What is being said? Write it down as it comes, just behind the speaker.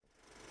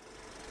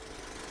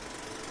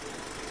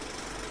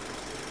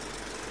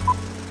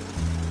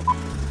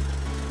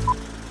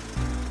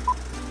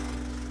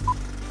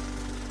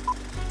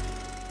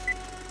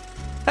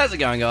How's it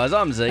going, guys?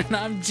 I'm Zeke. And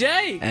I'm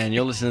Jake. And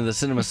you're listening to the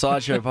Cinema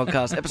Sideshow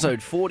podcast,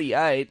 episode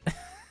 48.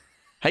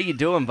 How you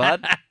doing,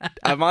 bud?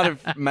 I might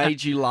have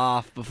made you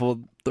laugh before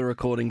the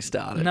recording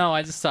started. No,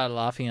 I just started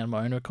laughing on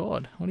my own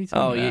record. What are you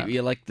talking about?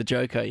 You're like the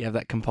Joker. You have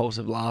that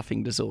compulsive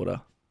laughing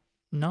disorder.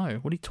 No,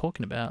 what are you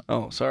talking about?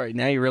 Oh, sorry.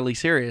 Now you're really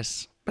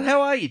serious. But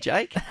how are you,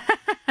 Jake?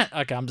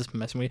 Okay, I'm just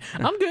messing with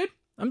you. I'm good.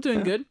 I'm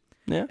doing good.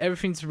 Yeah.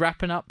 Everything's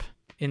wrapping up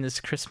in this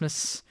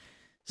Christmas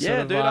sort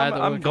Yeah, of dude, vibe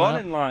that I'm we're gone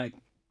going in like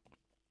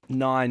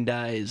 9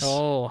 days.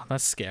 Oh,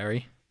 that's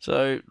scary.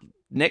 So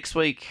next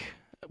week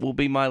will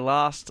be my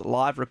last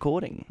live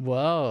recording.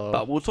 Whoa.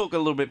 But we'll talk a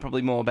little bit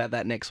probably more about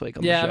that next week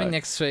on the show. I think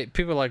next week,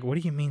 people are like, what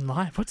do you mean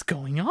live? What's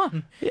going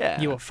on? Yeah.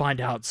 You will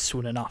find out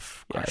soon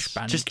enough. Yes.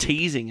 Crash Just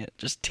teasing it.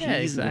 Just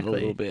teasing exactly. it a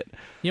little bit.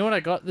 You know what I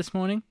got this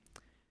morning?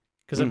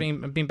 Because I've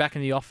been back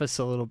in the office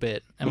a little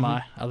bit and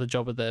my other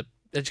job at the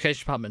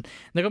education department.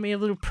 They got me a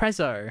little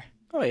prezzo.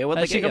 Oh yeah, what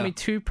they actually get got me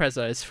 2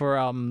 prezzos for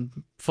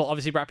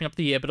obviously wrapping up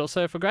the year, but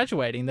also for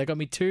graduating. They got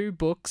me 2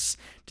 books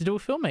to do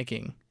with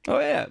filmmaking. Oh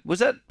yeah, was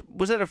that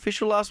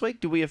official last week?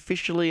 Did we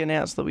officially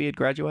announce that we had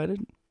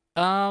graduated?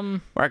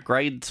 Were our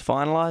grades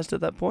finalised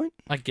at that point?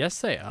 I guess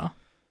they are.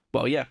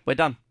 Well, yeah, we're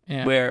done.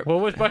 Yeah. We're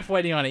both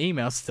waiting on an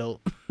email still.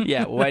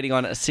 Yeah, we're waiting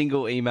on a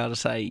single email to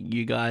say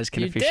you guys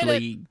can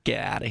officially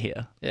get out of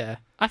here. Yeah,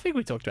 I think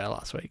we talked about it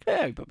last week.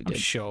 Yeah, we probably did. I'm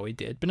sure we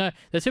did. But no,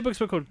 the 2 books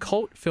were called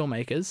Cult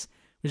Filmmakers,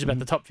 which is about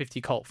the top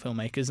 50 cult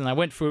filmmakers. And I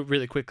went through it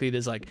really quickly.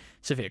 There's like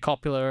Sofia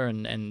Coppola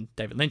and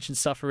David Lynch and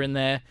stuff are in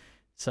there.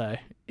 So,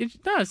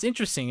 it's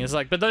interesting. It's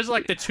like, but those are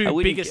like the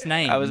 2 biggest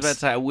names. I was about to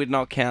say, I would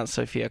not count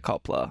Sofia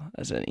Coppola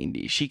as an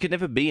indie. She could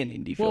never be an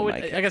indie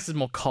filmmaker. I guess it's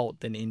more cult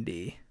than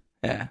indie.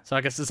 Yeah. So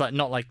I guess it's like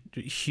not like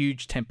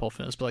huge tentpole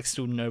films, but like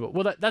still notable.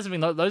 Well, that's the thing.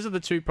 Those are the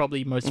 2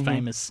 probably most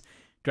famous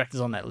directors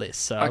on that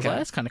list. So I was like,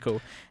 that's kind of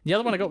cool. The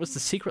other one I got was The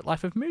Secret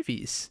Life of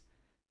Movies.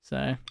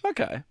 So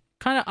okay.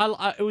 Kind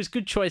of, it was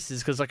good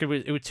choices because like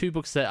it were 2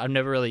 books that I've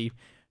never really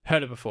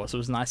heard of before, so it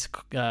was nice.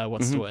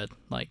 What's the word?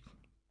 Like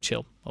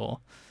chill or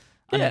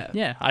I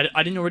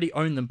didn't already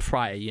own them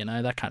prior,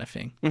 that kind of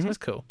thing. So that's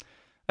cool.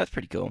 That's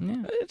pretty cool.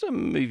 Yeah. It's a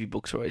movie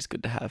books are always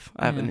good to have.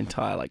 I have an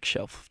entire like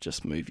shelf of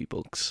just movie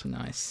books.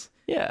 Nice.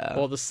 Yeah.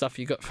 All the stuff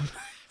you got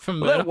from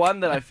that one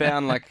that I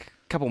found like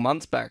a couple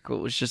months back. It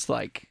was just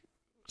like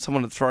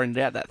someone had thrown it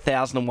out. That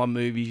 1001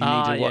 movies you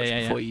need to watch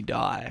before you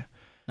die.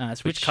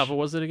 Nice. Which cover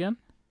was it again?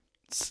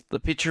 It's the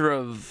picture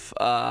of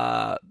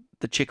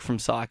the chick from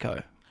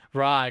Psycho.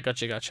 Right,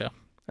 gotcha.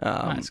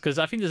 Nice, because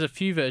I think there's a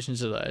few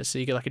versions of those, so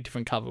you get like a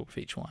different cover with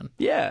each one.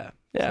 Yeah.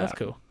 So that's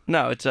cool.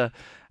 No, it's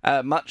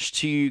much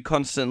to you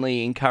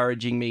constantly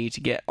encouraging me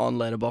to get on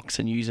Letterboxd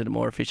and use it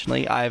more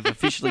efficiently. I have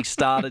officially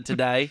started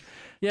today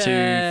to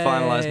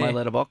finalise my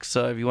Letterboxd.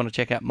 So if you want to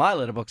check out my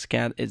Letterboxd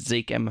account, it's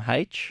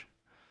ZekeMH.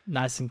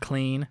 Nice and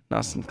clean.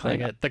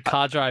 Like the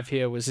car drive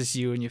here was just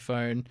you and your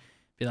phone.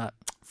 Be like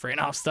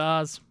 3.5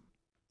 stars.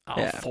 Oh,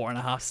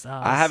 4.5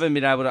 stars. I haven't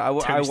been able to. I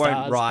won't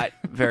stars. write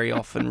very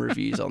often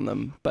reviews on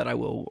them, but I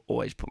will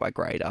always put my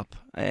grade up.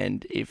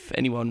 And if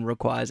anyone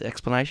requires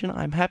explanation,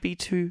 I'm happy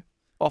to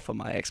offer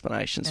my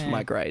explanations for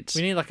my grades.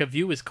 We need like a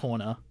viewer's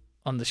corner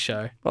on the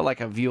show. Or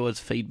like a viewer's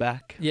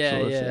feedback. Yeah.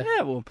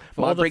 Yeah, well,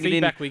 all the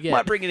feedback we get.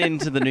 Might bring it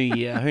into the new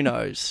year. Who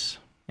knows?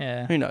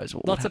 Yeah. Who knows?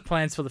 Lots of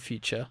plans for the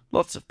future.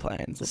 Lots of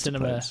plans. The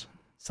Cinema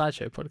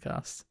Sideshow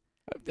podcast.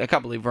 I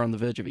can't believe we're on the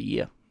verge of a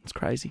year. It's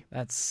crazy.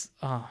 It's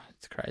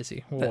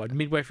crazy. What,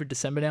 midway through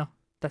December now?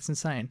 That's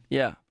insane.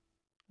 Yeah.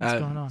 What's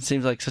going on?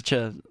 Seems like such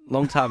a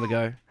long time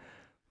ago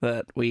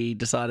that we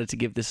decided to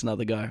give this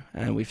another go,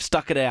 and we've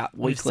stuck it out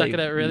weekly. We've stuck it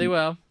out really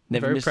well.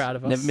 Very proud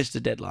of us. Never missed a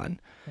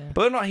deadline. Yeah.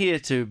 But we're not here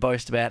to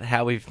boast about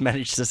how we've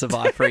managed to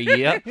survive for a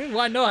year.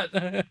 Why not?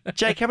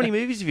 Jake, how many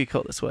movies have you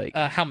caught this week?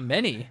 How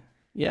many?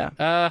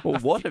 Yeah.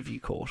 What have you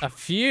caught? A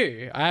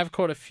few. I have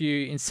caught a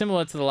few. And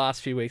similar to the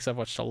last few weeks, I've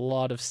watched a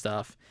lot of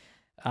stuff.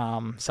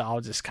 So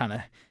I'll just kind of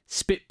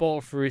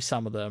spitball through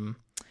some of them.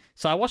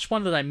 So I watched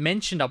one that I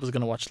mentioned I was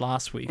going to watch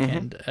last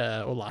weekend,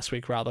 or last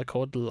week rather,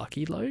 called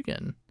Lucky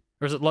Logan.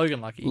 Or is it Logan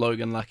Lucky?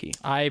 Logan Lucky.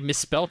 I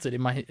misspelt it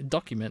in my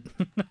document.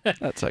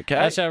 That's okay.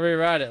 I shall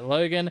rewrite it.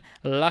 Logan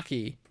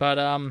Lucky. But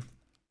I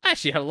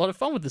actually had a lot of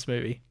fun with this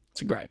movie.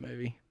 It's a great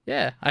movie.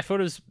 Yeah, I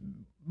thought it was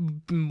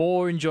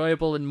more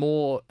enjoyable and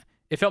more...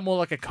 It felt more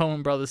like a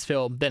Coen Brothers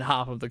film than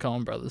half of the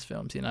Coen Brothers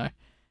films,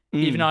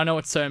 Even though I know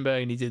it's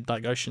Soderbergh and he did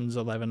like Ocean's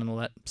 11 and all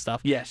that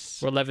stuff.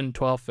 Yes. Or 11,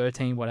 12,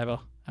 13, whatever.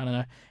 I don't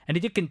know. And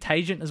he did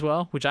Contagion as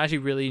well, which I actually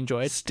really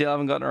enjoyed. Still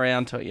haven't gotten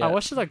around to it yet. I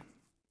watched it like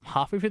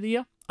halfway through the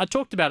year. I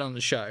talked about it on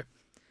the show.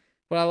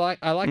 But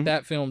I like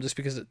that film just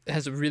because it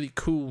has a really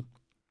cool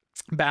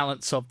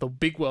balance of the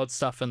big world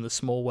stuff and the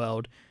small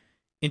world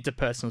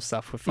interpersonal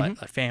stuff with like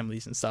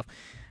families and stuff.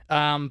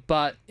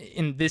 But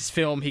in this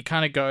film, he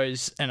kind of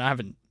goes, and I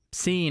haven't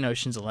seen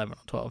Ocean's 11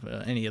 or 12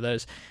 or any of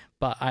those,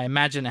 but I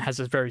imagine it has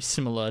a very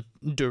similar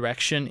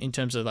direction in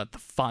terms of like the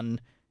fun.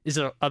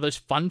 Are those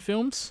fun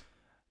films?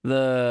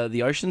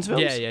 The Ocean's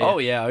films? Yeah. Oh,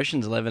 yeah,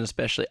 Ocean's 11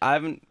 especially. I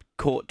haven't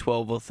caught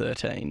 12 or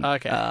 13.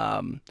 Okay.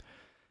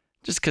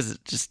 Just because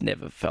it just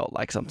never felt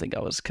like something I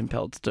was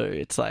compelled to do.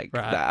 It's like,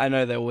 Right. I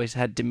know they always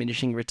had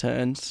diminishing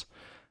returns.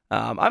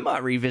 I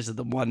might revisit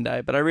them one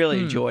day, but I really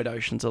enjoyed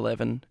Ocean's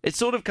 11. It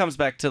sort of comes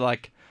back to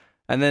like,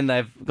 and then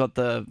they've got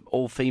the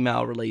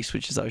all-female release,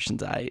 which is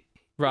Ocean's 8.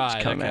 Right.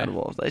 Which come Okay. out of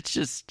all. It's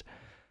just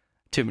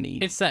too many.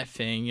 It's that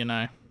thing, you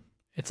know.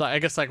 It's like, I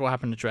guess, like what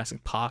happened to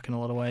Jurassic Park in a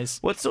lot of ways.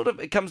 What sort of,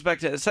 it comes back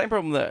to the same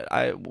problem that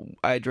I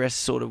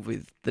addressed sort of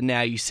with the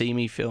Now You See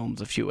Me films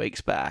a few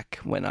weeks back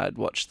when I'd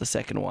watched the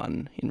second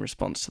one in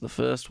response to the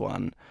first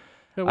one.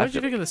 But what did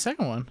you think of the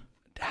second one?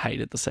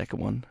 Hated the second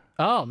one.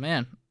 Oh,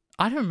 man.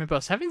 I don't remember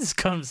us having this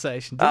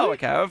conversation. Did we?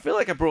 Okay. I feel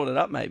like I brought it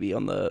up maybe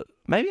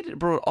maybe I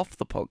brought it off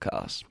the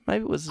podcast.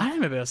 Maybe it was. I don't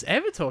remember us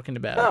ever talking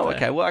about it. Oh, though.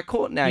 okay. Well, I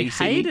caught Now You You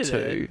See Me hated 2,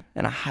 it.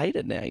 and I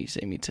hated Now You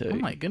See Me 2. Oh,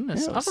 my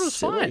goodness. Yeah, I thought it was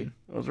silly. fine.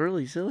 It was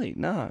really silly.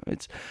 No,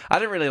 I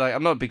didn't really like.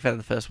 I'm not a big fan of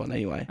the first one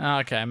anyway. Oh,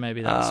 okay,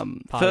 maybe that's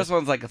part First of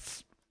one's like a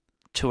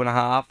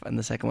 2.5, and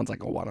the second one's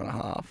like a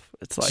 1.5.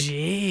 It's like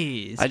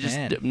Jeez, I just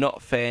man. am not a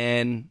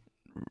fan.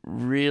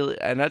 Really,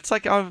 and it's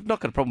like I've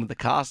not got a problem with the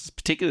cast.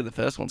 Particularly the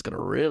first one's got a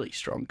really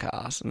strong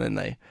cast, and then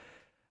they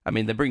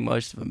bring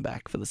most of them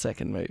back for the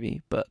second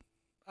movie. But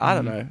I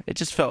don't know. It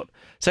just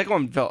second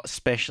one felt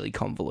especially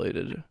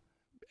convoluted,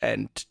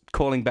 and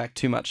calling back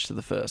too much to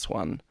the first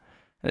one.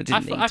 And it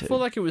didn't need to. I feel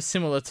like it was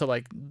similar to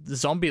like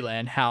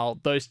Zombieland, how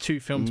those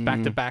two films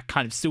back to back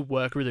kind of still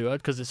work really well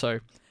because they're so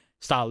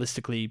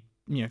stylistically,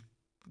 you know,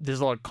 there's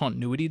a lot of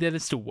continuity there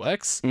that still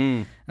works,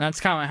 and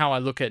that's kind of how I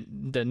look at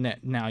the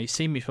Now You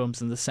See Me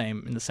films in the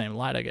same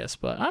light, I guess.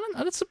 But I don't.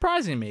 That's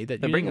surprising me that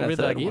They're you bringing didn't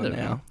a really third like one either.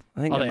 now.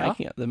 I think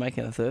Oh, they're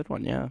making a third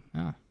one. Yeah,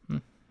 Oh,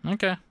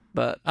 okay.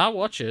 but I'll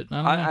watch it.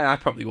 I don't know. I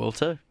probably will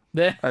too.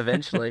 There.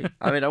 Eventually.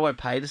 I mean, I won't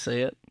pay to see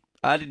it.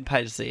 I didn't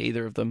pay to see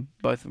either of them.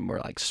 Both of them were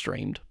like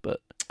streamed, but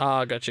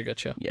Oh,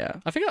 gotcha. yeah,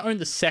 I think I owned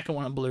the second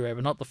one on Blu-ray,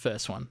 but not the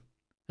first one.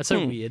 That's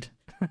so weird.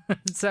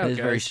 That's how it it is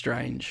goes. very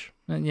strange.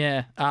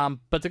 Yeah.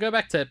 But to go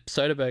back to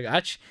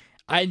Soderbergh,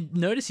 I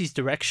noticed his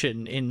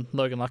direction in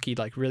Logan Lucky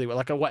like really well.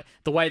 Like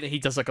the way that he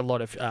does like a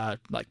lot of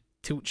like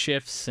tilt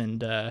shifts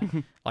and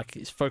like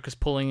his focus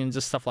pulling and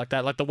just stuff like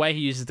that. Like the way he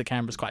uses the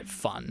camera is quite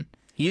fun.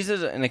 He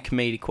uses it in a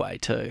comedic way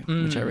too,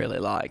 which I really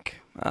like.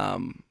 I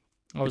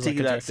was like, Particularly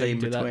that director scene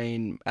who did that.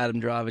 between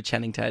Adam Driver,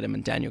 Channing Tatum,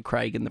 and Daniel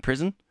Craig in the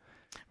prison.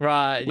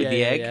 Right, with yeah, the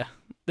yeah, egg.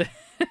 yeah.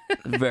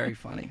 Very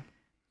funny.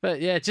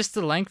 But yeah, just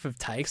the length of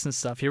takes and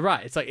stuff. You're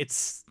right. It's like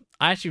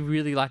I actually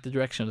really liked the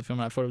direction of the film.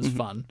 And I thought it was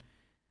fun.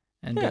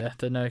 And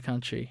the No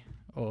Country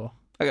or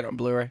I got it on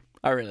Blu-ray.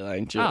 I really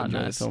enjoy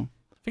nice. this film.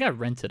 I think I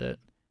rented it.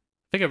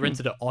 I think I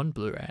rented it on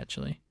Blu-ray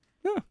actually,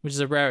 Yeah. which is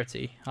a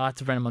rarity. I like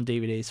to rent them on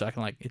DVD so I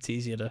can it's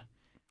easier to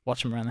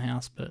watch them around the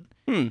house. But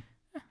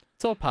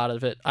it's all part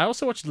of it. I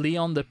also watched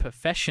Leon the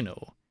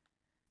Professional.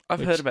 I've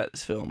heard about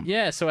this film.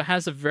 Yeah, so it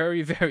has a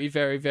very, very,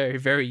 very, very,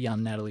 very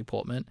young Natalie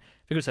Portman. I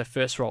think it was her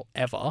first role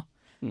ever.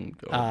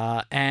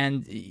 God.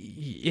 And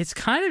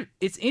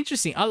it's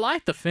interesting. I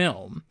like the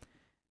film.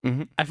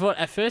 Mhm. I thought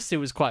at first it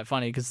was quite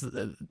funny because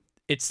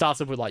it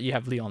starts off with like you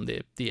have Leon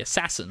the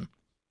assassin,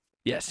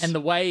 Yes. and the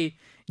way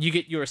you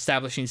get your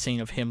establishing scene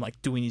of him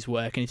like doing his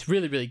work, and it's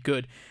really, really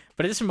good.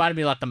 But it just reminded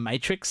me of like The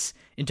Matrix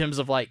in terms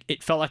of like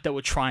it felt like they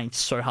were trying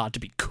so hard to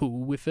be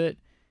cool with it,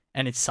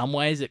 and in some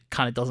ways it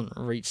kind of doesn't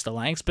reach the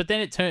lengths. But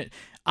then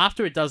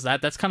after it does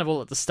that, that's kind of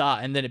all at the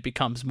start, and then it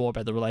becomes more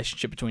about the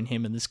relationship between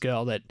him and this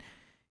girl that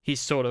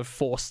he's sort of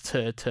forced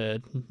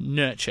to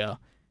nurture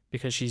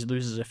because she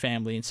loses her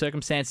family and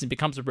circumstance and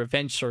becomes a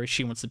revenge story.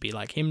 She wants to be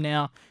like him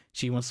now.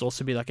 She wants to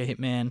also be like a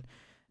hitman,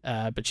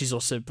 but she's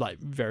also like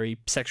very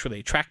sexually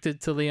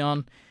attracted to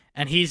Leon,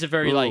 and he's a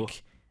very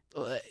like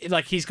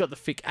he's got the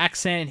thick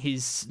accent.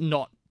 He's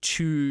not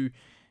too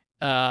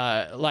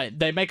like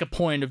they make a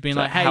point of being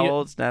So like, hey, how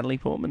old's Natalie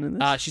Portman in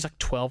this? she's like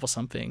 12 or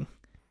something,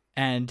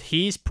 and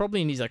he's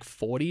probably in his like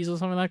 40s or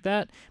something like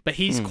that. But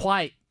he's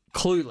quite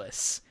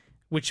clueless,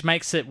 which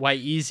makes it way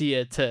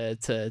easier to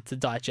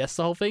digest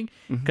the whole thing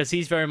because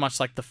he's very much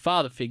like the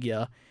father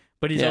figure,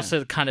 but he's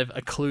also kind of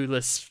a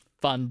clueless,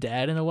 fun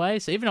dad in a way.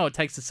 So even though it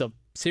takes itself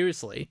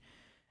seriously,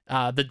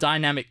 the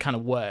dynamic kind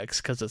of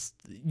works because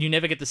you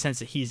never get the sense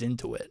that he's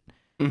into it.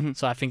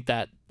 So I think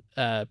that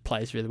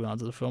plays really well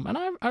into the film, and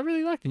I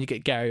really like it. And you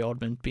get Gary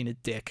Oldman being a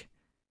dick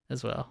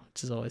as well,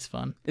 which is always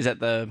fun. Is that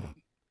the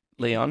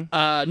Leon?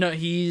 No,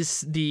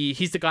 he's the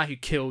guy who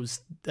kills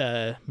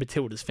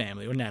Matilda's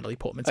family or Natalie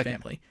Portman's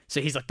family.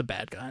 So he's like the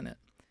bad guy in it.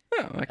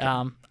 Oh, okay.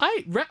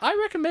 I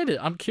recommend it.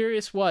 I'm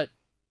curious what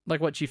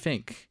you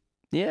think.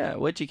 Yeah,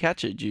 where'd you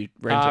catch it? Did you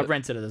rent it?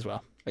 Rented it as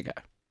well. Okay.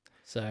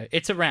 So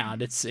it's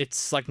around. It's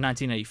like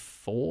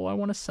 1984, I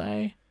want to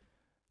say,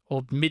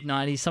 or mid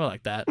 90s, something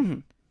like that.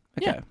 Okay.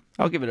 Yeah.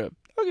 I'll give it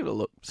a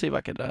look. See if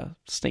I can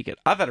sneak it.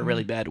 I've had a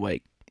really bad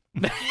week.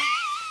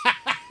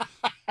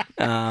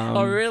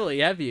 Oh really?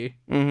 Have you?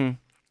 Mm-hmm.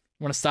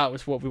 Want to start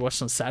with what we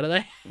watched on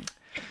Saturday?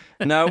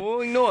 No,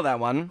 we'll ignore that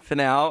one for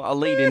now. I'll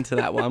lead into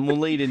that one. We'll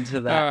lead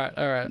into that.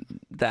 All right.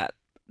 That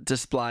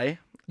display.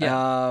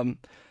 Yeah.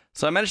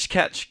 So I managed to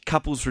catch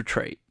Couples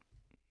Retreat.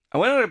 I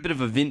went on a bit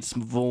of a Vince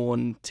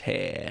Vaughn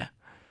tear.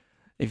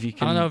 If you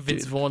can, I don't know if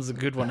Vince Vaughn's a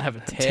good one to have a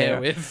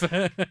tear with.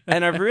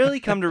 And I've really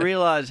come to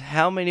realise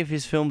how many of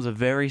his films are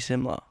very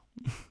similar.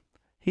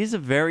 He's a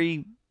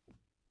very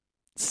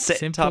set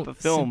type of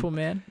film. Simple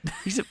man.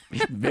 He's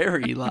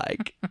very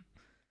like...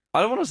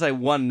 I don't want to say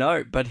one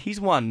note, but he's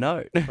one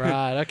note.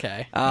 Right,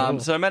 okay.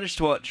 So I managed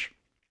to watch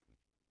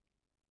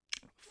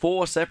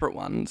 4 separate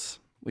ones,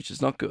 which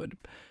is not good.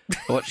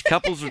 I watched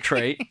Couples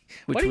Retreat,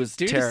 which was terrible. What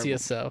do you do terrible. to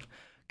yourself?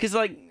 Because,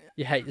 like...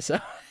 You hate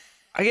yourself?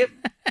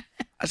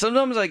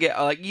 Sometimes I get,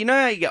 like, you know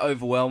how you get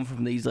overwhelmed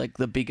from these, like,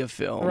 the bigger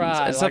films?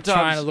 Right, and like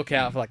trying to look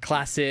out for, like,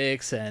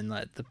 classics and,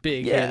 like, the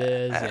big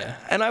hitters. Yeah.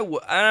 And I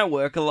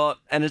work a lot,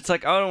 and it's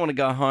like, I don't want to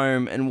go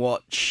home and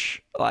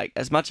watch, like,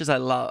 as much as I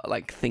love,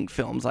 like, think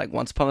films, like,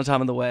 Once Upon a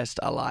Time in the West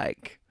are,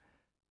 like,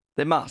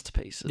 they're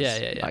masterpieces.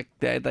 Yeah. Like,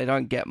 they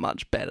don't get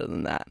much better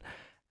than that.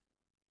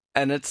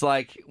 And it's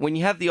like, when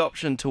you have the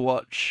option to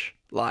watch,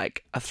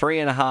 like, a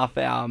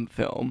 3.5-hour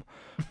film,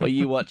 where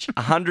you watch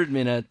 100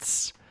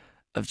 minutes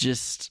of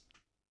just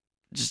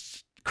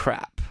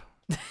crap.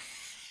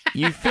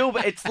 You feel...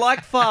 It's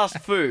like fast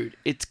food.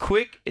 It's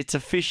quick, it's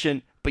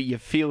efficient, but you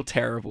feel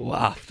terrible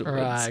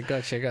afterwards. Right,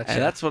 gotcha.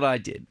 And that's what I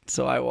did.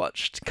 So I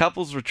watched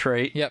Couples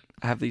Retreat. Yep.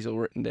 I have these all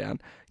written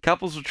down.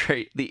 Couples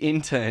Retreat, The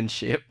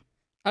Internship.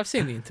 I've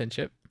seen The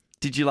Internship.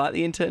 Did you like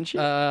The Internship?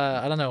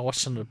 I don't know. I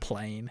watched it on a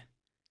plane.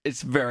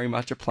 It's very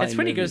much a plane It's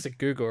when he movie. goes to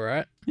Google,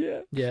 right?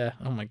 Yeah. Yeah.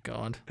 Oh, my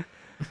God.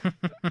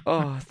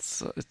 Oh,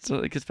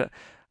 it gets better.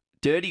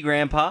 Dirty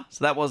Grandpa.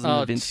 So that wasn't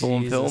a Vince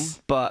Vaughn film,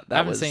 but I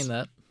haven't seen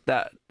that.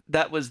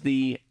 That was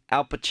the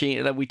Al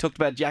Pacino that we talked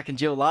about Jack and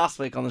Jill last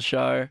week on the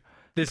show.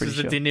 This was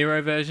the De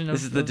Niro version of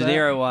This is the De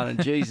Niro one,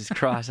 and Jesus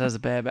Christ, that was a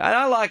bad. And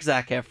I like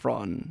Zac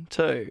Efron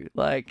too.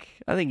 Like,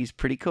 I think he's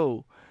pretty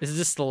cool. Is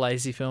this the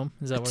lazy film?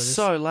 Is that what it is?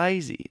 So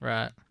lazy.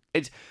 Right.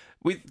 It's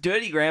with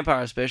Dirty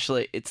Grandpa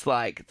especially. It's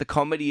like the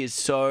comedy is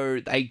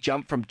so they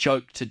jump from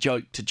joke to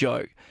joke to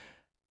joke.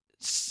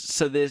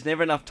 So there's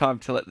never enough time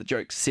to let the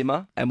jokes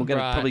simmer, and we're going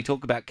to probably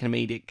talk about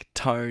comedic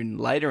tone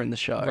later in the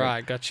show.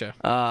 Right, gotcha.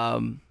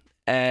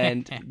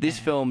 And this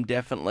film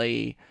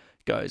definitely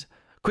goes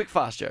quick,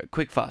 fast joke,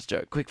 quick, fast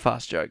joke, quick,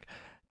 fast joke,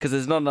 because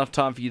there's not enough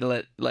time for you to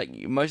let, like,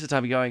 most of the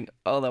time you're going,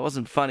 oh, that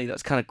wasn't funny,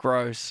 that's kind of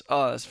gross,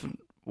 oh, that's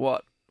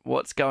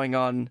what's going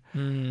on,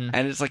 and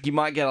it's like you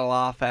might get a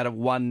laugh out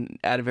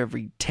of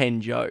every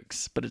 10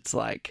 jokes, but it's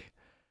like...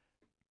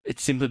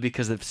 It's simply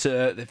because they've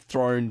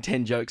thrown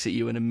 10 jokes at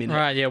you in a minute.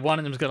 Right, yeah, one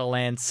of them's got to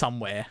land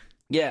somewhere.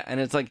 Yeah, and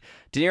it's like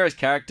De Niro's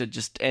character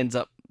just ends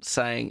up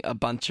saying a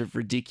bunch of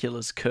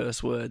ridiculous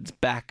curse words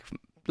back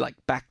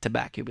to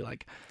back. He'll be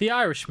like... The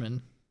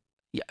Irishman.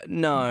 Yeah,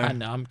 no. I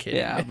know, I'm kidding.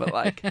 Yeah, but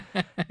like,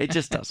 it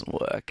just doesn't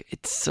work.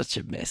 It's such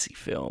a messy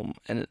film,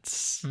 and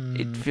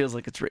it feels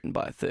like it's written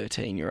by a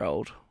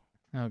 13-year-old.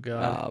 Oh,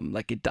 God.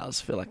 Like, it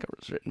does feel like it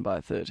was written by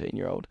a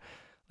 13-year-old.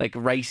 Like,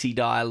 racy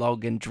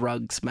dialogue and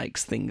drugs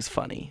makes things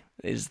funny.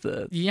 You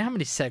know how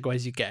many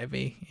segues you gave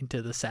me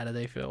into the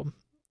Saturday film?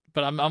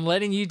 But I'm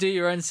letting you do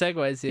your own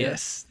segues here.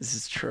 Yes, this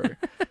is true.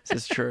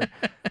 This is true.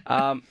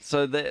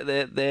 So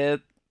they're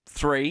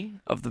 3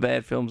 of the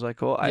bad films I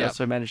caught. I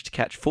also managed to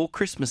catch 4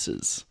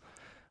 Christmases,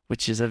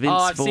 which is a Vince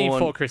Vaughn... I've seen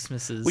 4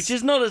 Christmases. Which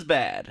is not as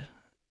bad.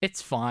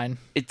 It's fine.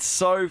 It's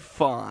so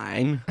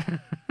fine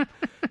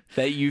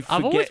that you forget...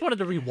 I've always wanted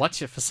to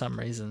rewatch it for some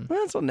reason.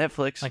 Well, it's on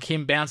Netflix. Like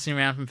him bouncing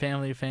around from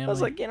family to family. I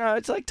was like,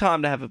 it's like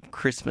time to have a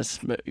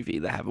Christmas movie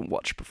they haven't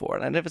watched before,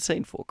 and I'd never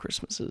seen 4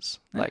 Christmases.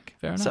 Fair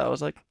enough. So I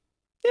was like,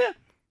 yeah,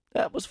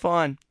 that was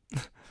fine.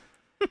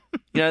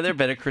 There are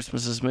better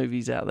Christmases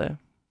movies out there.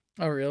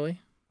 Oh, really?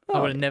 Oh. I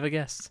would have never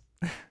guessed.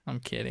 I'm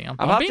kidding. I'm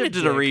up being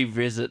to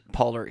revisit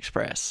Polar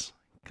Express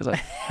because I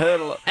heard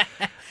a lot.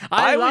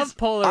 I love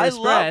Polar Express. I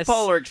love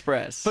Polar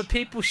Express. But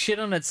people shit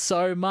on it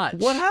so much.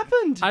 What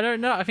happened? I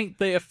don't know. I think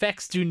the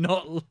effects do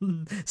not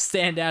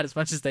stand out as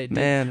much as they do.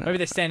 Man. Maybe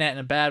they stand out in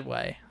a bad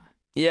way.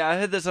 Yeah, I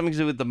heard there's something to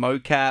do with the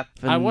mocap.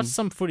 I watched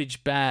some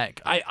footage back.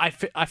 I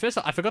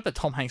forgot that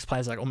Tom Hanks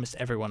plays like almost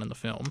everyone in the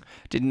film.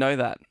 Didn't know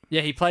that.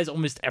 Yeah, he plays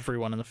almost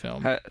everyone in the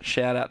film.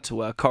 Shout out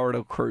to a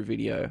Corridor Crew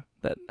video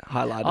that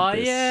highlighted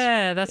this. Oh,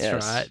 yeah, that's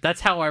right.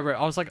 That's how I wrote.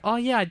 I was like, oh,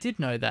 yeah, I did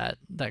know that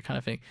kind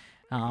of thing.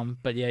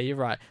 But yeah, you're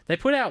right. They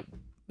put out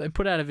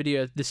a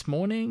video this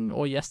morning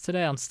or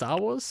yesterday on Star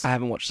Wars. I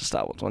haven't watched the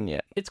Star Wars one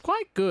yet. It's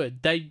quite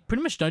good. They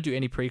pretty much don't do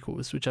any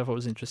prequels, which I thought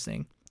was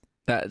interesting.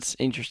 That's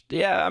interesting.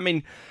 Yeah, I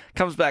mean,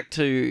 comes back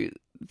to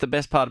the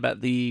best part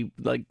about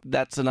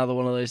that's another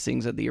one of those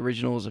things that the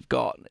originals have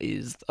got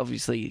is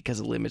obviously because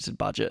of limited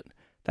budget,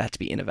 they have to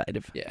be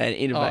innovative. Yeah. And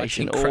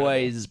innovation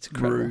always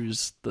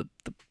brews the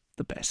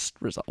best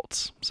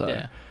results.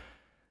 So,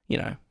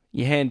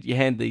 you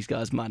hand these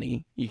guys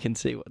money, you can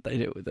see what they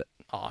do with it.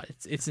 Oh,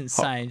 it's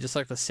insane. Just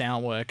like the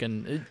sound work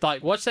and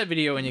watch that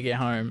video when you get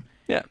home.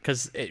 Yeah.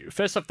 Because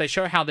first off, they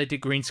show how they did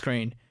green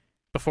screen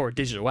before a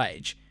digital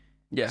age.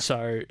 Yeah.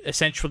 So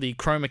essentially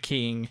chroma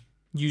keying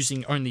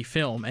using only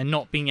film and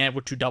not being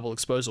able to double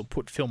expose or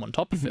put film on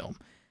top of film.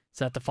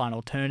 So I have to find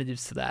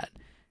alternatives to that.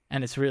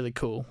 and it's really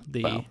cool.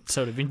 The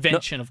sort of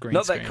invention of green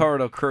not screen. that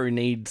Corridor Crew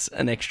needs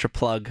an extra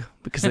plug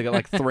because they got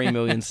like 3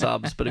 million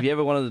subs. But if you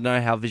ever wanted to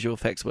know how visual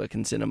effects work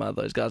in cinema,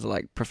 those guys are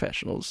like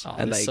professionals,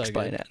 and they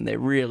explain it, and they're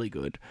really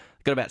good.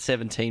 Got about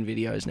 17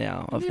 videos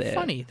now of They're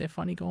funny. They're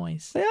funny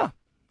guys. They are.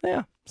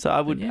 So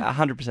I would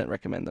 100%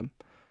 recommend them.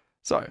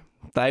 So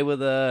they were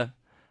the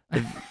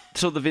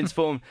sort of the Vince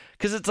Vaughn,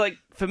 because it's like,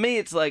 for me,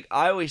 it's like,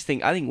 I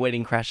think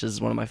Wedding Crashers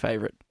is one of my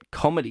favorite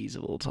comedies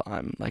of all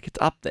time. Like, it's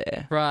up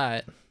there.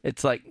 Right.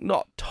 It's like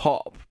not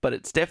top, but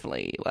it's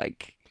definitely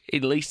like,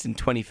 at least in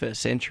 21st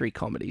century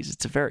comedies,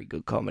 it's a very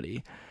good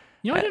comedy.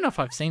 I don't know if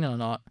I've seen it or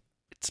not.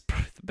 It's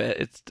probably the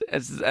best.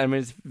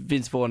 It's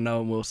Vince Vaughn and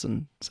Owen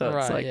Wilson, so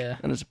it's like,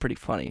 and it's a pretty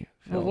funny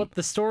film. Well, what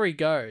the story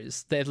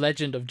goes, the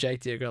legend of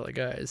JT Agrela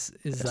goes,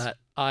 is that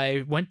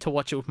I went to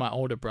watch it with my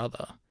older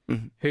brother,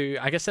 who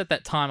I guess at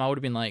that time I would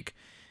have been like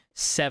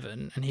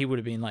 7, and he would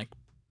have been like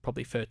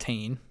probably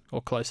 13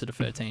 or closer to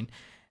 13.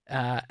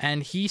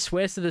 And he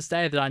swears to this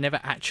day that I never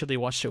actually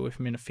watched it with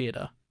him in a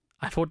theater.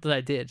 I thought that I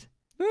did.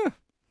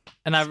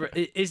 And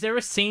is there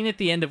a scene at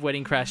the end of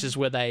Wedding Crashers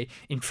where they,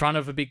 in front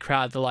of a big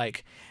crowd, they're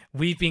like,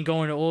 we've been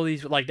going to all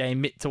these, like they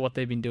admit to what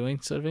they've been doing,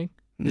 sort of thing?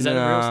 Is that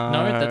real?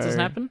 No, that doesn't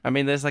happen? I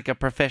mean, there's like a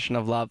profession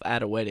of love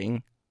at a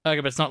wedding. Okay,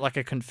 but it's not like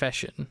a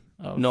confession.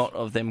 Not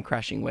of them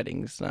crashing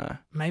weddings, no.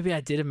 Maybe I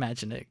did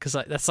imagine it, because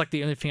that's like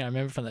the only thing I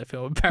remember from that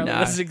film. Apparently it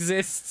doesn't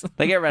exist.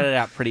 They get ratted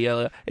out pretty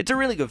early. It's a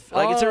really good,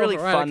 it's a really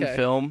fun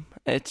film.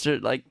 It's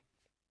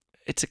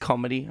it's a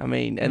comedy, I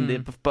mean,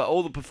 and but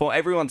all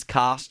everyone's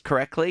cast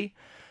correctly.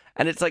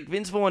 And it's like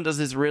Vince Vaughn does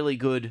this really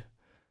good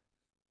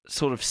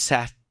sort of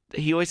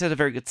he always has a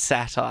very good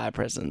satire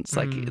presence.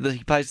 Like,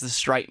 he plays the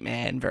straight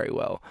man very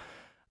well.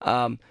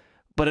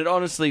 But it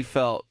honestly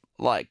felt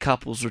like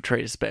Couples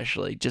Retreat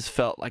especially just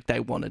felt like they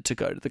wanted to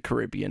go to the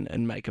Caribbean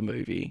and make a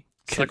movie.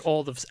 It's like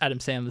all of Adam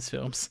Sandler's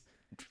films.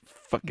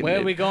 Fucking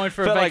Where are we going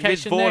for a vacation like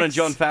Vince Vaughn next? and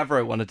Jon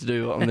Favreau wanted to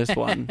do on this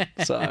one.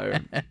 So,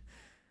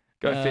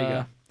 go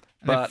figure.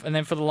 And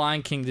then for The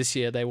Lion King this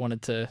year, they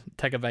wanted to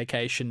take a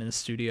vacation in a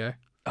studio.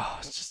 Oh,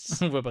 it's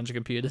just with a bunch of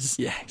computers.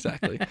 Yeah,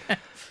 exactly.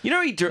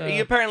 He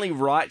apparently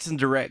writes and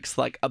directs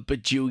like a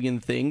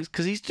bajillion things,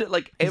 because he's just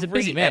like he's a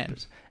busy man.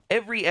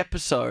 Every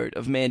episode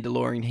of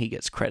Mandalorian he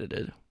gets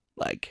credited,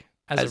 like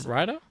as a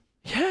writer.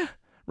 Yeah,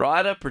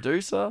 writer,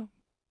 producer,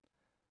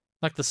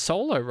 like the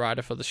solo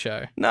writer for the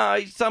show.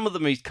 No, some of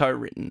them he's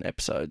co-written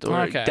episodes,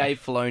 or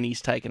Dave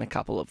Filoni's taken a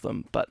couple of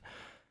them, but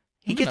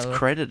he gets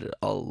credited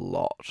a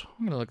lot.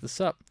 I'm gonna look this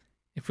up.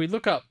 If we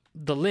look up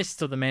the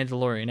list of the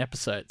Mandalorian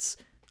episodes,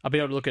 I'll be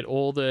able to look at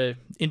all the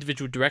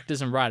individual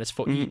directors and writers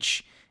for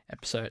each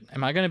episode.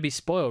 Am I going to be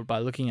spoiled by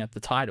looking at the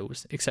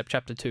titles? Except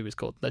Chapter 2 is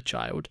called The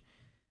Child.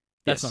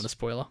 That's not a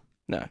spoiler.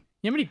 No.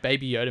 You know how many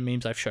Baby Yoda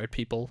memes I've showed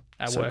people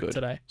at work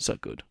today? So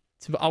good.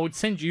 So I would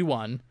send you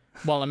one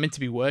while I'm meant to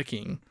be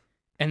working,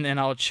 and then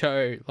I would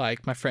show,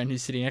 like, my friend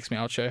who's sitting next to me,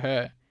 I'll show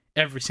her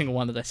every single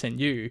one that I send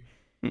you,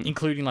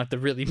 including, like, the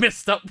really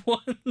messed up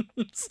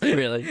ones.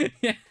 Really?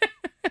 Yeah.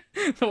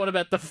 The one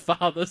about the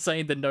father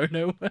saying the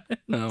no-no words.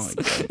 Oh, my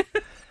God.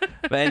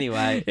 But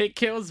anyway. It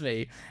kills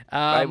me.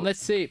 Let's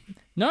see.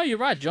 No, you're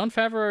right. Jon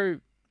Favreau,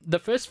 the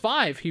first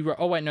 5, he wrote...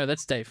 Oh, wait, no,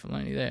 that's Dave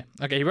Filoni there.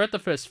 Okay, he wrote the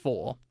first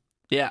 4.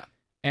 Yeah.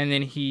 And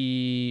then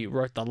he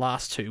wrote the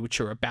last 2, which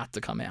are about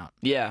to come out.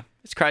 Yeah,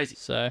 it's crazy.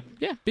 So,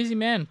 yeah, busy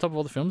man, top of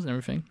all the films and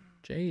everything.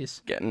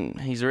 Jeez.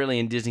 He's really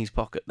in Disney's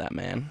pocket, that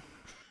man.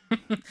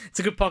 It's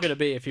a good pocket to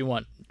be if you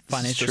want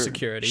financial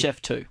security.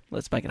 Chef 2.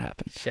 Let's make it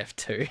happen. Chef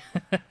 2.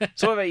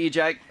 So what about you,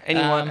 Jake?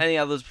 Any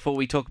others before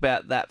we talk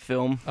about that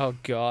film? Oh,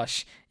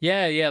 gosh.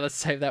 Yeah, let's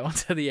save that one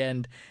to the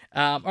end.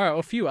 All right,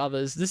 a few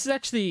others. This is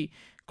actually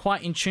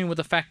quite in tune with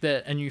the fact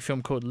that a new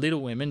film called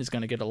Little Women is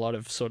going to get a lot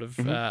of sort of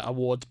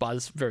awards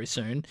buzz very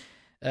soon,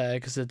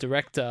 because the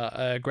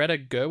director, Greta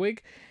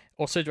Gerwig,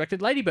 also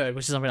directed Lady Bird,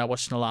 which is something I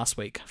watched in the last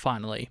week,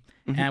 finally.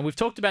 And we've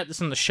talked about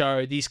this on the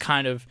show, these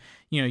kind of,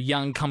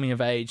 young coming of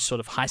age sort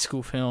of high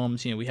school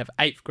films. We have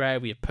 8th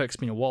Grade, we have Perks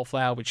Being a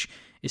Wallflower, which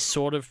is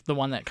sort of the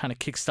one that kind of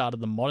kickstarted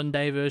the modern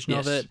day version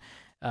of it.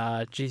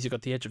 You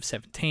got The Edge of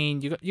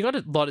 17. You got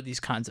a lot of these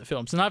kinds of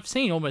films, and I've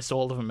seen almost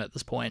all of them at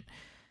this point.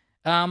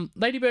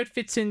 Lady Bird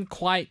fits in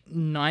quite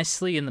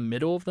nicely in the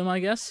middle of them, I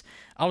guess.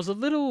 I was a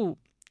little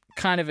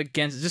kind of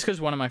against it, just because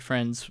one of my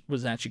friends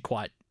was actually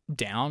quite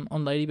down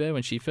on Lady Bird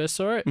when she first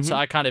saw it. So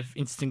I kind of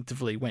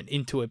instinctively went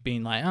into it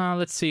being like,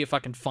 let's see if I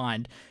can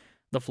find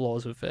the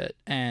flaws with it.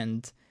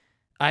 And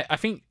I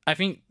think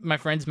my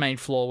friend's main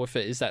flaw with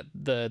it is that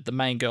the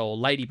main girl,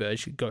 Lady Bird,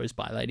 she goes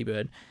by Lady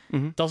Bird,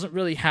 doesn't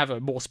really have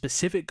a more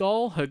specific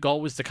goal. Her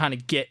goal was to kind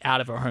of get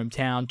out of her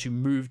hometown, to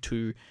move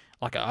to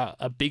like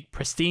a big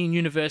pristine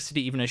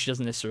university, even though she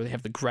doesn't necessarily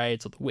have the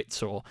grades or the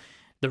wits or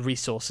the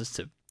resources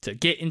to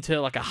get into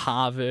like a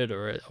Harvard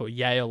or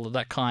Yale or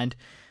that kind.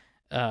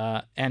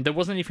 And there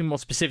wasn't anything more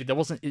specific.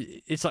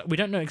 It's like we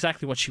don't know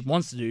exactly what she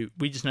wants to do.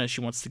 We just know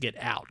she wants to get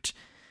out,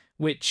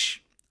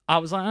 which I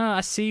was like,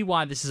 I see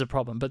why this is a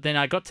problem. But then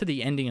I got to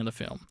the ending of the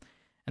film,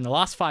 And the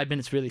last 5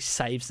 minutes really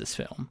saves this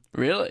film.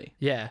 Really?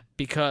 Yeah,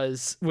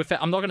 because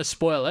I'm not going to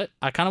spoil it.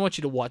 I kind of want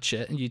you to watch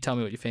it and you tell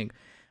me what you think.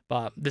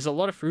 But there's a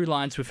lot of through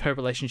lines with her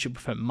relationship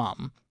with her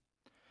mum.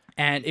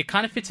 And it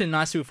kind of fits in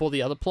nicely with all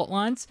the other plot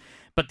lines.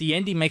 But the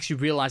ending makes you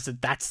realize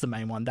that that's the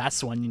main one. That's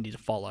the one you need to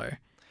follow.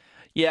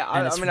 Yeah,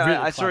 I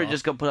really saw it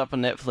just got put up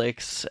on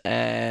Netflix,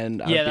 and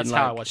that's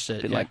how I watched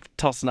it. Been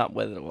tossing up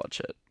whether to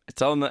watch it.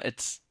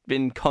 It's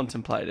been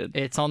contemplated.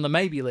 It's on the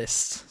maybe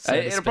list.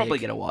 It'll probably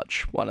get a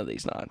watch one of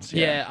these nights.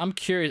 Yeah, I'm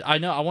curious. I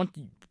want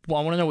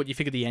to know what you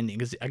think of the ending,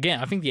 because again,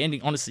 I think the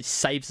ending honestly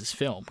saves this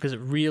film because it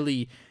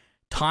really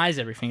ties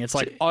everything. It's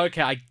like,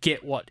 okay, I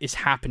get what is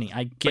happening.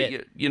 I get.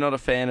 But you're not a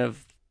fan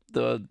of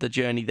the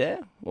journey there,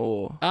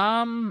 or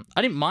I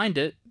didn't mind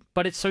it.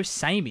 But it's so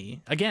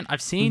samey. Again,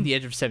 I've seen The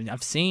Edge of 70.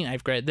 I've seen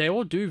 8th Grade. They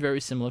all do very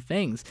similar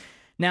things.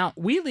 Now,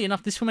 weirdly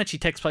enough, this film actually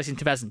takes place in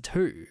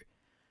 2002.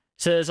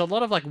 So there's a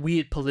lot of like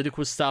weird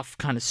political stuff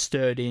kind of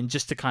stirred in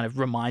just to kind of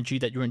remind you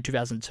that you're in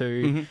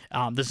 2002.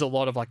 There's a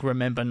lot of like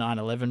remember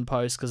 9/11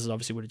 posts because it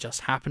obviously would have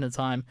just happened at the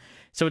time.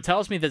 So it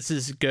tells me that this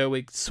is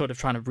Gerwig sort of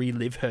trying to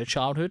relive her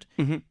childhood,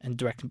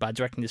 and by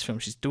directing this film,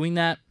 she's doing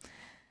that.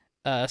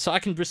 So I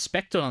can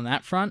respect it on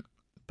that front.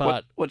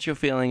 But what's your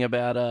feeling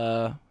about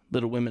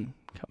Little Women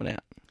coming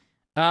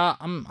out?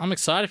 I'm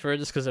excited for it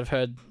just because I've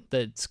heard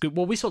that it's good.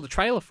 Well, we saw the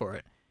trailer for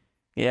it.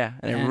 Yeah,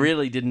 and it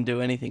really didn't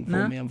do anything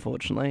for me,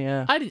 unfortunately.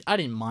 Yeah, I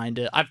didn't mind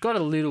it. I've got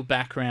a little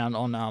background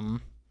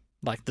on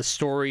like the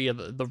story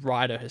of the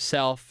writer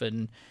herself,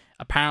 and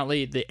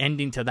apparently the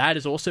ending to that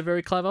is also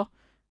very clever.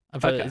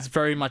 It's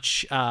very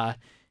much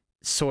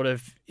sort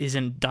of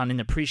isn't done in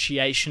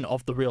appreciation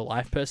of the real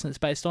life person it's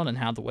based on and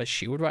how the way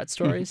she would write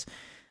stories.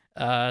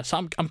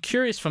 So I'm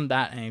curious from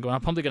that angle.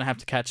 I'm probably going to have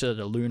to catch it at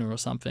a Luna or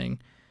something.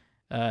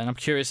 And I'm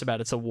curious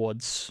about its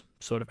awards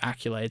sort of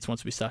accolades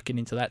once we start getting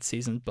into that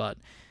season. But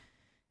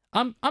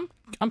I'm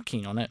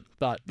keen on it.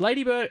 But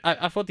Lady Bird,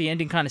 I thought the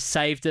ending kind of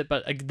saved it,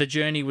 but the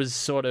journey was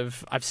sort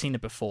of, I've seen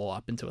it before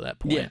up until that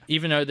point. Yeah.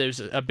 Even though there's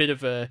a bit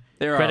of a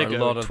There are a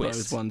lot of twist.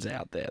 those ones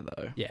out there,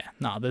 though. Yeah,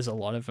 no, there's a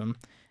lot of them.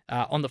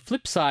 On the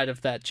flip side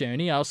of that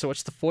journey, I also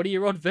watched The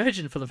 40-Year-Old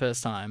Virgin for the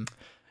first time.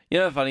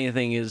 The funny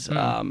thing is,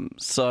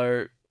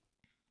 so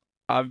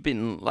I've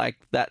been like,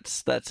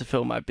 that's a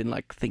film I've been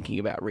like thinking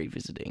about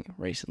revisiting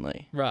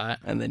recently. Right.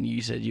 And then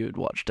you said you had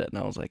watched it,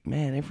 and I was like,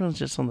 man, everyone's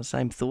just on the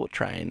same thought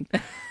train. I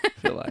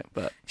feel like,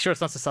 but sure,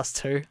 it's not just us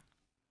two.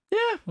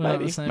 Yeah,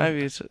 maybe it's.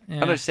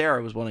 Yeah. I know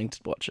Sarah was wanting to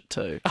watch it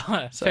too.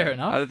 So fair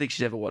enough. I don't think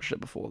she's ever watched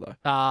it before though.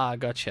 Ah,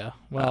 gotcha.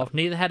 Well,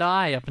 neither had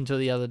I up until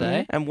the other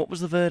day. And what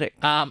was the verdict?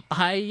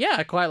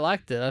 I quite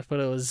liked it. I thought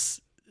it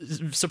was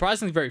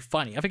surprisingly very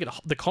funny. I think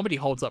the comedy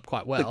holds up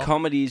quite well. The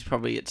comedy is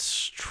probably its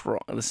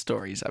strong. The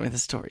stories.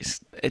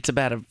 It's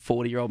about a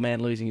 40-year-old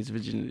man losing his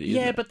virginity.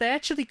 Yeah, but they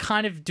actually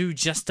kind of do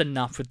just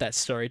enough with that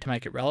story to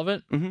make it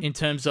relevant in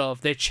terms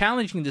of they're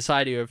challenging this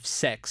idea of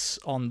sex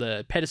on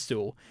the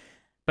pedestal,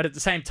 but at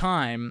the same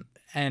time,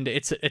 and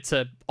it's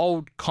a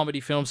old comedy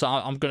film, so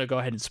I'm going to go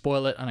ahead and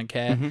spoil it. I don't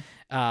care.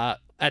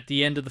 At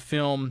the end of the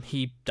film,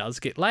 he does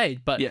get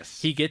laid, but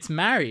he gets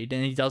married,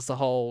 and he does the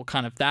whole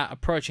kind of that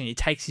approach, and he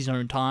takes his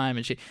own time,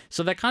 and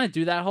so they kind of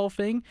do that whole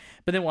thing.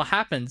 But then what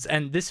happens,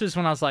 and this was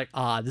when I was like,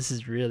 this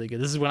is really good.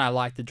 This is when I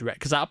liked the direct,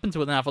 because up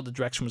until then I thought the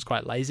direction was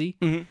quite lazy.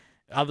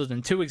 Other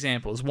than two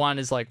examples. One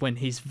is like when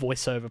his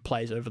voiceover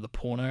plays over the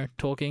porno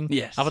talking.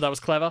 Yes. I thought that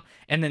was clever.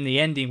 And then the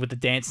ending with the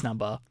dance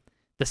number.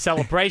 The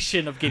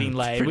celebration of getting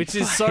laid, which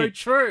is so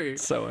true.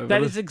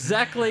 That is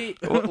exactly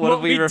what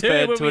have we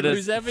referred to it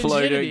as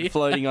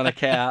floating on a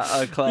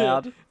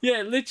cloud.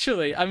 Yeah,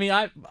 literally. I mean,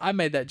 I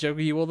made that joke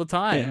with you all the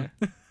time.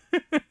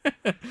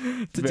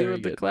 To do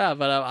with the cloud,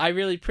 but I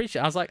really appreciate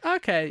it. I was like,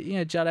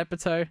 okay, Judd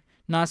Apatow,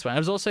 nice one. It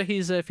was also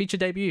his feature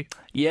debut.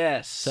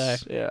 Yes. So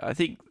yeah, I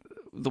think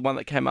the one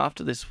that came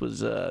after this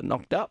was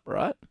Knocked Up,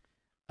 right?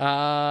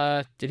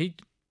 Did he?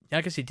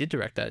 I guess he did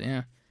direct that.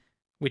 Yeah.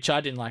 Which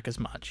I didn't like as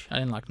much. I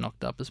didn't like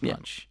Knocked Up as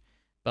much.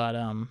 But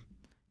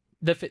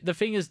the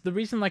thing is, the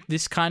reason like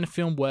this kind of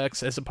film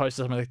works as opposed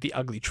to something like The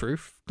Ugly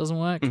Truth doesn't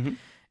work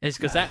is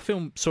because that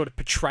film sort of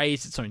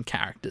portrays its own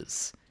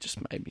characters. Just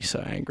made me so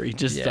angry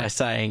just by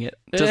saying it.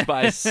 Just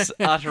by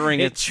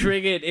uttering it.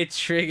 It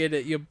triggered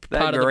at your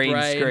part of the brain.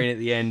 That green screen at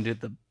the end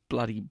with the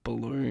bloody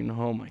balloon.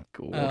 Oh my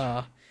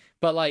God.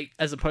 But like,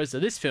 as opposed to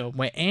this film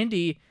where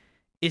Andy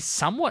is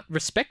somewhat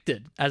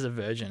respected as a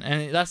virgin.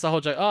 And that's the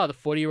whole joke, the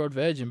 40-year-old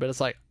virgin. But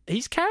it's like,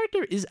 his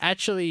character is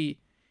actually,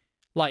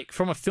 like,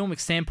 from a filmic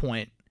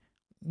standpoint,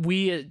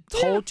 we are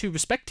told to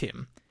respect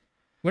him.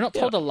 We're not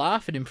told to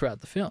laugh at him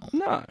throughout the film.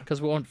 No. Because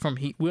we're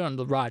on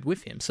the ride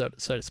with him, so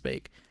to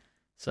speak.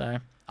 So,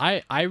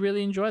 I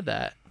really enjoyed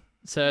that.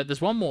 So,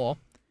 there's one more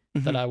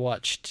that I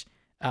watched.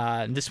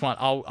 And this one,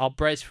 I'll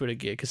brace for it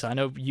again, because I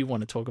know you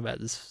want to talk about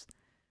this.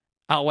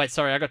 Oh wait,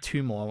 sorry, I got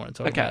two more I want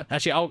to talk about.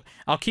 Actually,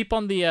 I'll keep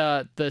on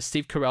the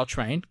Steve Carell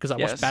train because I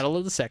watched Battle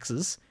of the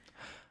Sexes.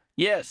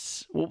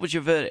 Yes. What was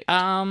your verdict?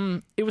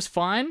 It was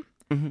fine.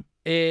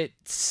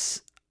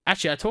 It's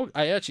actually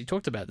I actually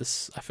talked about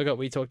this. I forgot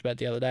we talked about it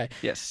the other day.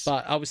 Yes.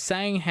 But I was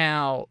saying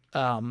how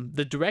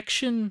the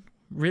direction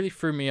really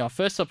threw me off.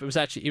 First off, it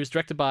was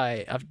directed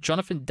by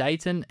Jonathan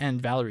Dayton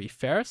and Valerie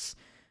Faris,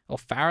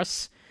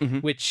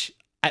 which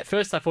at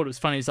first I thought it was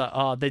funny. It's like,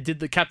 oh, they did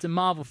the Captain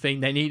Marvel thing.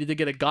 They needed to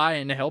get a guy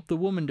in to help the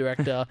woman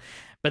director.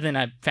 But then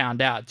I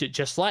found out,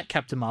 just like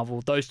Captain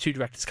Marvel, those two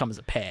directors come as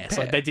a pair.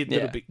 So they did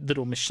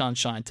Little Miss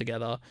Sunshine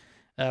together,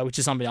 which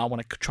is something I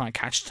want to try and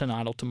catch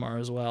tonight or tomorrow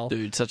as well.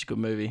 Dude, such a good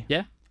movie.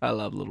 Yeah? I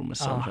love Little Miss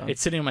Sunshine.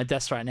 It's sitting on my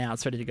desk right now.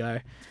 It's ready to go.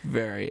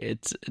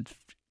 It's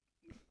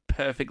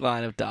perfect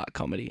line of dark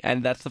comedy.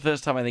 And that's the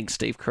first time I think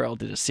Steve Carell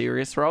did a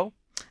serious role.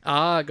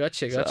 Ah,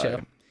 gotcha.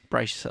 So,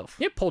 brace yourself.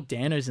 Yeah, Paul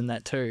Dano's in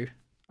that too.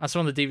 I saw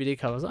on the DVD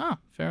cover. I was like,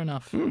 fair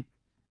enough.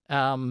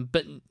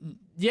 But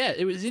yeah,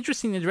 it was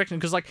interesting, the direction,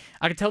 because like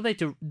I could tell they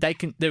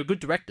were good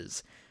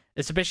directors,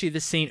 especially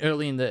this scene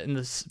early in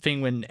this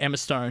thing when Emma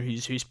Stone,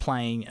 who's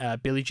playing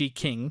Billie Jean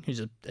King, who's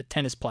a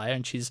tennis player,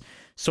 and she's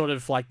sort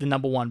of like the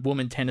number one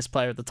woman tennis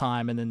player at the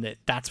time, and then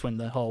that's when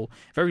the whole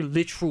very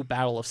literal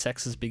battle of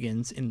sexes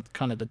begins in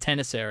kind of the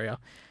tennis area.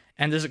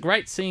 And there's a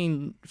great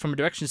scene from a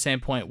direction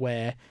standpoint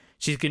where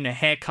she's getting a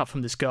haircut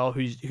from this girl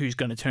who's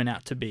going to turn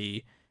out to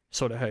be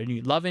sort of her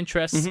new love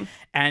interest,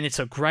 and it's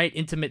a great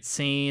intimate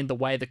scene. The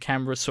way the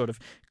camera sort of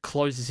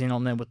closes in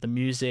on them with the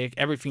music,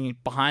 everything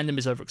behind them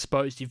is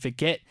overexposed. You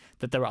forget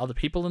that there are other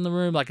people in the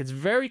room. Like, it's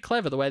very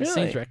clever the way the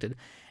scene's directed.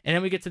 And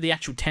then we get to the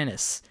actual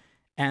tennis,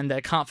 and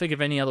I can't think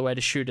of any other way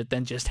to shoot it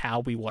than just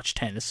how we watch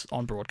tennis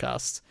on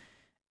broadcasts.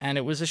 And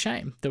it was a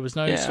shame. There was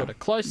no sort of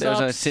close-ups. There was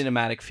no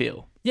cinematic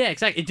feel. Yeah,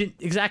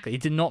 exactly.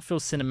 It did not feel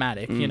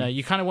cinematic. You know,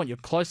 you kind of want your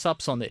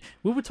close-ups on it.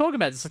 We were talking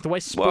about this, like the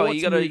way sports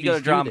movies you got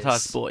to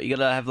dramatize do sport. You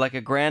got to have like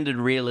a grounded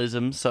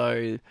realism.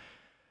 So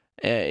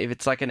if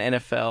it's like an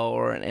NFL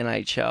or an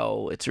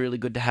NHL, it's really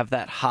good to have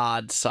that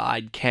hard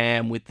side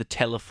cam with the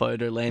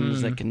telephoto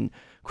lens that can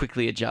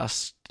quickly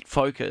adjust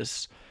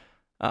focus.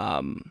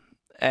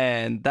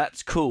 And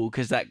that's cool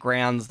because that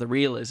grounds the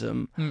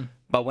realism.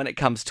 But when it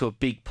comes to a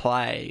big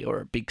play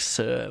or a big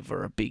serve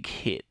or a big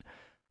hit,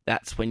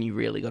 that's when you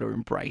really got to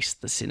embrace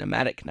the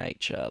cinematic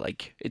nature.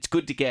 Like, it's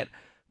good to get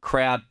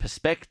crowd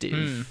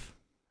perspective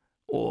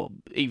or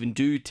even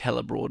do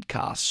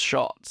telebroadcast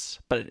shots,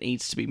 but it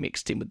needs to be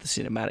mixed in with the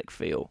cinematic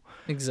feel.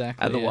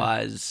 Exactly.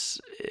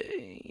 Otherwise,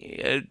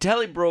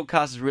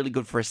 telebroadcast is really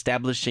good for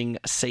establishing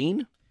a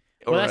scene.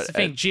 Well, that's the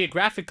thing.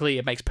 Geographically,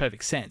 it makes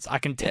perfect sense. I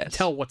can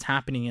tell what's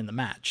happening in the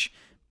match,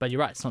 but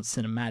you're right, it's not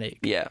cinematic.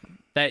 Yeah.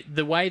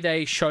 The way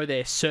they show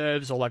their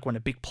serves or like when a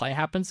big play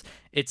happens,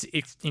 it's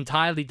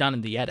entirely done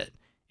in the edit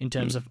in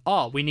terms of,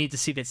 we need to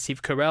see that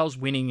Steve Carell's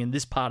winning in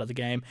this part of the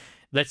game.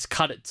 Let's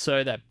cut it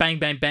so that bang,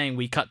 bang, bang,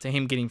 we cut to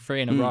him getting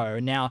 3 in a row.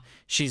 And now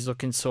she's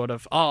looking sort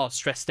of,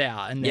 stressed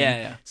out. And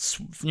then,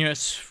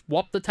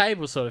 swap the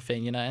table sort of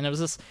thing, And it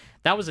was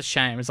that was a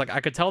shame. It's like,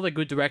 I could tell they're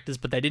good directors,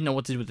 but they didn't know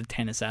what to do with the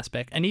tennis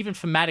aspect. And even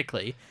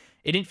thematically,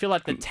 it didn't feel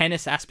like the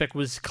tennis aspect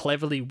was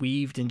cleverly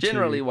weaved into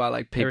generally why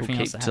like people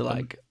keep to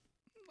happen.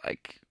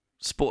 like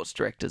sports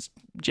directors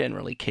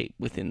generally keep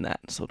within that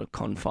sort of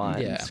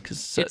confines. Yeah,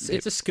 because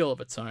it's a skill of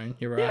its own.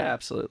 You're right. Yeah,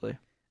 absolutely.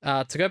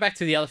 To go back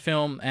to the other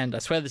film, and I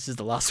swear this is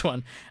the last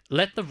one,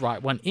 Let the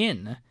Right One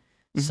In.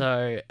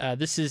 So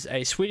this is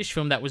a Swedish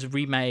film that was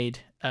remade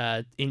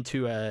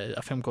into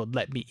a film called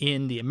Let Me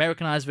In, the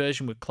Americanized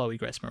version with Chloe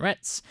Grace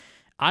Moretz.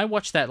 I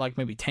watched that like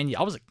maybe 10 years.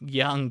 I was a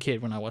young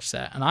kid when I watched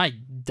that, and I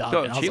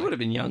dug it. She would have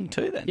been young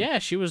too then. Yeah,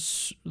 she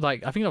was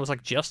like, I think that was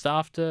like just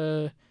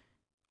after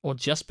or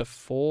just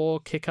before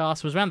Kick-Ass.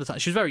 It was around the time.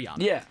 She was very young.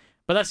 Yeah.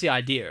 But that's the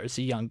idea. It's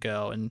a young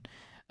girl, and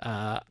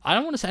I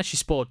don't want to actually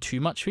spoil too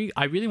much for you.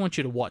 I really want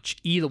you to watch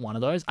either one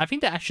of those. I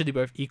think they're actually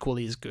both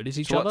equally as good as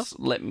each other.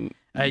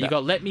 You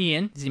got Let Me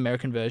In, is the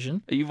American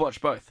version. You've watched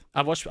both?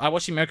 I watched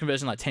the American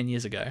version like 10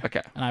 years ago.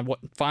 Okay. And I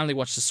finally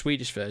watched the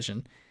Swedish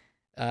version,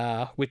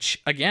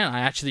 which, again, I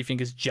actually think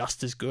is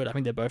just as good. I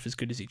think they're both as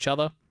good as each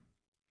other.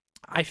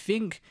 I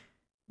think,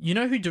 you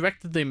know who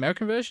directed the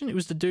American version? It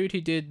was the dude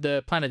who did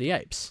the Planet of the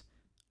Apes.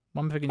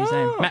 I'm forgetting his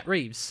name. Matt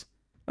Reeves.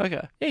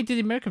 Okay. Yeah, he did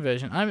the American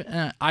version.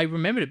 I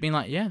remembered it being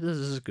like, yeah, this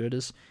is as good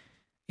as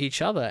each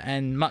other.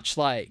 And much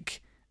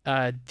like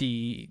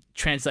the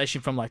translation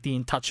from like The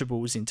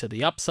Untouchables into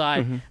The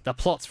Upside, the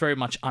plot's very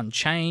much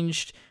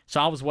unchanged. So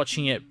I was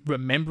watching it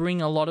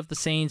remembering a lot of the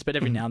scenes, but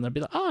every now and then I'd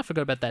be like, I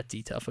forgot about that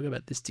detail. I forgot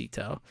about this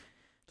detail.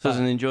 So it was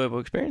an enjoyable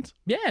experience?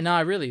 Yeah, no,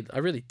 I really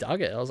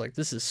dug it. I was like,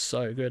 this is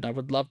so good.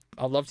 I'd love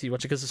to watch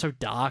it because it's so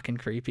dark and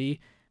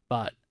creepy,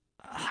 but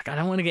I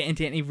don't want to get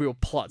into any real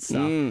plot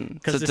stuff.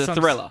 So it's a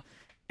thriller?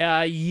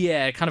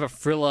 Yeah, kind of a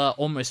thriller,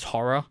 almost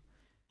horror.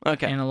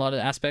 Okay. In a lot of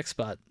aspects,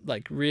 but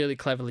like really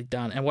cleverly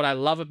done. And what I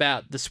love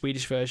about the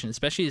Swedish version,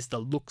 especially, is the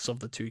looks of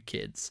the two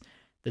kids,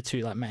 the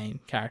two like main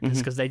characters,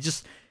 because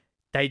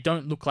they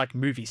don't look like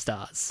movie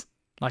stars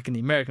like in the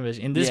American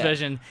version. In this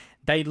version,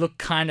 they look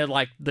kind of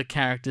like the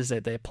characters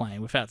that they're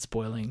playing, without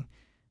spoiling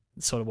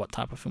sort of what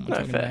type of film we're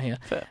talking about here.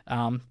 Fair.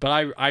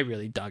 But I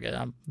really dug it.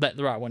 Let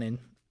the Right One In.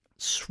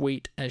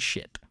 Sweet as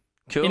shit.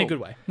 Cool. In a good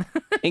way.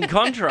 In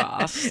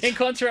contrast,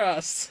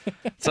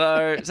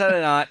 so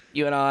Saturday night,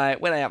 you and I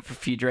went out for a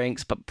few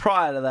drinks, but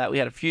prior to that, we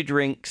had a few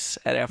drinks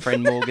at our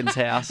friend Morgan's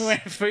house. We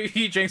had a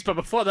few drinks, but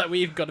before that,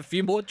 we've got a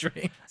few more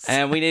drinks.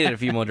 And we needed a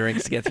few more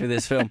drinks to get through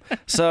this film.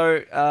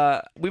 So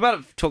we might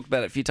have talked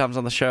about it a few times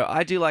on the show.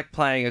 I do like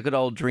playing a good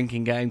old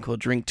drinking game called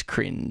Drink to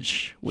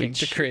Cringe,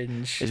 which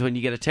is when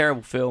you get a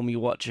terrible film, you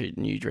watch it,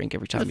 and you drink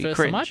every time you cringe.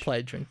 The first time I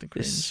played Drink to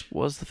Cringe. This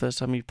was the first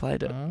time you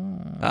played it.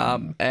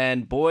 Oh.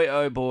 And boy,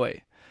 oh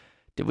boy,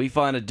 did we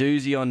find a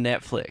doozy on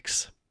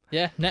Netflix.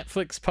 Yeah,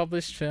 Netflix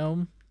published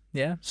film.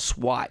 Yeah.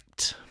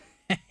 Swiped.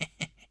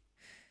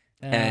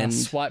 And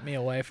swipe me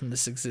away from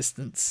this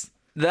existence.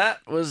 That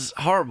was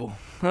horrible.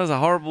 That was a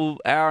horrible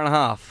hour and a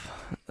half.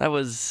 That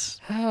was...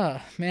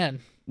 Oh, man.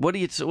 What do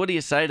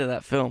you say to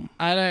that film?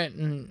 I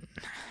don't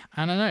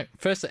know.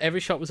 First, every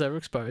shot was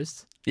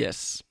overexposed.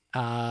 Yes.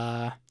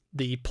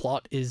 The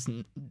plot is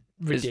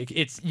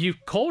ridiculous. You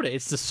called it.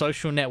 It's the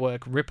Social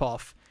Network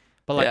ripoff,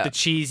 but the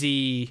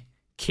cheesy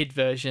kid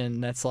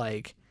version that's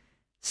like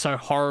so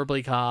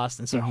horribly cast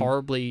and so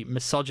horribly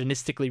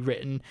misogynistically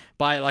written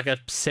by like a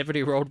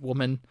 70-year-old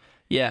woman.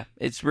 Yeah,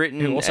 it's written...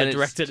 Who also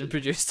directed and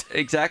produced.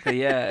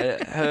 Exactly,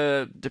 yeah.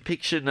 Her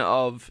depiction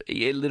of...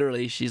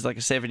 literally, she's like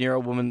a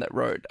 7-year-old woman that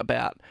wrote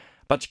about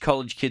a bunch of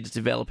college kids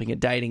developing a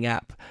dating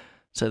app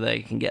so they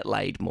can get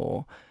laid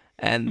more.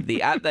 And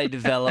the app they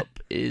develop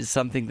is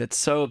something that's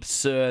so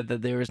absurd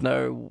that there is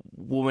no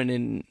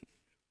woman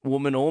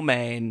or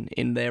man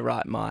in their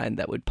right mind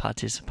that would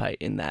participate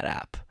in that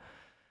app.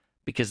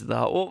 Because the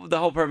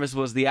whole premise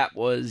was the app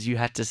was you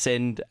had to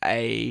send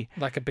a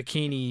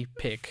bikini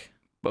pic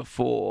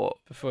before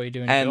you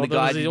do anything. And the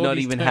guy did not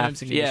even have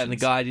to, and the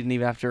guy didn't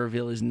even have to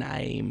reveal his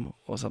name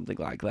or something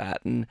like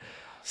that. And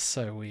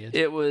so weird.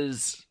 It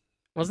was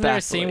Wasn't there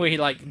a scene where he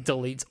like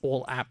deletes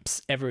all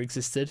apps ever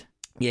existed?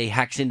 Yeah, he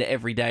hacks into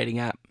every dating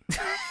app.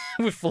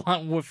 with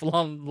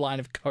one line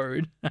of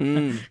code.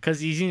 Because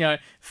he's,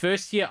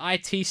 first year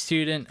IT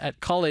student at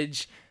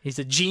college. He's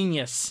a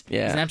genius.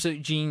 Yeah. He's an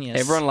absolute genius.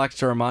 Everyone likes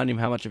to remind him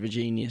how much of a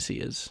genius he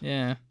is.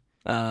 Yeah.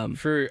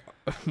 Through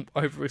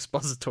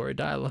over-expository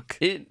dialogue.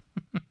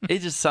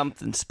 It's just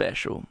something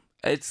special.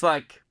 It's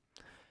like,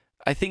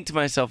 I think to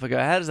myself, I go,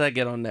 how does that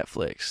get on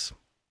Netflix?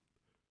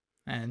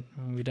 And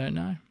we don't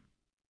know.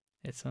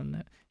 It's on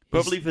Netflix.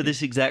 Probably for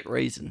this exact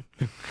reason.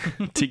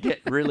 To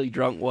get really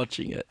drunk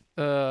watching it.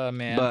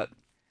 Man. But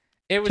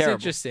it was terrible.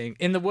 Interesting.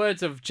 In the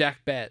words of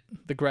Jack Bett,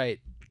 the great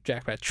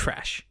Jack Bett,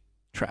 trash.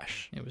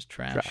 Trash. It was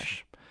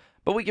trash.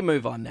 But we can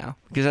move on now,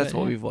 because that's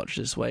what we've watched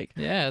this week.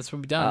 Yeah, that's what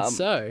we've done.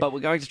 But we're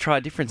going to try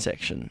a different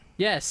section.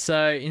 Yeah,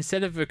 so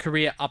instead of a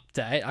career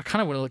update, I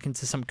kind of want to look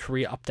into some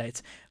career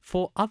updates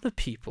for other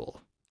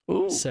people.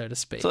 Ooh. So to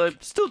speak. So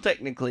still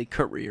technically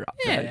career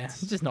updates. Yeah,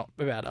 just not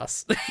about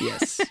us.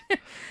 Yes.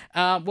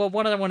 Well,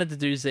 what I wanted to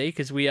do, Zeke,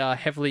 because we are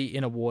heavily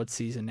in award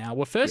season now.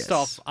 Well, first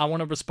off, I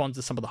want to respond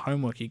to some of the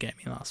homework you gave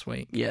me last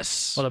week.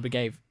 Yes. Well, that we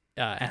gave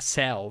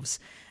ourselves.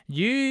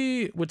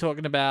 You were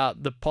talking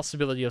about the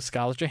possibility of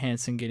Scarlett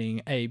Johansson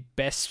getting a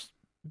Best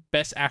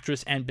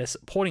Actress and Best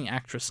Supporting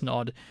Actress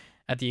nod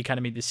at the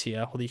Academy this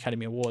year, or the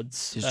Academy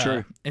Awards. It's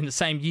true. In the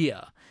same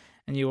year.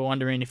 And you were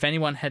wondering if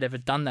anyone had ever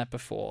done that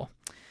before.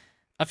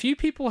 A few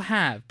people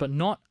have, but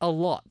not a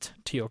lot,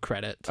 to your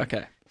credit.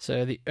 Okay.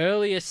 So the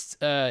earliest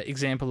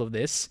example of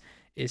this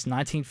is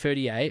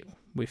 1938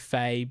 with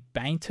Faye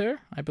Bainter,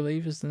 I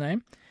believe is the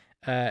name.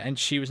 And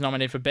she was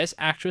nominated for Best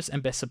Actress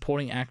and Best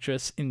Supporting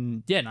Actress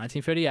in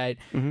 1938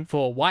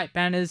 for White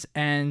Banners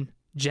and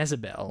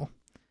Jezebel.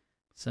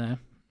 So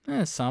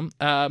there's some.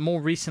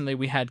 More recently,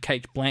 we had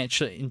Cate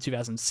Blanchett in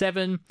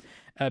 2007,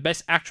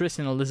 Best Actress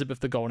in Elizabeth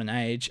the Golden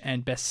Age,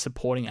 and Best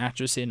Supporting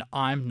Actress in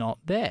I'm Not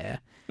There.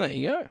 There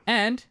you go.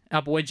 And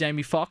our boy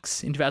Jamie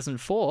Foxx in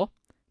 2004,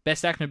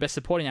 Best Actor and Best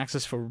Supporting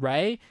Actress for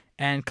Ray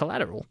and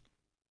Collateral.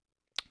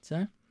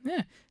 So,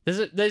 yeah.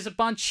 There's a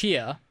bunch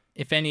here,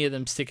 if any of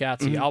them stick out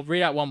to you. I'll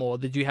read out one more.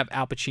 They do have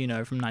Al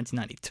Pacino from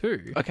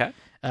 1992. Okay.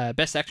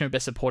 Best Actor and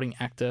Best Supporting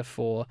Actor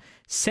for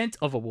Scent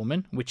of a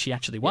Woman, which he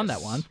actually won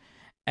that one.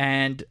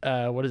 And,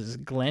 what is this?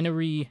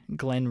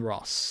 Glenn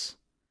Ross.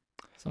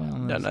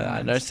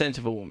 No Scent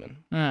of a Woman.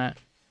 All right.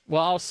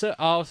 Well,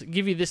 I'll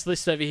give you this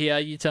list over here.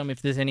 You tell me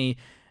if there's any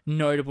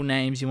notable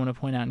names you want to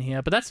point out in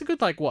here. But that's a good,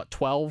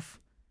 12,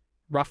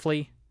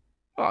 roughly?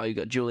 Oh, you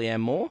got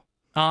Julianne Moore.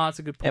 Ah, that's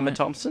a good point. Emma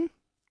Thompson.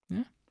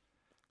 Yeah.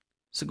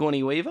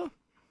 Sigourney Weaver.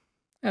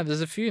 Yeah,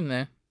 there's a few in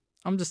there.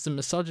 I'm just a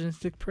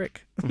misogynistic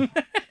prick.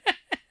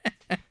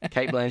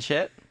 Cate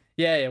Blanchett.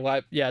 Yeah,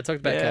 I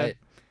talked about Kate.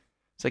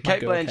 So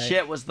Cate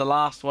Blanchett was the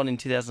last one in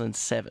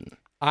 2007.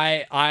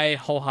 I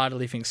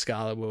wholeheartedly think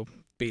Scarlett will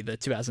be the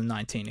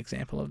 2019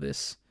 example of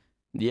this.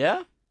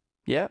 Yeah,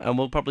 and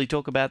we'll probably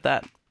talk about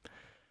that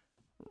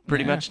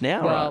pretty much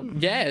now, well, right?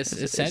 Yes,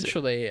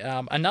 essentially.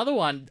 Another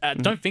one,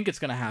 don't think it's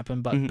going to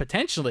happen, but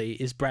potentially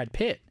is Brad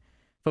Pitt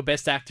for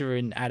Best Actor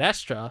in Ad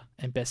Astra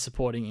and Best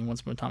Supporting in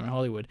Once Upon a Time in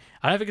Hollywood.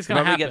 I don't think it's going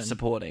to happen. Get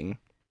supporting.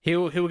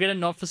 He'll get a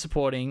nod for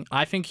supporting.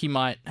 I think he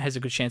has a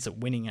good chance at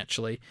winning,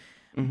 actually.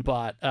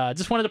 But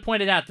just wanted to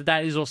point it out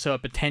that is also a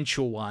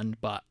potential one,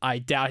 but I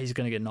doubt he's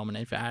going to get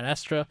nominated for Ad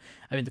Astra.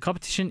 I mean, the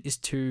competition is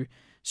too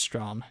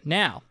strong.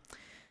 Now,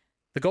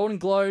 the Golden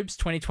Globes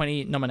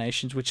 2020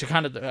 nominations, which are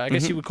kind of, I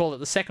guess you would call it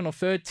the second or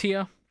third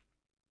tier,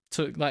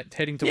 to like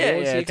heading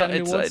towards the Academy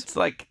Awards. It's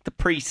like the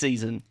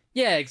pre-season.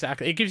 Yeah,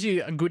 exactly. It gives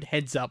you a good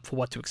heads up for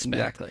what to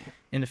expect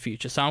in the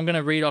future. So I'm going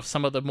to read off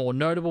some of the more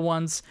notable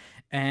ones,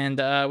 and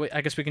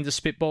I guess we can just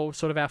spitball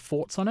sort of our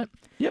thoughts on it.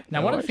 Yep.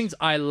 Now, one of the things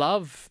I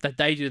love that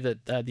they do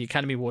that the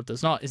Academy Award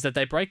does not is that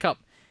they break up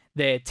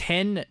their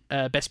 10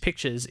 best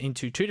pictures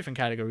into two different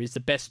categories: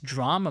 the best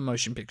drama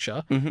motion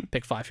picture,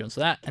 pick 5 films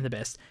for that, and the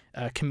best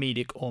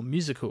comedic or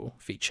musical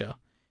feature,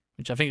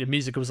 which I think the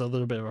musical is a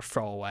little bit of a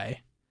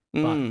throwaway.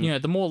 But, you know,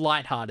 the more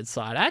lighthearted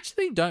side, I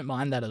actually don't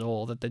mind that at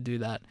all, that they do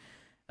that.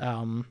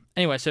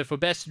 Anyway, so for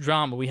best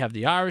drama, we have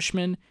The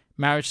Irishman,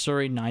 Marriage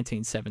Story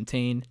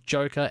 1917,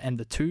 Joker, and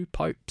The Two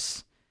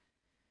Popes.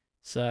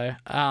 So,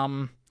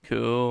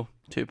 cool.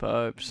 Two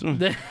Popes.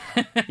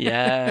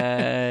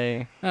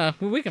 Yay. Well,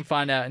 we can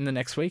find out in the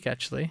next week,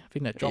 actually. I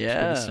think that drops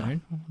pretty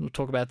soon. We'll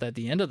talk about that at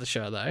the end of the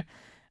show, though.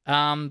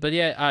 But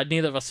yeah,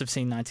 neither of us have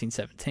seen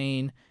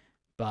 1917,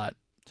 but...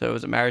 So it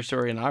was a Marriage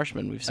Story and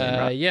Irishman we've seen,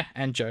 right? Yeah,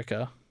 and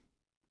Joker.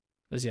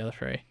 There's the other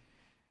 3.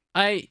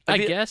 I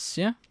guess,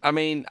 yeah. I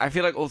mean, I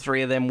feel like all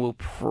 3 of them will...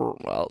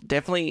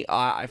 definitely,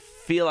 I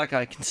feel like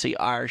I can see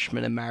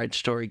Irishman and Marriage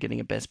Story getting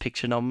a Best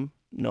Picture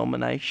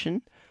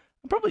nomination.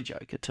 Probably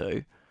Joker,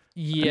 too.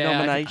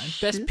 Yeah,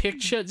 Best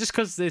Picture, just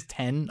because there's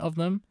 10 of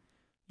them.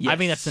 Yes. I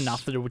think that's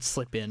enough that it would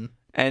slip in.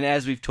 And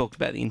as we've talked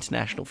about, the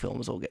international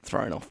films all get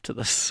thrown off to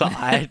the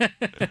side.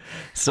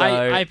 So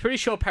I'm pretty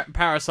sure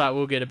Parasite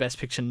will get a Best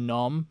Picture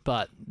nom,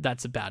 but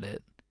that's about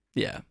it.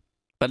 Yeah.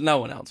 But no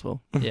one else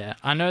will. Yeah.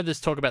 I know there's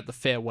talk about The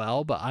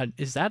Farewell, but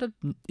is that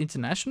an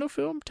international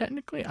film,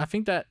 technically? I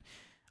think that...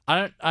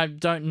 I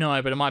don't know,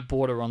 but it might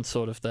border on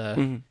sort of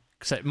the...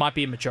 Because it might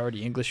be a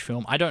majority English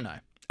film. I don't know.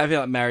 I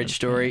feel like Marriage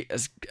Story,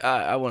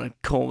 I want to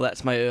call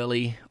that's my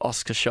early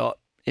Oscar shot.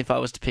 If I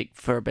was to pick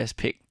for a Best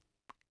Pick,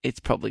 it's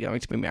probably going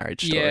to be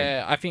Marriage Story.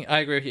 Yeah, I think I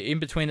agree with you. In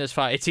between those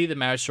 5, it's either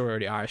Marriage Story or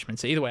The Irishman.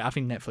 So either way, I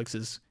think Netflix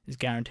is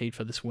guaranteed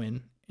for this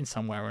win in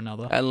some way or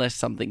another. Unless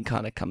something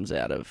kind of comes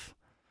out of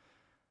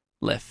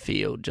left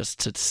field just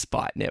to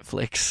spite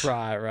Netflix.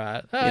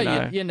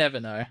 Right. You never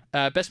know.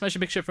 Best Motion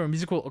Picture for a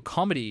musical or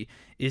comedy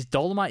is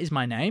Dolomite Is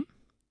My Name,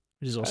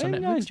 which is also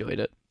Netflix. I enjoyed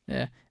it.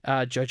 Yeah.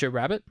 Jojo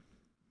Rabbit,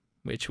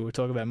 which we'll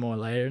talk about more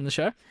later in the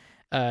show.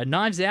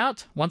 Knives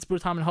Out, Once Upon a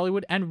Time in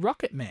Hollywood, and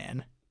Rocket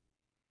Man,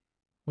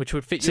 which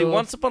would fit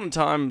Once Upon a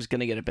Time is going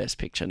to get a Best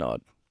Picture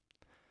nod.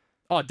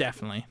 Oh,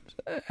 definitely.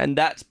 And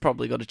that's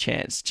probably got a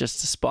chance just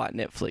to spite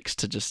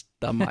Netflix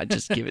I might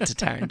just give it to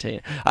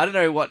Tarantino. I don't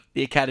know what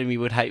the Academy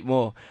would hate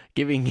more,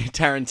 giving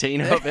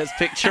Tarantino a Best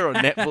Picture or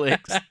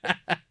Netflix.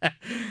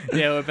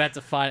 Yeah, we're about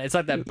to find it. It's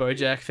like that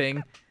BoJack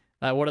thing.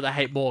 What do they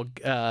hate more,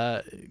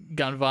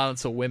 gun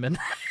violence or women?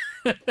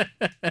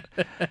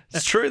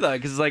 It's true, though,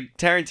 because like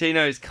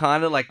Tarantino is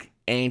kind of like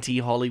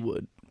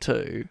anti-Hollywood,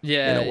 too,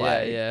 in a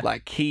way. Yeah.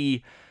 Like,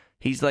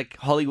 he's like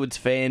Hollywood's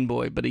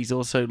fanboy, but he's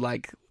also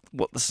like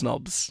what the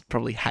snobs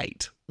probably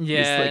hate.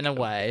 Yeah, like in a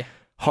way.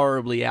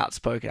 Horribly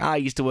outspoken. I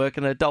used to work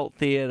in an adult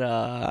theatre.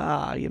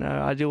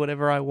 I do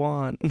whatever I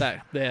want.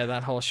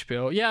 That whole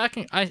spiel. Yeah,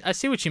 I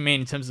see what you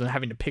mean in terms of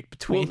having to pick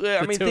between.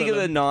 Well, think of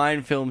the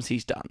 9 films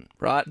he's done,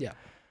 right? Yeah.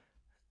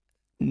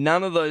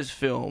 None of those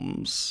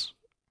films.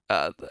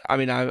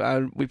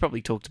 We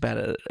probably talked about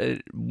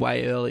it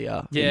way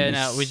earlier.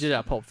 Yeah, we did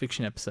our Pulp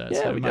Fiction episode,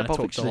 so we might have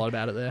talked a lot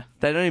about it there.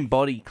 They don't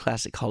embody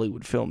classic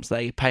Hollywood films.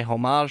 They pay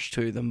homage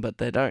to them, but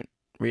they don't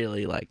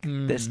really, like,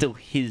 they're still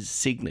his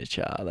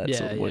signature. That's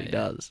sort of what he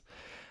does.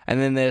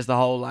 And then there's the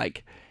whole,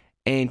 like,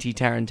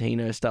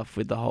 anti-Tarantino stuff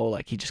with the whole,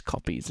 like, he just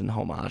copies and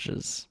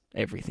homages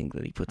everything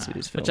that he puts in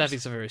his films. Which I think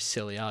is a very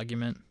silly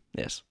argument.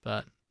 Yes.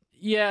 But...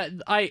 yeah,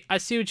 I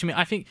see what you mean.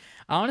 I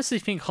honestly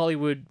think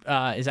Hollywood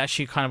is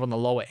actually kind of on the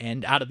lower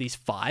end out of these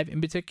 5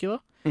 in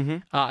particular. Mm-hmm.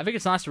 I think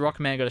it's nice that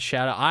Rocket Man got a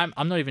shout out.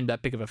 I'm not even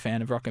that big of a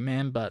fan of Rocket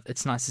Man, but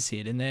it's nice to see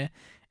it in there.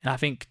 And I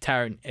think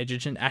Taron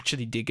Egerton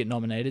actually did get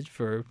nominated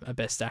for a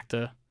Best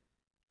Actor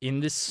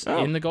in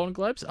the Golden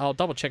Globes. I'll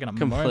double check in a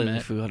moment. Completely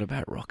forgot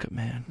about Rocket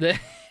Man.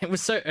 It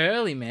was so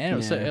early, man. It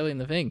was so early in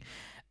the thing.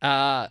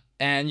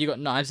 And you got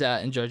Knives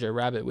Out and Jojo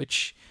Rabbit,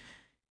 which...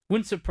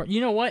 wouldn't surprise. You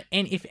know what?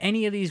 And if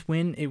any of these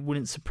win, it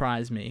wouldn't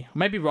surprise me.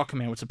 Maybe Rocket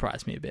Man would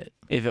surprise me a bit.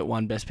 If it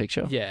won Best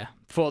Picture? Yeah,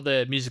 for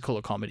the musical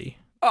or comedy.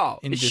 Oh,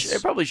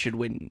 it probably should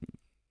win.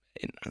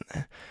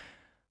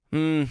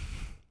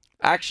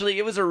 Actually,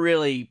 it was a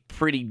really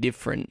pretty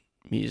different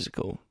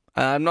musical.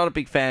 I'm not a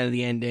big fan of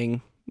the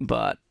ending,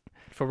 but...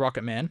 for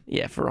Rocket Man?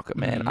 Yeah, for Rocket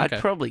Man. Okay.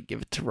 I'd probably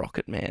give it to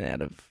Rocket Man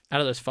out of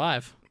those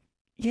 5?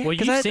 Yeah, well,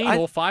 you've seen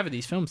all 5 of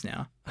these films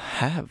now.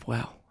 I have.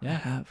 Wow.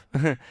 Yeah. I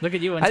have. Look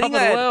at you on top of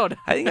the world.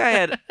 I think I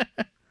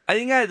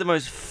had the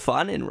most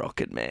fun in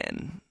Rocket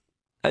Man.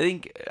 I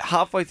think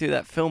halfway through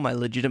that film, I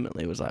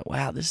legitimately was like,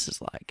 wow, this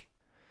is like...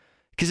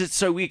 because it's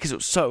so weird because it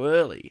was so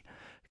early.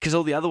 Because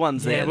all the other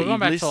ones there we're going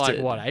back listed, to,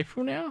 like, what,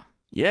 April now?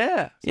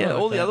 Yeah. Yeah. like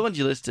All the that. other ones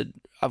you listed,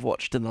 I've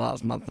watched in the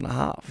last month and a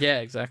half. Yeah,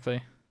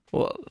 exactly.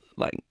 Well,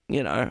 like,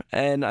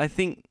 and I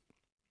think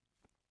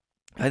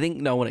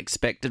no one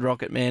expected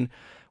Rocket Man.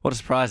 What a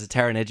surprise, a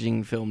Taron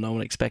Egerton film. No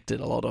one expected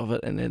a lot of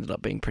it, and it ended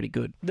up being pretty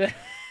good.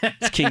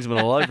 It's Kingsman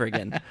all over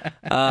again.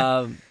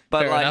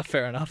 But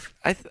Fair enough.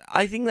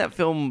 I think that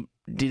film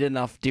did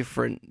enough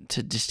different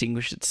to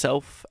distinguish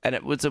itself, and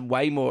it was a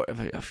way more of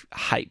I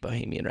hate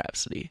Bohemian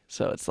Rhapsody.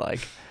 So it's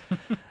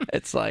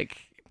like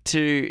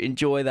to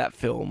enjoy that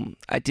film,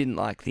 I didn't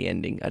like the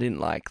ending. I didn't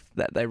like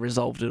that they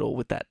resolved it all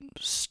with that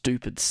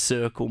stupid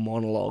circle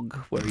monologue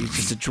where he's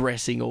just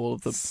addressing all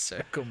of the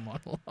circle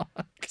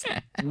monologue.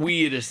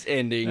 weirdest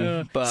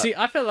ending. But see,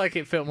 I felt like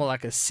it felt more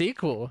like a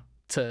sequel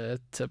to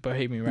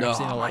Bohemian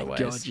Rhapsody in a lot of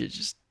ways. Oh my god,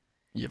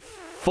 you're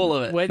full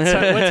of it.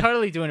 We're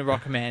totally doing a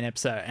Rocket Man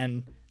episode,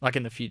 and like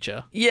in the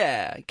future.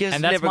 Yeah, guess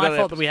and that's my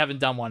fault that we haven't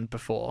done one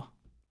before.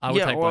 I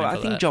would take blame for I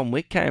think that. John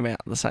Wick came out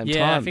at the same time.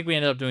 Yeah, I think we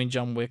ended up doing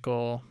John Wick,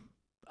 or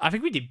I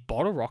think we did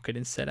Bottle Rocket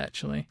instead.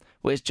 Actually,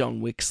 where's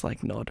John Wick's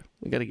nod?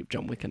 We got to give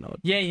John Wick a nod.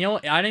 Yeah, you know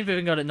what? I didn't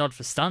even got a nod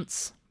for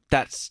stunts.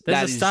 There's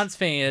a stunts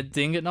thing. It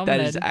didn't get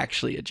nominated. That is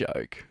actually a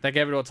joke. They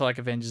gave it all to like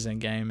Avengers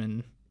Endgame,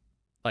 and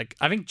like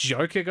I think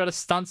Joker got a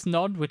stunts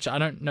nod, which I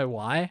don't know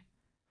why.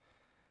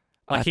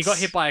 Like he got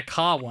hit by a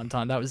car one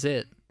time. That was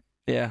it.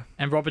 Yeah.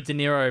 And Robert De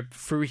Niro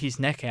threw his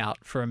neck out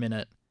for a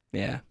minute.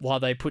 Yeah. While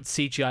they put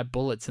CGI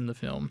bullets in the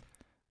film.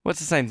 What's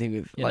the same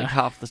thing with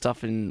half the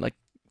stuff in like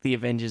the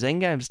Avengers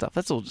Endgame stuff?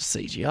 That's all just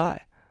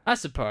CGI. I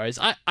suppose.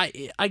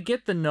 I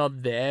get the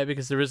nod there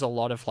because there is a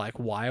lot of like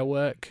wire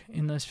work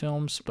in those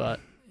films, but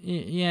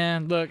yeah,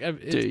 look,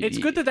 it's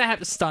good that they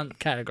have a stunt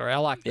category. I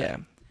like that. Yeah.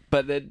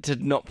 But to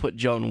not put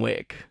John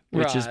Wick,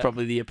 which is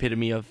probably the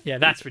epitome of... Yeah,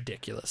 that's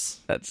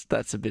ridiculous.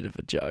 That's a bit of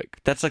a joke.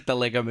 That's like the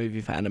Lego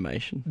movie for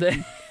animation.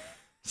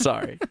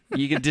 Sorry.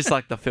 You can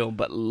dislike the film,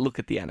 but look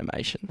at the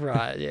animation.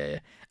 Right,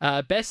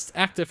 yeah. Best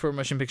actor for a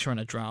motion picture and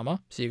a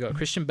drama. So you got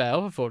Christian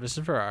Bale for Ford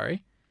vs.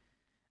 Ferrari,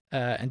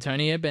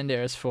 Antonio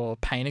Banderas for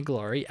Pain and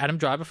Glory, Adam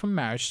Driver for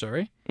Marriage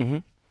Story,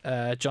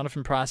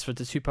 Jonathan Pryce for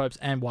The Two Popes,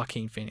 and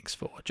Joaquin Phoenix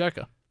for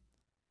Joker.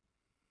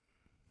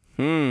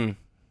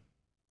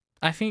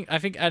 I think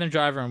Adam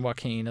Driver and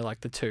Joaquin are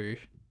like the two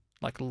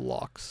like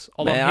locks.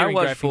 Man, I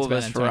watched Ford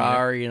vs.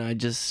 Ferrari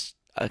and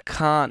I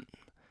can't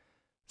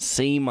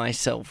see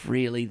myself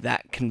really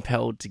that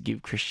compelled to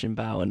give Christian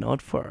Bale a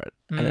nod for it.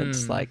 And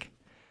it's like,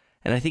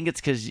 and I think it's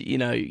because you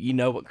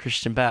know what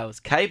Christian Bale is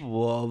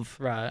capable of.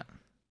 Right.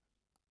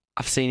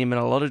 I've seen him in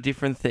a lot of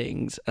different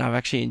things, and I've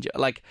actually enjoyed.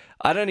 Like,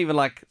 I don't even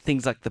like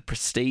things like The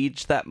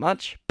Prestige that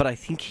much, but I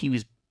think he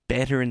was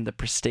better in The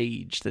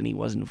Prestige than he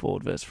was in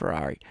Ford vs.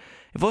 Ferrari.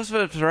 In Ford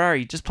vs. Ferrari,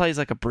 he just plays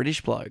like a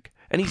British bloke,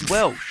 and he's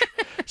Welsh,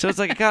 so it's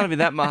like it can't be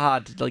that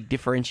hard to like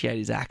differentiate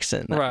his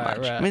accent that much.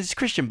 Right. I mean, it's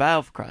Christian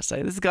Bale, for Christ's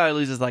sake. This is a guy who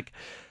loses like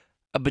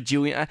a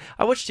bajillion.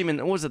 I watched him in,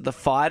 what was it, The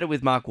Fighter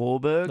with Mark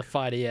Wahlberg? The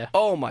Fighter, yeah.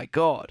 Oh my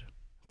god,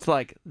 it's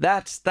like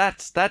that's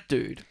that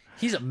dude.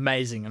 He's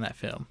amazing in that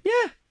film.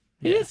 Yeah,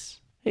 he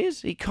is. He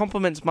is. He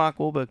complements Mark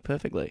Wahlberg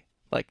perfectly.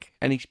 Like,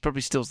 and he probably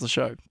steals the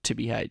show,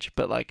 TBH.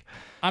 But like,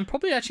 I'm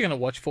probably actually going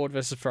to watch Ford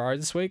vs. Ferrari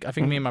this week. I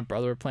think me and my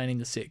brother are planning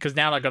to see it because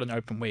now I got an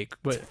open week.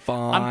 But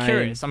fine.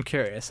 I'm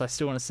curious. I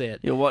still want to see it.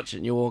 You'll watch it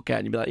and you'll walk out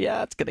and you'll be like,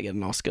 yeah, it's going to get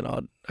an Oscar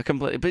nod.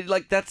 But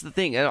like, that's the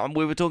thing. And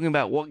we were talking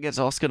about what gets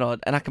Oscar nod,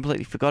 and I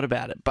completely forgot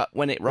about it. But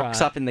when it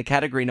rocks up in the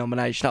category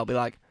nomination, I'll be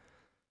like,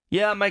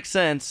 yeah, it makes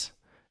sense.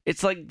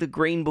 It's like the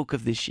Green Book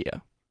of this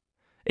year.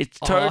 It's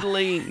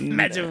totally...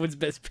 Imagine it wins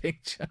Best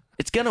Picture.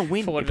 It's going to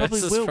win. Ford it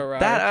probably versus will.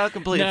 Ferrari. That I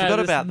completely forgot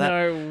about that.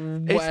 No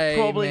way, it's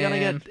probably man.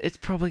 going to get... It's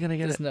probably going to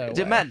get There's it. no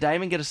Did way. Matt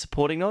Damon get a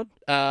supporting nod?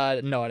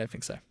 No, I don't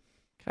think so.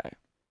 Okay.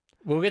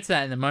 We'll get to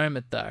that in a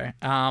moment, though.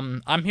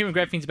 I'm hearing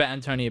great things about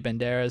Antonio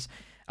Banderas.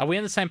 Are we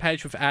on the same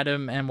page with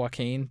Adam and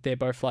Joaquin? They're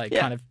both like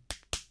kind of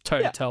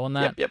toe-to-toe on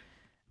that. Yep.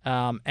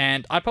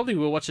 And I probably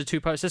will watch the Two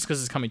Popes just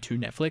because it's coming to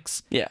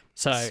Netflix. Yeah.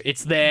 So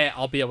it's there.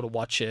 I'll be able to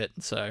watch it.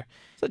 So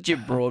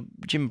Jim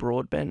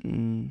Broadbent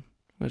and...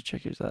 Let's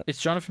check who's that.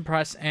 It's Jonathan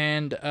Pryce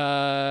and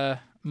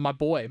my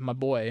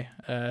boy,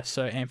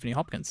 Sir Anthony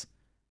Hopkins.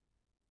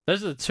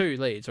 Those are the two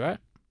leads, right?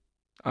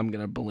 I'm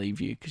going to believe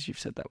you because you've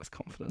said that with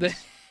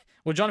confidence.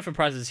 Well, Jonathan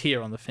Pryce is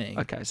here on the thing.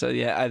 Okay, so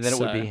yeah, then it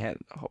would be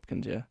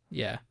Hopkins, yeah.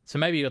 Yeah, so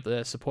maybe you got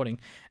the supporting.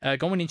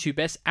 Going into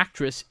Best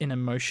Actress in a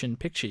Motion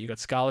Picture, you got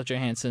Scarlett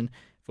Johansson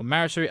for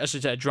Marriage Story. I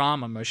should say a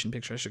drama motion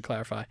picture, I should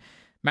clarify.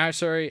 Marriage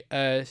Story,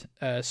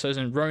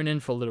 Saoirse Ronan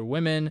for Little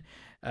Women,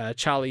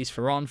 Charlize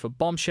Theron for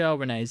Bombshell,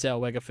 Renee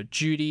Zellweger for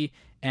Judy,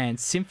 and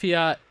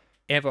Cynthia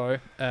Erivo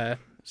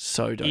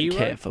so don't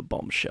care for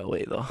Bombshell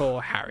either.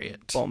 For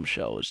Harriet.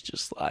 Bombshell is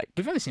just like...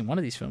 We've only seen one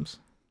of these films.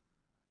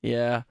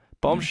 Yeah.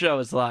 Bombshell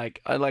is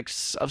like...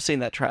 I've seen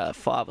that trailer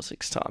 5 or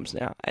 6 times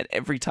now, and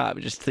every time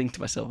I just think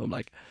to myself, I'm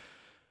like,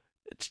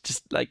 it's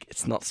just like,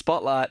 it's not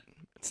Spotlight.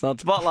 It's not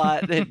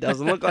Spotlight. It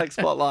doesn't look like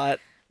Spotlight.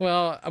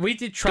 Well, we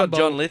did Trumbo. Got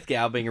John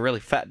Lithgow being a really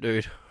fat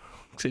dude.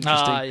 It's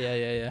interesting.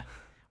 Yeah.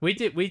 We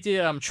did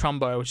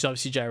Trumbo, which is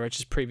obviously Jay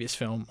Roach's previous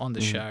film on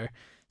the show.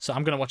 So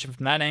I'm going to watch it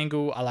from that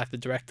angle. I like the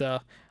director.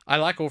 I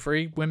like all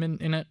three women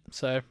in it.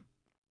 So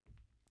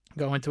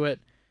go into it.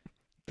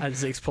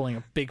 Zeke's pulling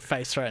a big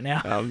face right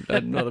now.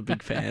 I'm not a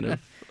big fan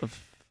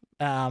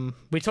of...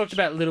 We talked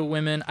about Little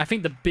Women. I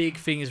think the big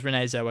thing is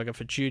Renee Zellweger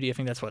for Judy. I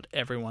think that's what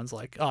everyone's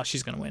like, oh,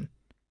 she's going to win.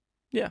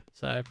 Yeah.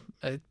 So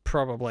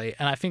probably.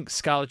 And I think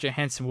Scarlett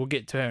Johansson, we'll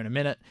get to her in a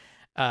minute.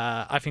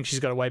 I think she's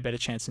got a way better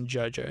chance than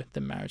Jojo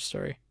than Marriage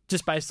Story,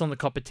 just based on the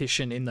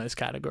competition in those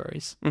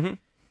categories. Mm-hmm.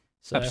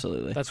 So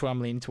absolutely. That's what I'm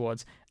leaning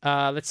towards.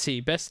 Let's see.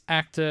 Best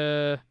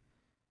Actor...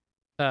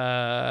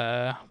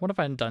 what have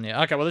I done yet?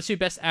 Okay, well, let's do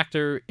Best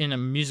Actor in a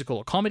Musical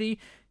or Comedy.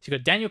 So you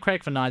got Daniel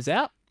Craig for Knives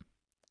Out,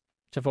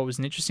 which I thought was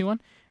an interesting one.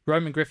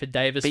 Roman Griffith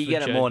Davis. But you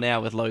get it more now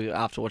with Logan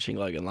after watching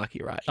Logan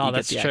Lucky, right? Oh, you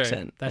that's get the true.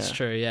 Accent. That's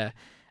true. Yeah.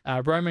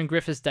 Roman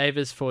Griffith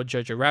Davis for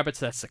Jojo Rabbit.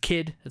 So that's the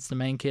kid. That's the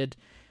main kid.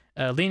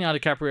 Leonardo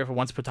DiCaprio for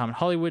Once Upon a Time in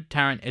Hollywood.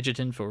 Taron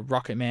Egerton for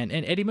Rocket Man,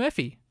 and Eddie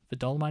Murphy for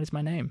Dolomite Is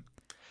My Name.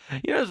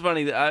 You know, it's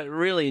funny that I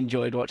really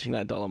enjoyed watching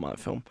that Dolomite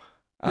film.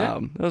 Yeah.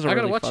 It was a I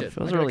gotta really watch fun. it. It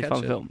was a really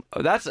fun film.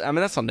 That's on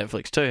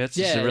Netflix too. It's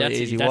just a really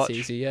easy watch. That's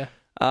easy. Yeah.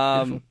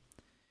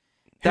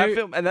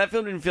 That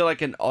film didn't feel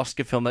like an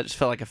Oscar film. That just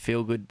felt like a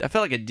feel good. I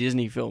felt like a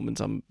Disney film in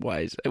some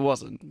ways. It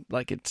wasn't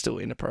like it's still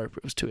inappropriate.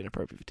 It was too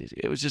inappropriate for Disney.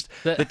 It was just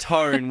the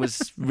tone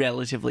was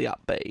relatively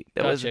upbeat.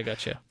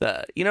 Gotcha.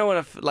 You know when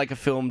a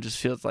film just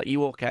feels like you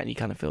walk out and you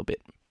kind of feel a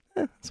bit.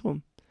 That's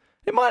one.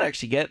 It might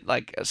actually get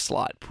like a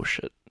slight push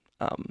at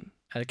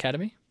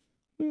Academy.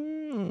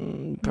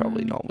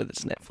 Probably not with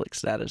its Netflix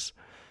status.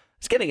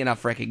 It's getting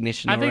enough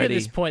recognition already. I think at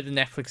this point the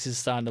Netflix is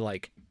starting to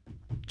like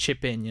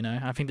chip in, you know.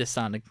 I think they're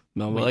starting to...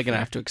 Well, they're going to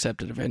have to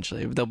accept it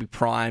eventually. There'll be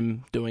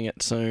Prime doing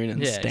it soon,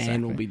 and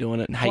Stan will be doing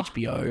it, and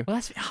HBO. Well,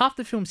 that's half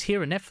the films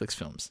here are Netflix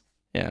films.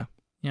 Yeah.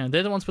 You know,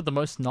 they're the ones with the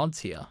most nods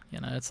here.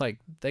 You know, it's like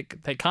they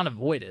can't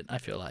avoid it, I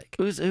feel like.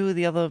 Who were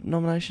the other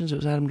nominations? It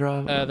was Adam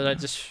Driver. That I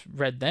just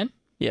read then.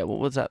 Yeah, what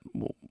was that?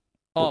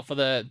 For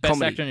the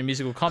Best Actor in a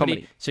Musical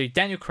Comedy. So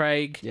Daniel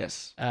Craig.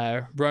 Yes.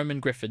 Roman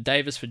Griffith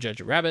Davis for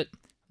Jojo Rabbit.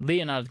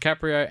 Leonardo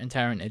DiCaprio and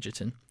Taron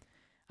Egerton.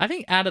 I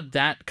think out of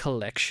that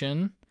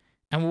collection...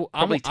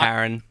 Probably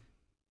Taron.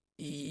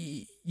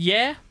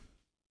 Yeah.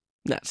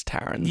 That's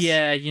Taron's.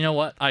 Yeah, you know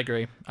what? I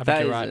agree. I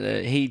think you're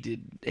right.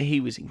 He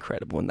was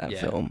incredible in that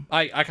film.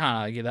 I can't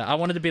argue that. I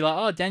wanted to be like,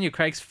 oh, Daniel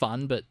Craig's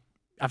fun, but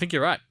I think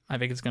you're right. I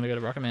think it's going to go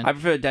to Rocket Man. I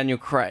prefer Daniel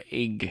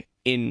Craig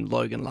in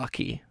Logan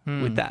Lucky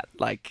with that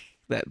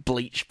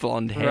bleached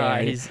blonde hair.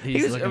 Right,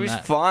 he was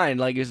fine.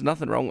 Like, there's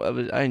nothing wrong with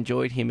it. I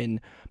enjoyed him in,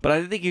 but I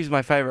don't think he was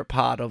my favorite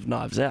part of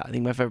Knives Out. I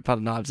think my favorite part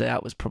of Knives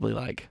Out was probably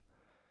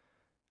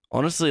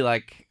honestly,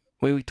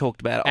 we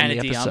talked about it on the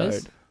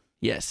episode.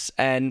 Yes,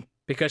 and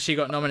because she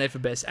got nominated for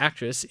Best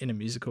Actress in a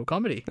Musical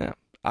Comedy. Yeah,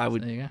 I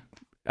would. So there you go.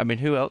 I mean,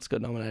 who else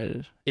got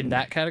nominated in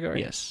that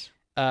category? Yes.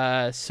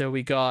 So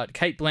we got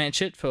Cate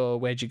Blanchett for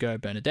Where'd You Go,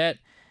 Bernadette.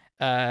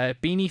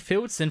 Beanie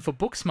Fieldson for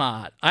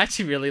Booksmart. I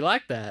actually really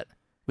like that.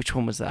 Which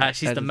one was that?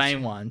 She's the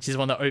main one. She's the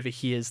one that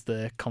overhears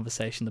the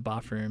conversation in the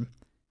bathroom,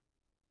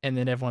 and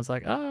then everyone's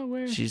like, "Oh,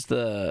 where?" She's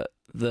the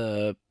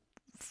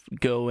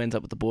girl who ends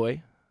up with the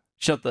boy.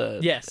 Shut the...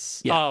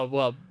 Yes. Yeah. Oh,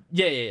 well,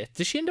 yeah.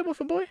 Does she end up with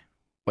a boy?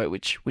 Wait,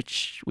 which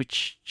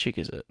chick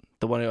is it?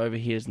 The one who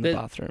overhears in the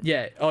bathroom?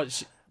 Yeah. Oh,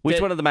 which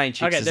one of the main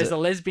chicks is there's a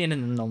lesbian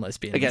and a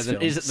non-lesbian. Okay, in this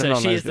film. is it the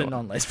non-lesbian? She is the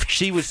non-lesbian.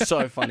 She was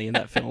so funny in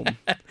that film.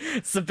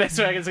 It's the best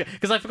way I can say,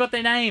 because I forgot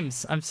their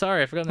names. I'm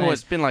sorry, I forgot their names.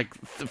 It's been like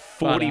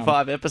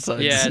 45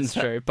 episodes. Yeah, it's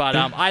true. But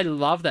I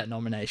love that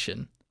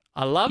nomination.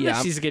 I love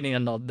that she's getting a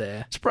nod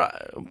there.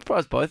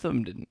 Surprised both of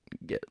them didn't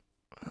get...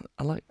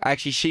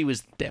 Actually, she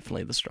was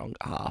definitely the stronger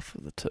half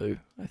of the two,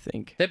 I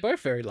think. They're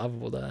both very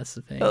lovable, though. That's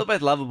the thing. They're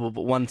both lovable,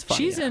 but one's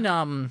funny.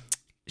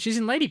 She's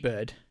in Lady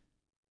Bird.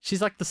 She's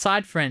like the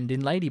side friend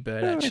in Lady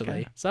Bird, actually.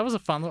 Okay. So that was a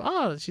fun little...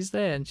 Oh, she's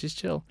there and she's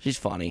chill. She's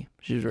funny.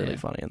 She was really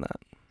funny in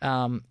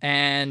that.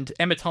 And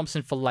Emma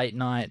Thompson for Late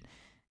Night.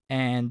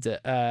 And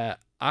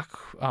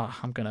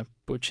I'm going to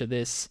butcher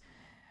this.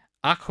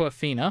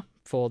 Aquafina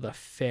for The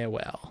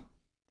Farewell.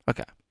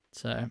 Okay.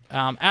 So,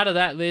 out of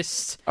that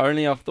list...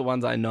 Only off the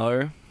ones I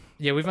know.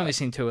 Yeah, we've only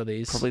seen two of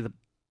these. Probably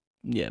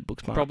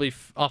Booksmart. Probably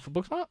for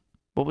Booksmart?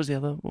 What was the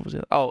other?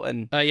 Oh,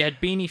 and... you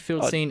had Beanie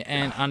Fieldstein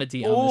and Ana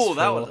de Armas. Oh,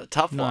 that was a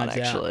tough one,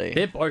 actually.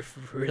 They're both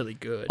really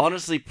good.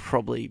 Honestly,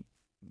 probably...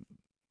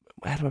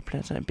 How do I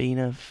pronounce that?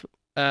 Beanie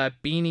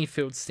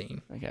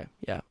Fieldstein. Okay,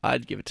 yeah,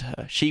 I'd give it to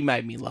her. She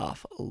made me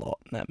laugh a lot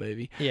in that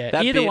movie.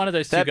 Yeah, either one of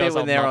those two girls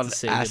when they're on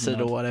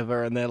acid or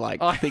whatever, and they're like,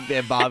 think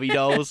they're Barbie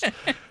dolls.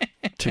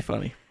 Too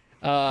funny.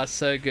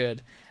 So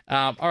good.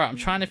 All right, I'm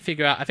trying to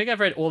figure out. I think I've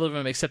read all of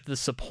them except the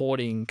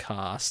supporting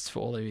cast for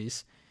all of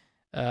these.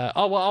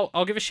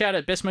 I'll give a shout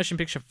out. Best Motion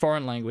Picture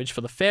Foreign Language for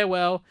The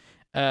Farewell.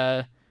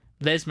 Les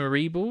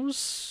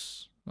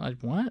Miserables. Like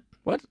what?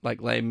 What?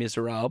 Like Les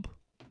Miserables?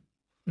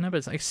 No, but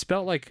it's like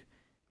spelled like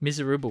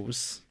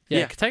Miserables.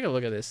 Yeah, take a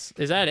look at this.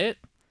 Is that it?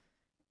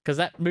 Because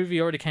that movie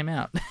already came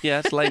out. Yeah,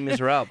 it's Les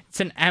Miserables.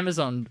 It's an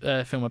Amazon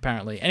film,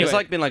 apparently. Anyway,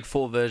 there's been like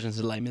 4 versions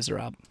of Les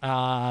Miserables.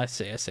 I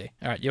see.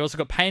 All right, you also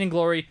got Pain and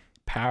Glory,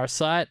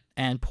 Parasite,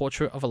 and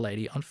Portrait of a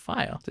Lady on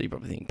Fire. So you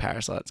probably think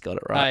Parasite's got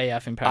it right. Yeah, I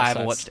think Parasite. I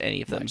haven't watched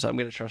any of them, so I'm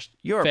going to trust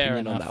your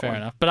opinion on that one. Fair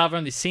enough. But I've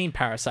only seen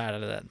Parasite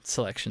out of that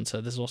selection,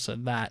 so there's also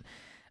that.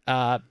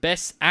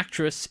 Best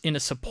Actress in a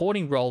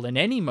Supporting Role in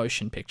Any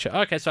Motion Picture.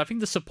 Okay, so I think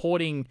the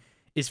supporting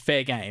is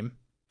fair game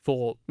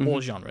for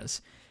all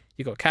genres.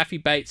 You got Kathy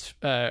Bates,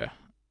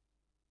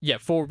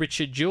 for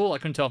Richard Jewell. I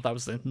couldn't tell if that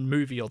was the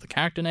movie or the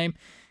character name.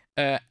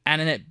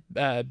 Annette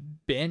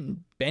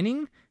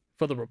Bening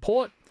for The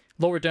Report.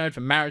 Laura Dern for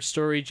Marriage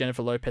Story.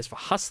 Jennifer Lopez for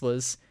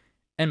Hustlers.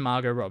 And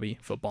Margot Robbie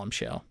for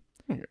Bombshell.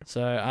 Okay.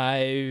 So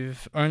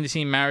I've only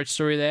seen Marriage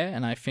Story there,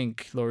 and I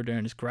think Laura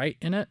Dern is great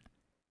in it.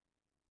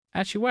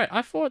 Actually, wait,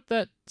 I thought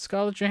that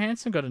Scarlett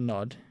Johansson got a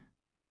nod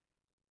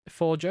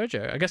for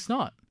Jojo. I guess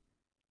not.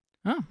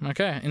 Oh,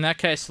 okay. In that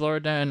case, Laura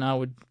Dern,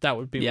 that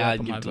would be I'd up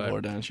on give my it to vote.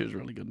 Laura Dern. She was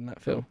really good in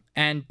that film.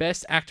 And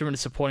Best Actor in a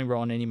Supporting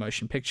Role in Any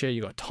Motion Picture,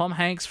 you got Tom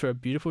Hanks for A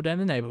Beautiful Day in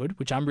the Neighborhood,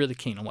 which I'm really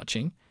keen on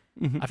watching.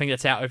 I think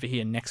that's out over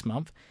here next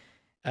month.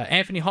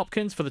 Anthony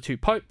Hopkins for The Two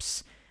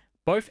Popes.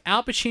 Both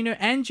Al Pacino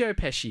and Joe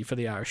Pesci for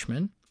The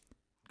Irishman.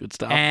 Good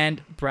stuff.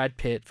 And Brad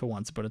Pitt for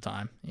Once Upon a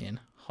Time in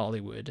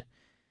Hollywood.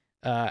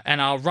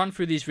 And I'll run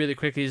through these really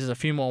quickly. There's a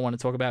few more I want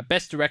to talk about.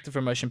 Best Director for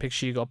a Motion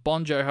Picture, you got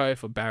Bong Joon-ho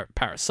for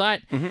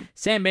Parasite,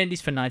 Sam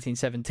Mendes for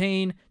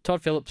 1917,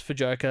 Todd Phillips for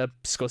Joker,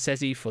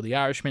 Scorsese for The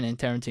Irishman, and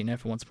Tarantino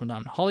for Once Upon a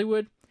Time in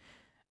Hollywood.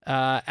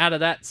 Out of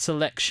that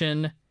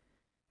selection,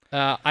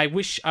 I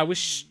wish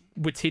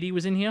Waititi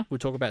was in here. We'll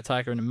talk about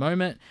Taika in a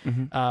moment.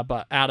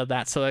 But out of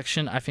that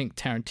selection, I think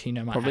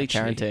Tarantino might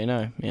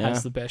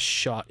has the best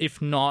shot. If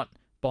not,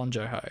 Bong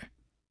Joon-ho.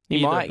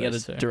 He might get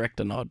a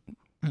director nod.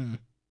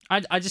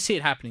 I just see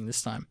it happening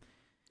this time.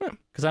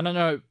 Because I don't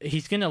know,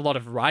 he's getting a lot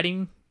of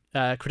writing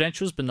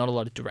credentials, but not a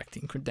lot of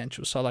directing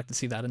credentials. So I like to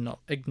see that and not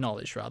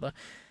acknowledged, rather.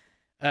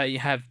 You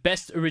have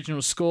Best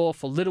Original Score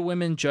for Little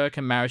Women,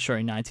 Joker, Marriage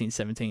Story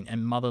 1917,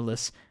 and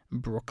Motherless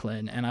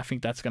Brooklyn. And I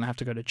think that's going to have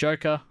to go to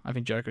Joker. I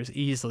think Joker is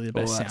easily the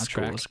best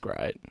soundtrack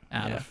great.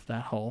 out of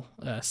that whole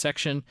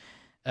section.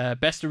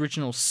 Best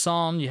Original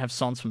Song, you have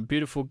songs from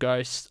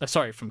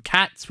from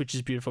Cats, which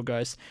is Beautiful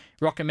Ghost,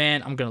 Rocket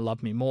Man, I'm Gonna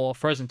Love Me More,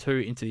 Frozen 2,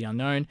 Into the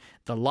Unknown,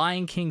 The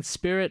Lion King,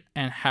 Spirit,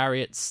 and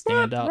Harriet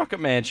Stand Up. Rocket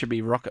Man should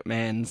be Rocket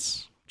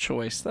Man's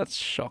choice. That's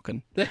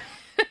shocking.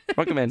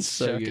 Rocket Man's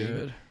so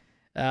good.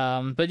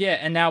 But yeah,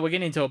 and now we're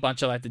getting into a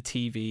bunch of like the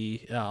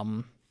TV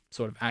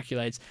sort of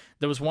accolades.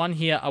 There was one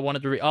here I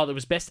wanted to read. Oh, there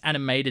was Best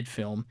Animated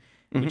Film,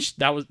 which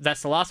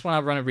that's the last one I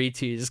want to read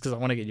to you just because I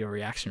want to get your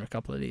reaction to a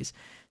couple of these.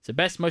 So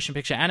Best Motion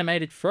Picture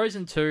Animated,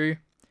 Frozen 2,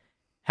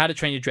 How to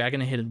Train Your Dragon: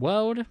 A Hidden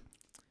World,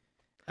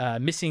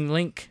 Missing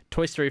Link,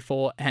 Toy Story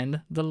 4, and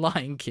The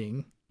Lion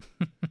King.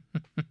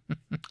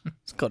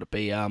 It's got to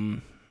be How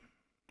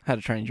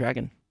to Train Your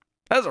Dragon.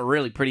 That's a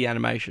really pretty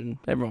animation.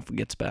 Everyone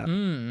forgets about.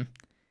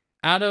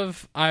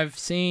 I've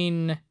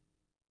seen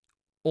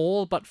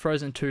all but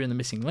Frozen 2 and The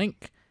Missing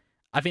Link.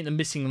 I think The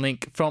Missing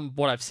Link, from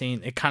what I've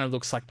seen, it kind of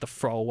looks like the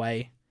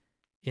throwaway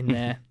in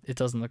there. It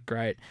doesn't look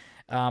great.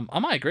 I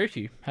might agree with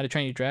you. How to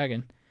Train Your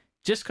Dragon.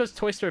 Just because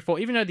Toy Story 4,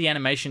 even though the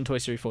animation Toy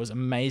Story 4 is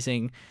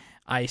amazing,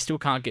 I still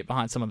can't get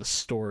behind some of the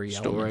story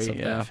elements of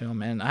that film.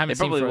 Man, I haven't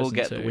seen Frozen 2. It probably will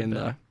get the win,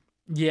 though.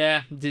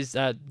 Yeah,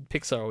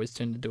 Pixar always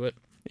tend to do it.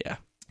 Yeah.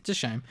 It's a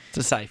shame. It's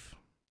a safe.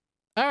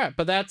 All right,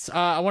 but that's...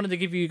 I wanted to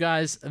give you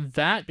guys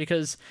that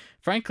because,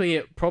 frankly,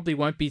 it probably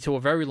won't be till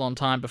a very long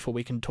time before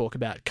we can talk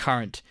about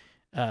current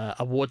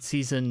award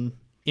season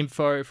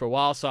info for a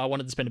while, so I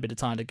wanted to spend a bit of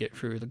time to get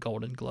through the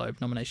Golden Globe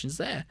nominations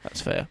there.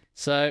 That's fair.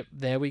 So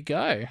there we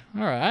go.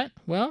 All right.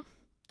 Well,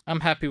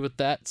 I'm happy with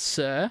that,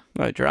 sir.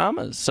 No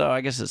dramas. So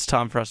I guess it's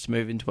time for us to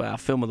move into our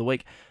film of the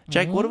week.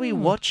 Jake, what are we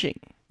watching?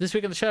 This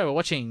week on the show, we're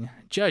watching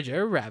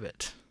Jojo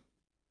Rabbit.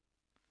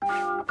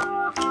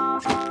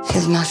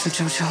 Here's Marshal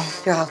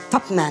Jojo. You're our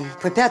top man.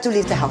 Prepare to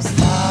leave the house.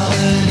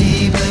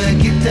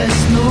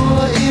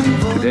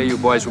 Today you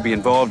boys will be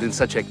involved in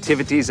such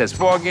activities as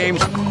 4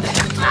 games,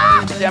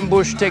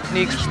 ambush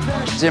techniques,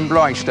 and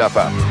blowing stuff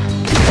up.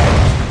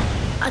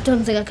 I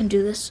don't think I can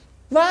do this.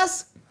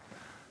 Was?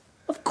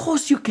 Of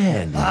course you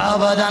can.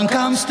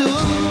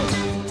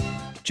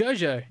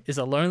 Jojo is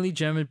a lonely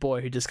German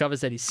boy who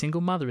discovers that his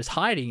single mother is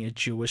hiding a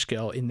Jewish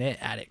girl in their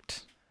attic.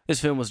 This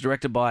film was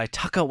directed by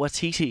Taika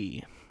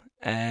Waititi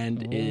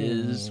and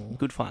is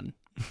good fun.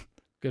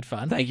 Good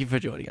fun. Thank you for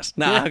joining us.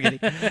 No, I'm kidding.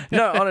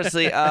 No,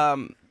 honestly,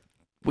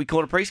 we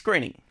caught a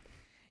pre-screening.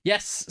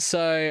 Yes,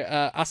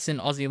 so us in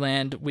Aussie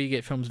land, we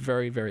get films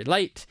very, very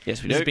late.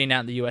 Yes, we do. It's been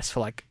out in the US for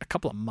like a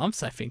couple of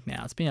months, I think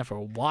now. It's been out for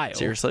a while.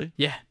 Seriously?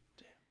 Yeah.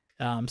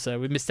 So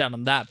we missed out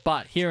on that.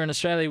 But here in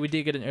Australia, we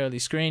did get an early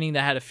screening.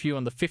 They had a few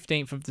on the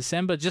 15th of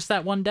December, just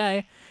that one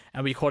day.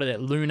 And we caught it at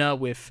Luna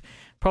with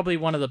probably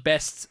one of the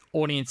best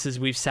audiences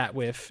we've sat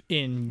with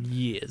in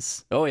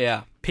years. Oh,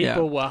 yeah.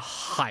 People were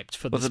hyped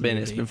for this What's it been?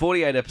 movie. It's been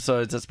 48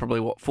 episodes. That's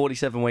probably,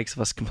 47 weeks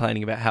of us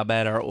complaining about how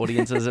bad our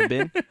audiences have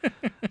been.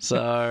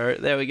 So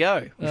there we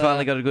go. We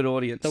finally got a good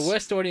audience. The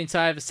worst audience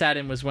I ever sat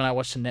in was when I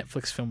watched a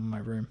Netflix film in my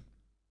room.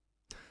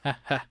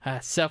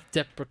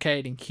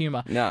 Self-deprecating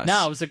humor. Nice.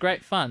 No, it was a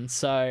great fun.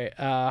 So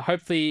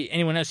hopefully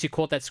anyone else who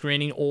caught that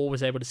screening or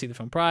was able to see the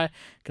film prior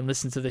can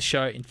listen to the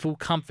show in full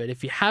comfort.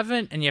 If you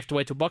haven't and you have to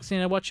wait till Boxing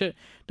Day to watch it,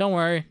 don't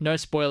worry, no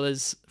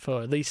spoilers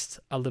for at least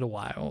a little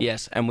while.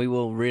 Yes, and we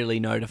will really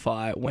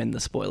notify when the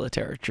spoiler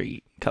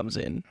territory comes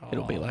in.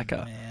 It'll be like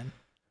a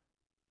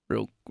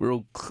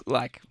real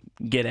like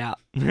get out.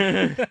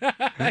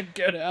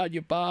 Get out,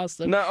 you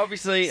bastard. No,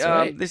 obviously,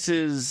 Sweet. this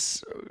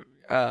is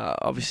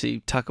obviously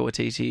Taika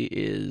Waititi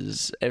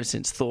is ever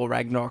since Thor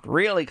Ragnarok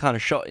really kind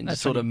of shot into That's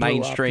sort when of he blew up,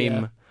 mainstream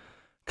yeah.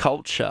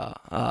 culture.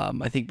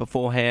 I think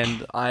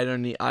beforehand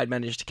I'd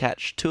managed to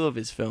catch 2 of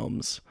his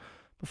films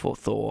before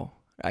Thor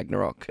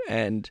Ragnarok,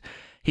 and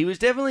he was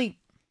definitely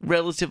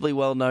relatively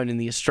well known in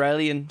the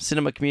Australian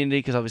cinema community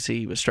because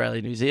obviously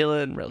Australia, New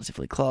Zealand,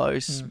 relatively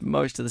close.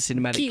 Most of the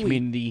cinematic Kiwi.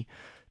 community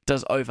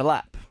does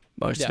overlap.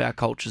 Most of Yeah. our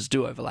cultures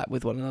do overlap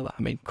with one another.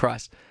 I mean,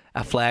 Christ,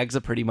 our flags are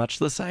pretty much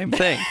the same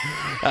thing.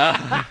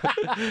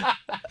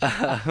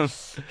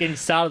 Getting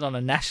started on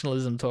a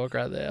nationalism talk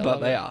right there. I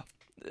But love they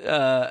it.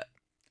 are.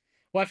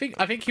 Well,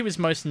 I think he was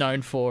most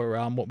known for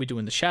What We Do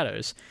in the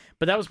Shadows,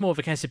 but that was more of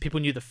a case of people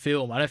knew the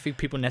film. I don't think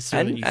people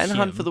necessarily knew And him.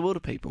 Hunt for the Wilder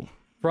People.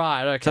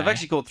 Right, okay. So I've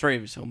actually caught 3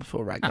 of his films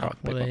before Ragnarok.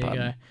 well, beg there my you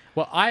pardon. go.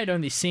 Well, I had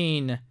only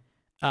seen...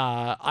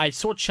 I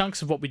saw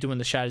chunks of What We Do in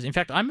the Shadows. In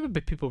fact, I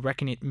remember people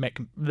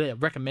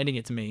recommending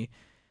it to me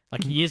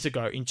like years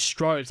ago in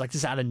droves, like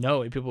just out of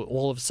nowhere. People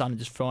all of a sudden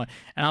just throwing...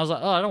 And I was like,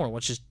 oh, I don't want to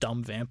watch this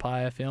dumb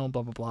vampire film,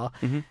 blah, blah, blah.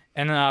 And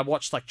then I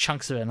watched like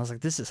chunks of it, and I was like,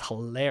 this is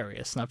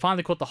hilarious. And I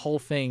finally caught the whole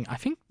thing, I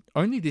think,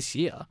 only this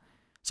year.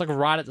 It's like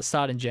right at the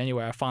start in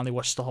January, I finally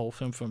watched the whole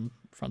film from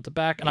front to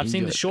back. And I've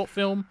seen the Good. short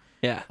film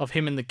Yeah. of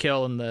him and the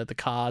kill and the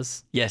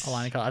cars. Yes.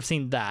 Aligning cars. I've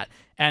seen that.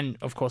 And,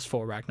 of course,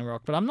 for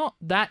Ragnarok. But I'm not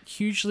that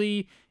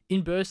hugely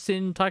immersed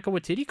in Taika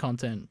Waititi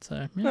content.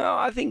 So, yeah. No,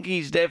 I think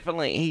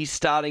he's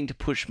starting to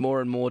push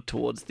more and more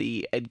towards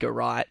the Edgar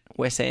Wright,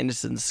 Wes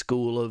Anderson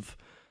school of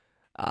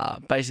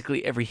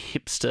basically every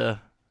hipster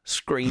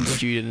screen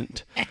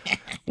student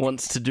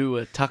wants to do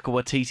a Taika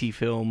Waititi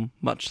film,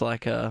 much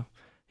like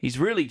he's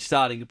really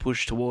starting to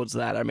push towards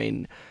that. I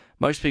mean,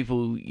 most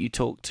people you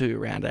talk to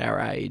around our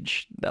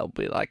age, they'll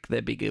be like,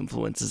 their big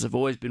influences have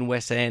always been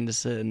Wes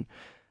Anderson,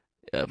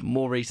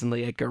 more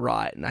recently Edgar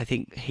Wright, and I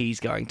think he's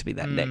going to be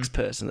that next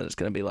person that is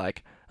going to be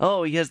like,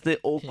 oh, he has the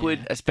awkward,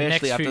 Yeah.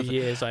 especially The next after few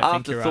years, I think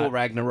after you're Thor right.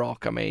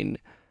 Ragnarok. I mean,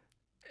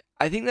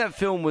 I think that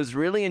film was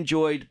really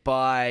enjoyed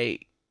by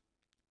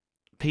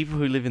people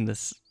who live in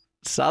the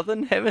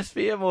southern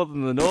hemisphere more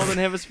than the northern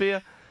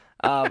hemisphere.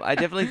 I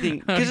definitely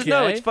think because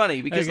no, Okay. it's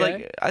funny because Okay.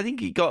 like I think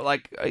he got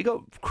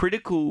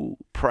critical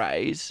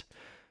praise,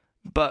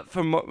 but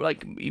from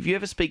like if you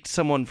ever speak to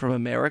someone from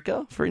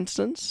America, for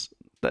instance,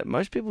 that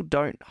most people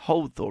don't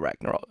hold Thor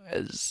Ragnarok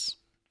as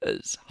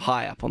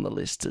high up on the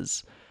list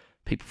as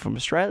people from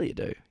Australia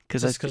do.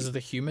 Just because of the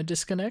humor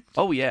disconnect?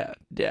 Oh yeah,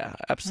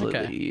 absolutely.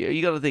 Okay.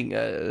 You got to think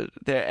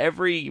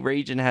every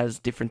region has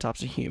different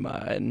types of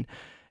humor, and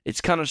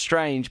it's kind of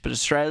strange. But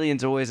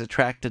Australians are always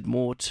attracted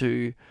more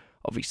to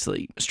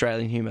obviously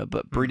Australian humor,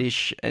 but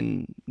British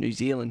and New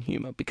Zealand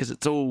humor because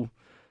it's all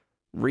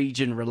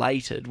region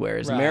related.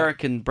 Whereas Right.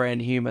 American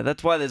brand humor,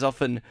 that's why there's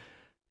often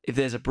if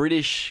there's a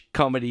British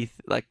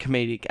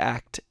comedic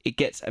act, it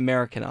gets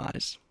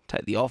Americanized.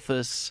 Take The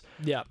Office,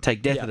 Yeah.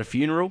 take Death Yeah. at a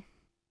Funeral.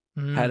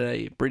 Mm. Had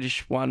a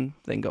British one,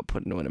 then got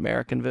put into an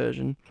American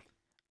version.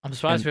 I'm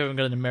surprised we haven't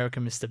got an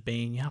American Mr.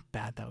 Bean. How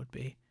bad that would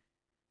be.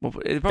 Well,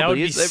 it probably That would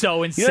be is. There- so you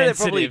know,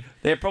 insensitive.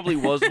 there probably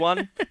was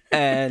one,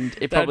 and it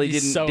That would probably be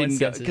didn't so go because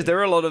insensitive. there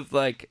are a lot of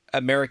like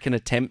American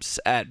attempts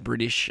at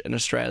British and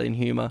Australian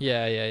humor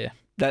Yeah.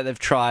 that they've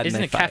tried Isn't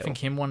and it they Kath failed. and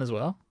Kim one as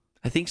well?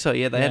 I think so.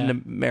 Yeah, they had Yeah.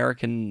 an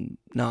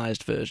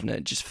Americanized version and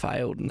it just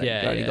failed, and they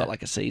Yeah, only yeah. got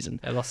like a season.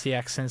 They lost the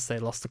accents. They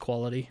lost the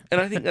quality. And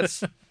I think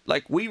that's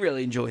like we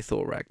really enjoy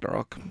Thor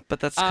Ragnarok, but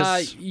that's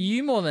because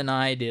You more than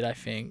I did, I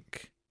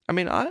think. I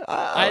mean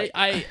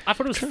I thought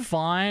it was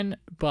fine,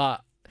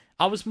 but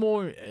I was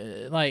more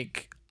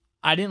like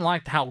I didn't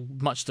like how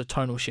much the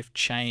tonal shift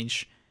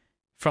changed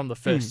from the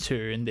first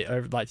two, and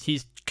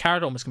his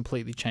character almost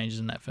completely changes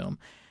in that film,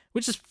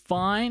 which is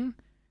fine.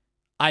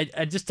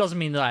 It just doesn't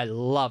mean that I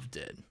loved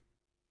it,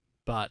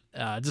 but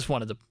I just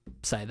wanted to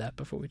say that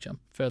before we jump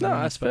further. No, on,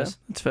 I that's fair. suppose.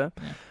 That's fair.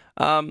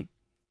 Yeah.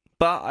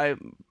 But I,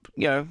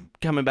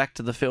 coming back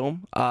to the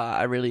film,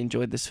 I really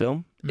enjoyed this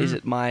film. Is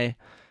it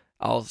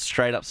I'll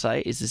straight up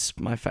say, is this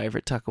my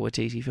favourite Taika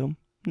Waititi film?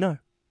 No,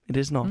 it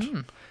is not.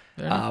 Fair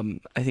enough.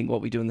 I think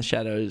What We Do in the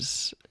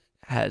Shadows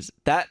has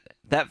that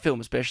film,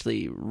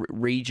 especially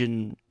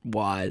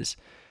region-wise,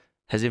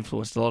 has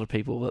influenced a lot of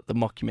people that the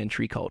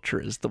mockumentary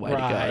culture is the way to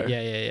go.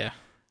 Yeah.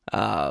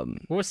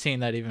 We're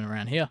seeing that even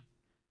around here.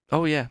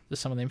 Oh, yeah.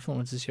 Just some of the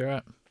influences you're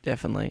at.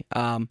 Definitely.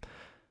 I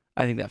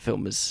think that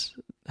film is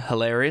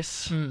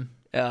hilarious.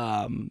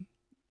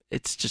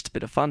 It's just a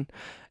bit of fun.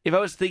 If I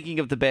was thinking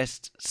of the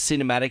best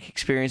cinematic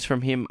experience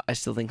from him, I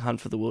still think Hunt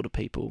for the Wilder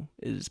People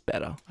is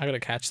better. I gotta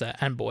catch that.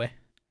 And Boy.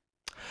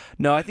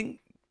 No, I think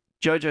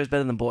Jojo is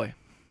better than Boy.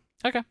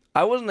 Okay.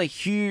 I wasn't a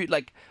huge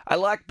I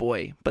like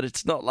Boy, but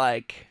it's not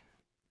like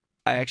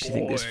I actually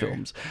think this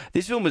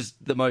film is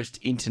the most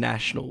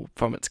international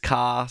from its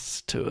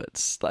cast to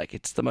its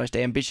it's the most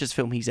ambitious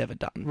film he's ever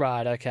done.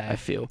 Right. Okay. I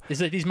feel. Is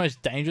it his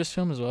most dangerous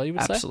film as well? You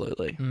would say?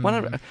 Absolutely.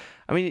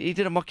 I mean, he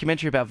did a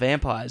mockumentary about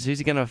vampires. Who's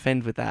he going to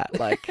offend with that?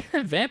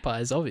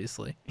 Vampires,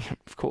 obviously.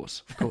 Of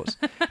course.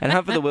 And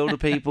Hunt for the Wilder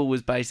People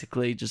was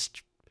basically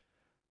just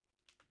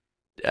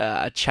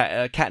a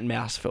cat and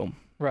mouse film.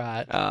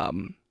 Right.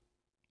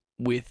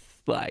 With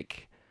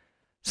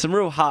some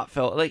real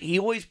heartfelt. He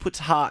always puts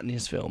heart in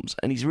his films,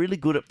 and he's really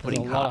good at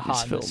putting There's a lot of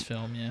heart in this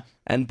film. Yeah.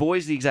 And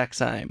Boy's the exact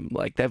same.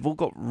 They've all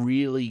got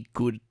really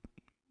good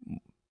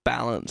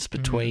balance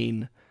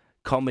between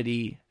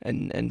comedy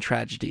and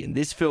tragedy, and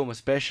this film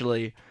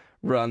especially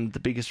run the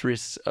biggest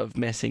risks of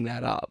messing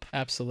that up.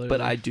 Absolutely.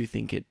 But I do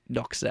think it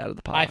knocks it out of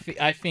the park.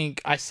 I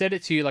think I said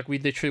it to you, we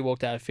literally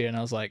walked out of theater and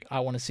I was like, I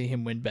want to see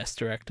him win Best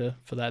Director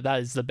for that. That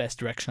is the best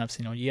direction I've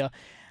seen all year.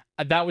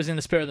 That was in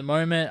the spirit of the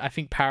moment. I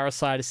think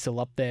Parasite is still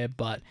up there,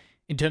 but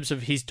in terms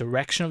of his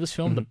direction of this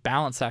film, the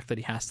balance act that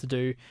he has to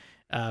do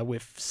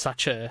with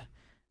such a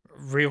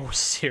real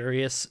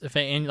serious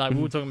thing, and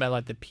we were talking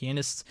about The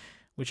Pianist,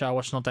 which I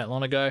watched not that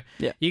long ago.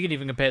 Yeah. You can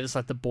even compare this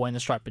The Boy in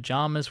the Striped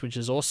Pajamas, which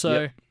is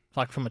also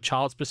from a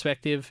child's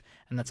perspective,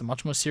 and that's a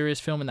much more serious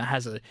film, and that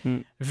has a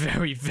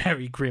very,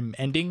 very grim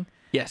ending.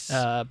 Yes.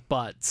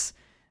 But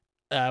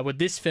with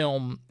this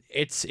film,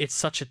 it's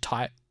such a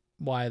tight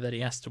wire that he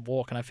has to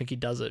walk, and I think he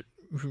does it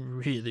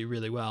really,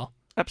 really well.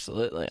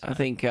 Absolutely. So. I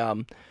think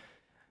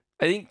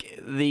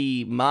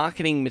the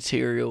marketing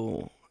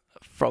material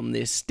from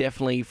this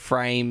definitely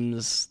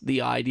frames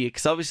the idea,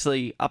 because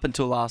obviously up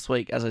until last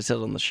week, as I said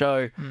on the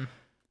show,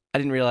 I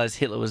didn't realize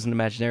Hitler was an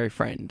imaginary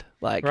friend.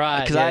 Right,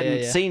 because I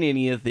hadn't seen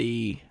any of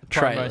the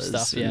trailers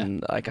stuff,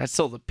 and I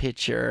saw the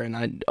picture,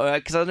 and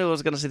because I knew I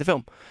was going to see the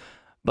film,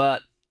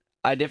 but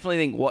I definitely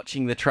think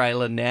watching the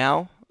trailer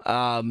now,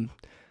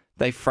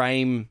 they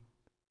frame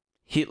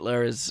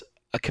Hitler as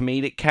a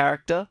comedic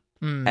character,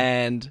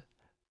 and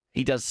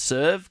he does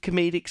serve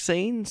comedic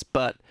scenes,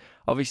 but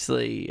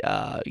obviously,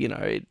 I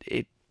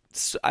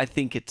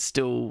think he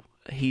still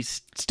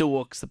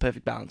walks the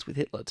perfect balance with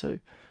Hitler too.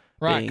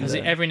 Right, because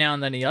every now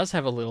and then he does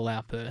have a little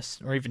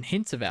outburst, or even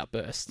hints of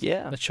outbursts.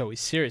 Yeah, that show his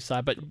serious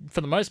side. But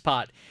for the most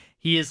part,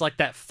 he is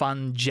that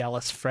fun,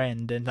 jealous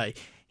friend, and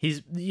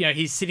he's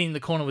sitting in the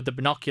corner with the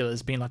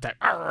binoculars, being like that.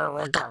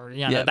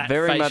 That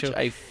very facial, much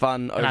a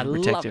fun,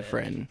 overprotective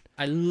friend.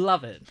 I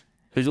love it.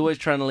 Who's always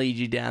trying to lead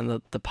you down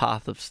the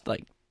path of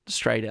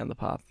straight down the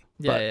path.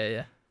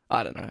 Yeah.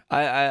 I don't know.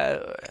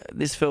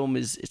 This film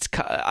is.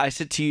 I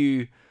said to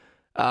you,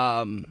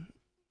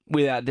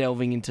 without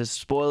delving into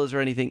spoilers or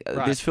anything,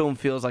 this film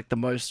feels like the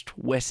most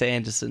Wes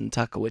Anderson,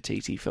 Taika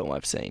Waititi film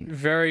I've seen.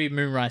 Very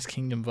Moonrise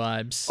Kingdom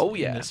vibes. Oh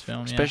yeah, in this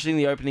film, especially in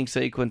the opening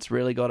sequence.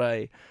 Really got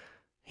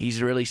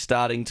he's really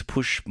starting to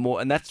push more,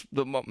 and that's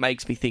what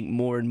makes me think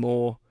more and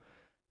more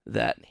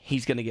that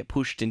he's going to get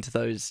pushed into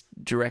those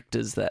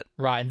directors that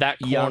that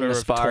young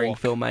aspiring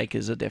talk.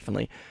 filmmakers are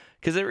definitely,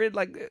 because they're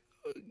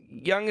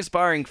young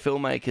aspiring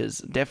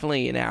filmmakers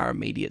definitely in our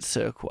immediate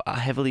circle are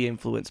heavily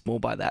influenced more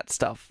by that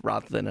stuff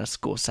rather than a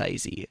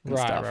Scorsese and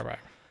stuff. Right.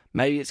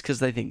 Maybe it's because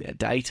they think they're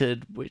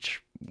dated,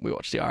 which we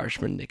watch The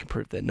Irishman, they can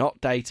prove they're not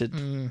dated.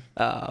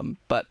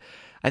 But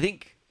I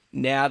think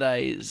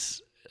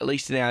nowadays, at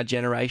least in our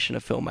generation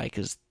of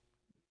filmmakers,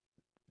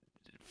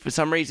 for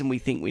some reason we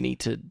think we need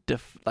to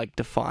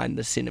define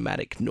the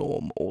cinematic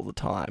norm all the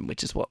time,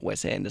 which is what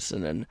Wes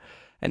Anderson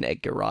and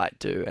Edgar Wright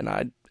do, and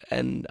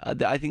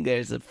I think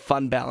there's a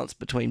fun balance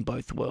between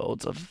both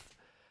worlds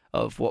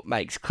of what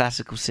makes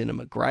classical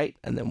cinema great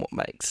and then what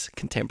makes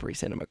contemporary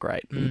cinema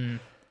great.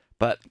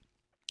 But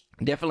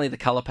definitely the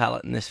color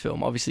palette in this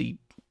film, obviously,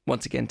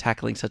 once again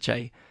tackling such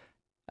a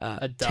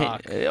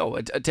dark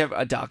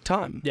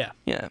time.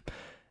 Yeah,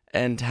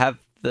 and have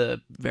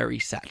the very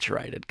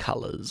saturated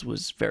colors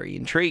was very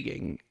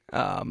intriguing.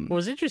 Well, it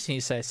was interesting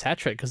you say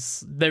saturated,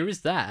 because there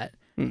is that.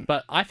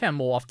 But I found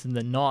more often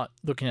than not,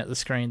 looking at the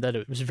screen, that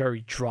it was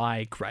very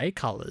dry grey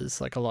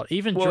colours, a lot,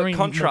 even during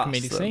more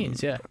comedic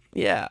scenes.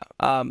 Yeah.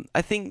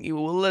 I think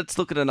let's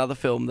look at another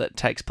film that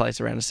takes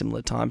place around a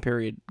similar time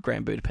period,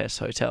 Grand Budapest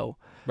Hotel.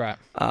 Right.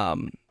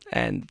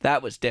 And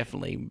that was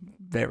definitely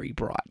very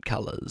bright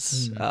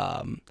colours.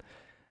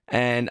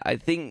 And I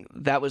think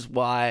that was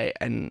why,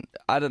 and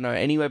I don't know,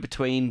 anywhere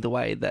between the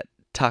way that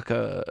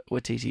Taika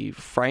Waititi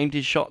framed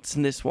his shots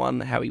in this one,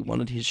 how he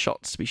wanted his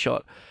shots to be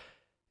shot,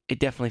 it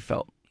definitely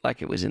felt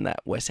like it was in that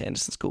Wes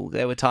Anderson school.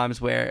 There were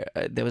times where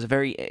there was a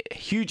very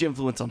huge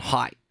influence on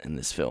height in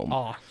this film.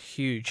 Oh,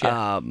 huge,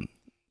 yeah.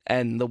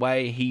 And the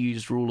way he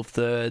used rule of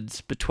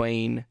thirds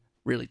between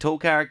really tall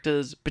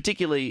characters,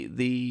 particularly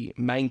the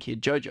main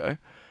kid, Jojo,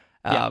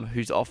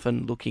 who's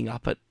often looking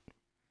up at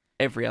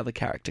every other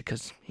character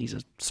because he's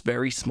a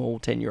very small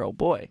 10-year-old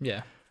boy.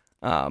 Yeah.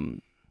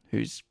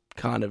 Who's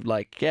kind of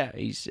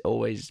he's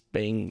always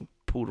being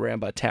pulled around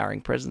by towering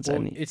presence. Well,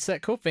 And it's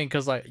that cool thing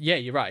because, like, yeah,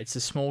 you're right. It's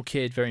a small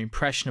kid, very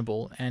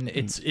impressionable, and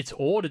it's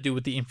all to do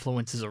with the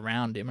influences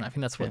around him. And I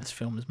think that's what this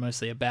film is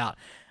mostly about.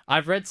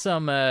 I've read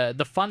some.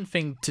 The fun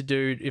thing to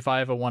do if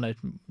I ever want to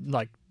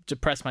like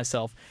depress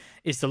myself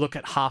is to look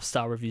at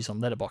half-star reviews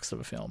on Letterboxd of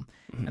a film,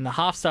 and the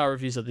half-star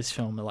reviews of this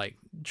film are like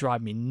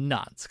drive me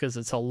nuts because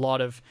it's a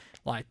lot of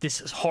like,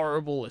 this is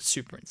horrible, it's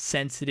super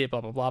insensitive,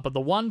 blah blah blah. But the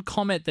one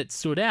comment that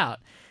stood out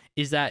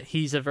is that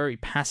he's a very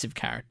passive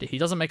character. He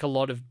doesn't make a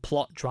lot of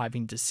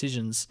plot-driving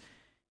decisions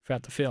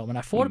throughout the film. And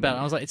I thought about it, and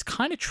I was like, it's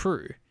kind of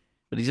true.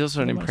 But he's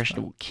also an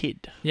impressionable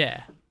kid.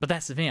 Yeah, but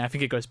that's the thing. I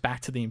think it goes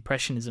back to the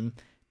Impressionism.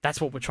 That's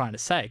what we're trying to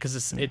say, because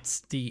it's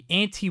the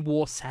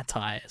anti-war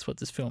satire is what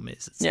this film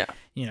is. It's,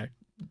 you know,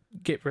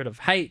 get rid of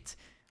hate,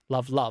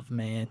 love,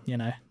 man, you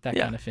know, that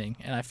kind of thing.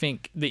 And I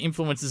think the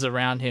influences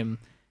around him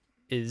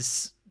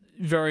is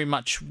very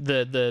much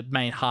the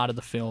main heart of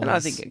the film. And I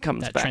think it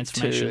comes back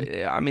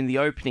to, I mean, the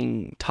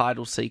opening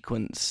title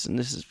sequence, and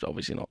this is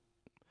obviously not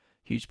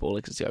huge spoiler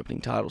because it's the opening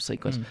title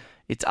sequence,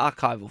 it's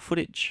archival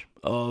footage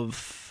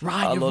of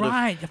a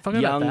lot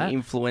of young,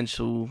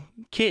 influential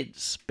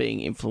kids being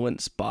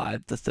influenced by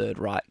the Third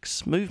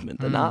Reich's movement,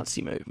 the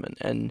Nazi movement.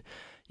 And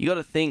you got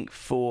to think,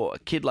 for a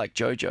kid like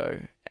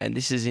Jojo, and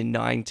this is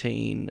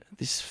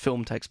this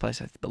film takes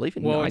place, I believe,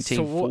 in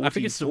 1944. I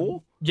think it's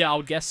I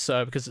would guess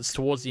so, because it's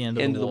towards the end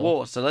of the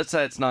war. So let's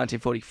say it's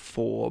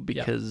 1944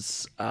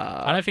 because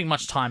I don't think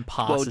much time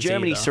passes. Well,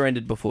 Germany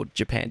surrendered before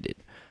Japan did.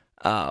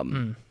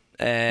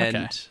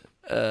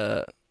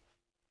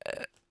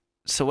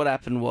 So what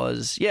happened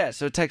was,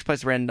 so it takes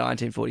place around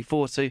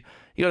 1944. So you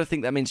got to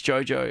think that means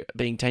Jojo,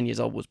 being 10 years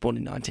old, was born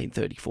in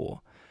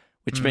 1934,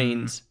 which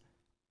means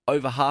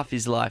over half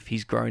his life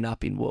he's grown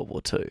up in World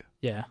War II.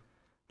 Yeah.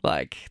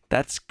 Like,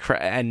 that's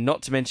and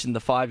not to mention the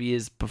 5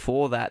 years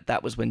before that,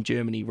 that was when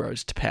Germany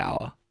rose to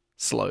power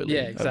slowly.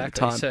 Yeah, exactly. Over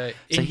time. So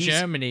in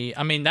Germany,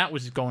 I mean, that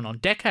was going on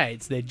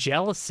decades. Their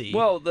jealousy.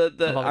 Well,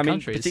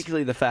 countries.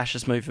 particularly the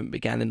fascist movement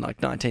began in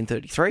like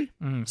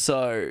 1933.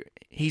 So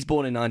he's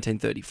born in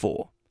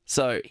 1934.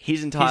 So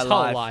his entire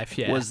life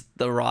was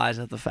the rise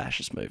of the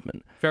fascist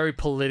movement. Very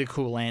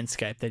political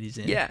landscape that he's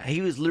in. Yeah, he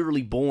was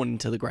literally born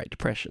into the Great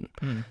Depression.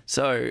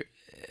 So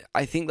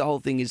I think the whole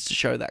thing is to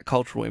show that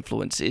cultural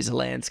influence is a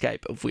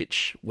landscape of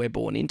which we're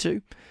born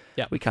into.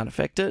 Yeah, we can't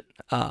affect it.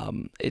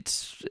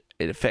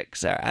 It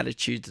affects our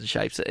attitudes and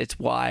shapes it. It's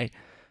why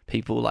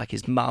people like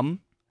his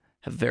mum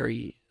have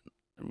very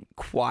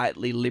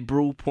quietly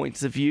liberal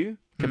points of view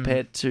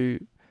compared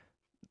to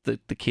the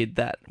kid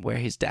where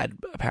his dad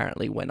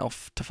apparently went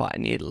off to fight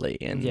in Italy,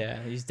 and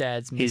his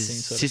dad's missing.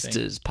 His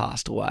sisters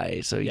passed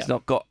away, so he's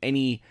not got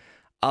any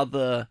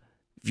other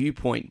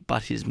viewpoint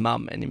but his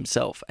mum and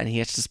himself, and he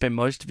has to spend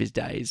most of his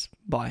days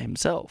by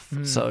himself.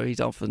 So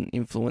he's often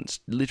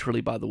influenced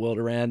literally by the world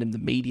around him, the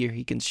media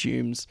he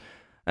consumes,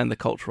 and the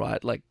cultural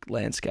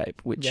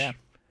landscape, which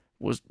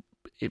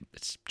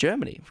it's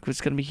Germany, because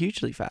it's going to be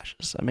hugely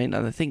fascist. I mean,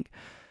 and I think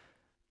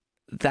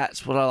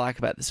that's what I like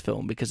about this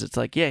film, because it's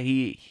like,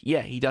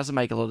 he doesn't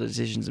make a lot of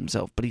decisions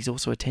himself, but he's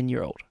also a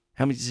 10-year-old.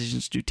 How many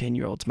decisions do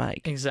 10-year-olds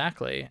make?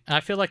 Exactly. And I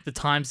feel like the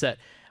times that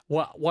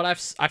what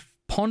I've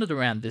pondered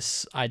around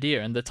this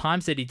idea, and the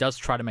times that he does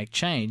try to make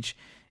change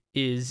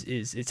is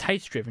it's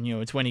hate driven. You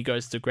know, it's when he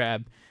goes to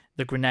grab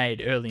the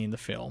grenade early in the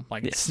film,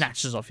 like it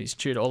snatches off his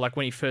tutor, or like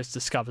when he first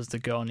discovers the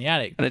girl in the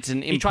attic,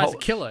 and he tries to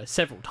kill her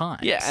several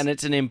times. Yeah, and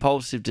it's an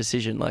impulsive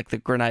decision, like the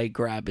grenade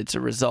grab. It's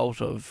a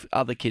result of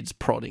other kids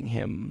prodding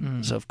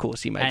him, so of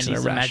course he makes an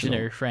irrational. And his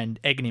imaginary friend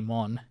egging him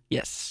on.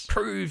 Yes,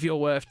 prove your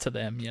worth to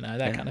them. You know,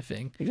 that kind of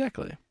thing.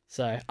 Exactly.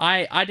 So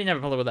I didn't have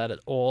a problem with that at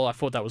all. I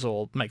thought that was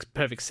all makes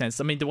perfect sense.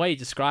 I mean, the way you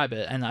describe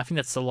it, and I think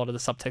that's a lot of the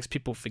subtext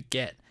people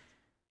forget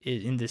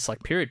in this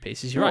like period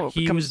piece, is you're right.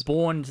 He was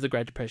born into the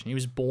Great Depression. He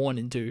was born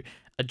into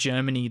a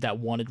Germany that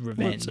wanted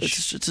revenge. Well,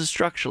 it's a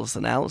structuralist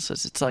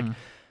analysis.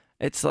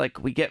 It's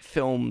like we get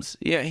films.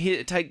 Yeah,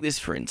 here, take this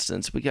for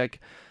instance. We like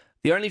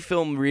the only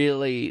film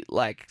really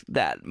like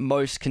that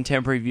most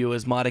contemporary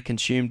viewers might have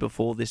consumed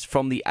before this,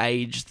 from the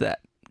age that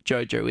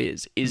Jojo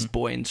is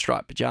Boy in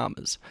Striped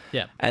Pajamas.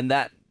 Yeah, and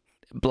that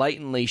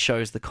blatantly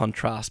shows the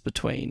contrast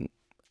between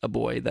a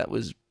boy that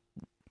was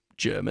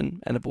German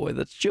and a boy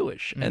that's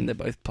Jewish, and they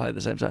both play the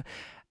same side.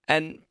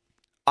 And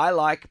I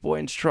like Boy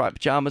in Striped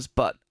Pajamas,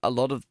 but a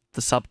lot of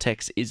the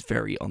subtext is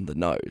very on the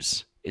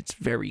nose. It's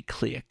very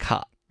clear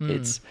cut.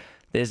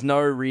 There's no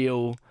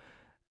real.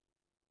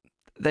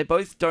 They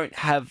both don't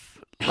have,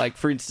 like,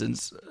 for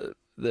instance,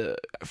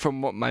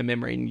 from what my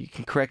memory, and you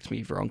can correct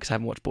me if wrong because I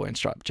haven't watched Boy in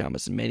Striped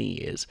Pajamas in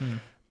many years.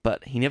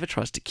 But he never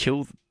tries to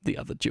kill the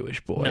other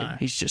Jewish boy. No.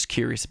 He's just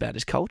curious about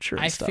his culture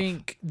and stuff. I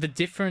think the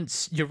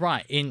difference, you're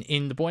right,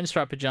 in the Boy in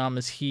Striped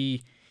Pajamas,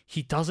 he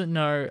doesn't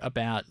know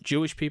about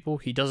Jewish people.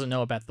 He doesn't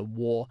know about the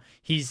war.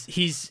 He's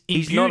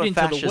not a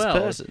fascist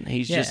person.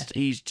 He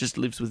just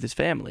lives with his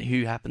family,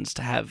 who happens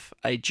to have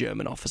a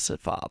German officer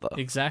father.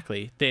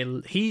 Exactly.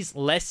 He's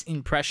less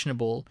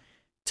impressionable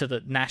to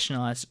the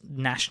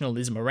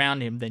nationalism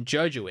around him than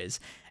Jojo is.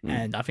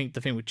 And I think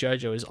the thing with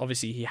Jojo is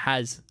obviously he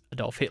has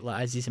Adolf Hitler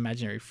as his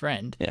imaginary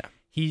friend. Yeah.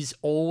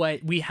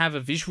 we have a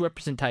visual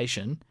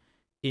representation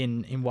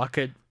in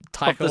Waka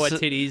Taika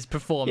Waititi's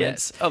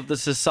performance. Yes, of the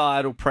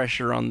societal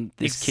pressure on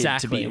this kid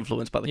to be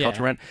influenced by the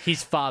culture around.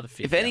 His father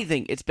figure. If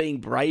anything, it's being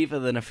braver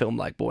than a film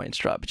like Boy in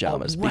Striped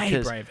Pajamas.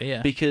 Braver,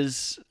 yeah.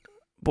 Because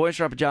Boy in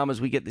Striped Pajamas,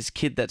 we get this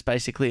kid that's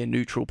basically a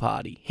neutral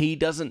party. He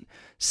doesn't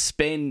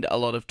spend a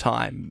lot of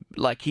time,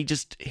 like, he's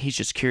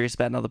just curious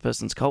about another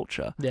person's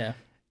culture. Yeah.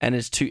 And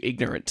is too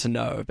ignorant to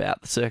know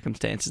about the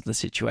circumstances and the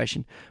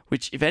situation,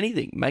 which, if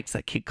anything, makes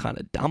that kid kind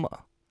of dumber.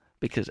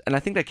 And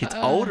I think that kid's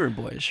older in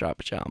Boy in Striped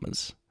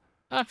Pajamas.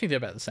 I think they're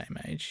about the same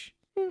age.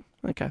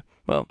 Okay,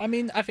 well, I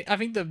mean, I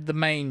think the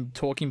main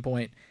talking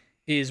point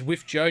is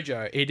with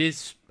Jojo. It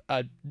is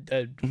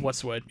what's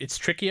the word? It's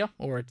trickier,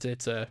 or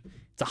it's a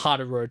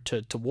harder road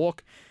to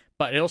walk.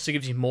 But it also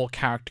gives you more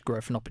character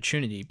growth and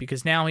opportunity,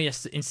 because now he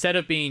has to, instead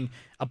of being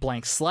a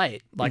blank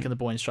slate like in the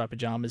Boy in Striped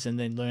Pajamas and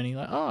then learning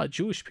like, oh,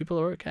 Jewish people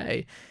are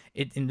okay.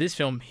 In this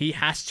film, he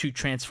has to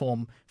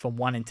transform from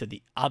one into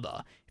the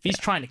other. If he's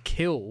trying to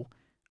kill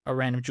a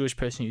random Jewish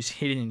person who's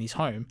hidden in his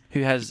home,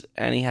 he has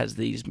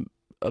these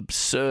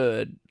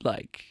absurd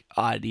like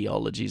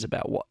ideologies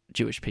about what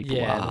Jewish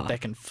people are. that they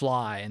can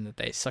fly and that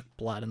they suck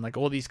blood and like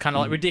all these kind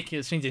of like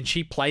ridiculous things, and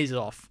she plays it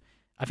off.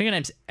 I think her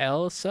name's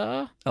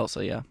Elsa.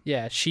 Elsa, yeah.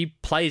 Yeah, she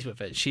plays with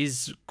it.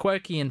 She's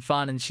quirky and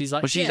fun, and she's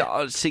like... Well, she's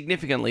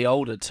significantly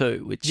older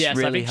too, which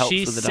really helps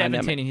with the dynamic.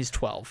 She's 17 and he's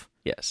 12.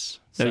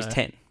 Yes. No, he's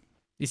 10.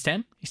 He's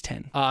 10? He's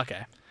 10. Oh,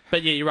 okay.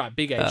 But yeah, you're right.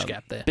 Big age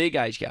gap there. Big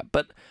age gap.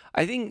 But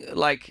I think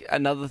like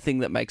another thing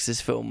that makes this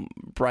film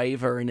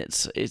braver in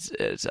its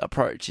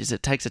approach is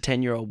it takes a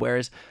 10-year-old,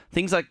 whereas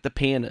things like The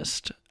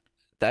Pianist,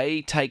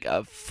 they take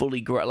a fully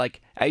grown... Like,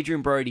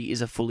 Adrian Brody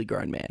is a fully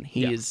grown man.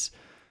 He is...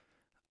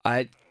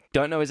 I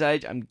don't know his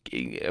age. I'm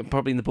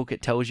probably in the book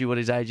it tells you what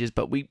his age is,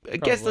 but I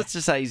guess let's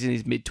just say he's in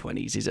his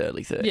mid-20s, his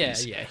early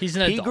 30s. Yeah. He's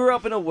an adult. He grew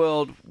up in a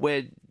world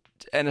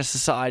in a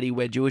society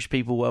where Jewish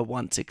people were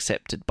once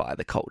accepted by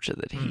the culture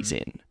that he's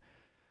in.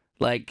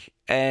 Like,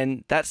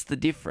 and that's the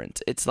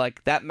difference. It's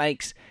like that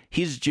makes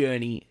his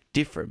journey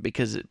different,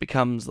 because it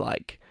becomes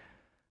like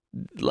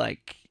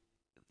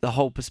the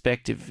whole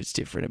perspective is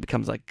different. It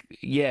becomes like,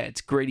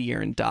 it's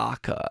grittier and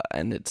darker,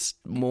 and it's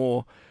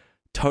more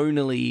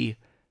tonally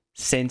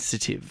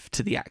sensitive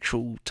to the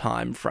actual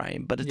time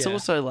frame, but it's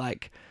also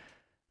like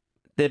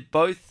they're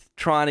both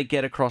trying to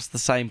get across the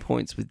same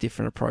points with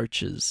different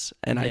approaches.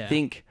 And I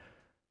think,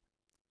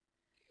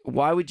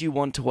 why would you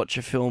want to watch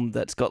a film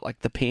that's got like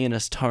The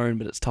Pianist tone,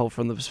 but it's told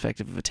from the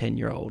perspective of a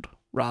 10-year-old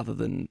rather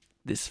than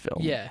this film?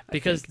 Yeah,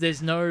 because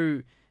there's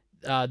no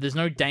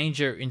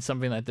danger in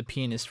something like The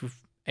Pianist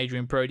with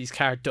Adrian Brody's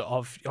character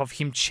of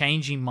him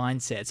changing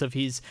mindsets, of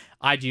his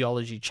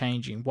ideology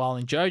changing, while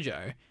in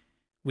Jojo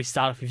we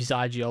start off with his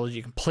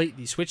ideology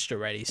completely switched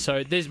already.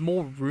 So there's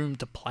more room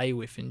to play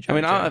with in Jojo. I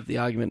mean, I have the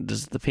argument,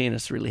 does The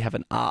Pianist really have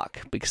an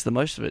arc? Because the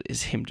most of it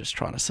is him just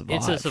trying to survive.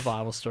 It's a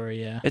survival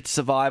story, yeah. It's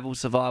survival.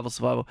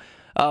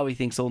 Oh, he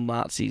thinks all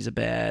Nazis are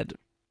bad.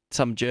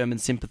 Some German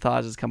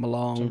sympathizers come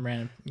along.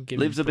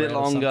 Lives a bit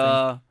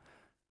longer.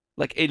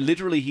 Like, it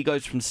literally, he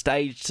goes from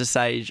stage to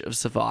stage of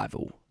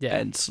survival. Yeah.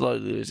 And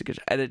slowly loses it.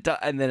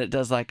 And then it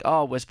does like,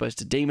 oh, we're supposed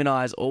to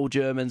demonize all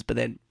Germans, but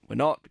then we're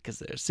not, because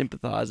they're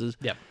sympathizers.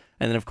 Yep.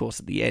 And then, of course,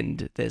 at the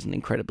end, there's an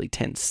incredibly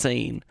tense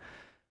scene.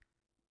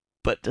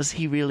 But does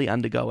he really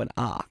undergo an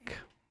arc?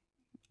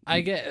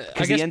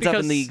 Because he ends up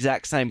in the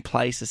exact same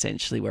place,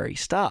 essentially, where he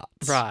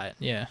starts. Right,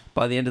 yeah.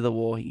 By the end of the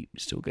war, he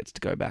still gets to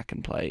go back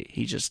and play.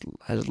 He just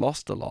has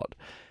lost a lot.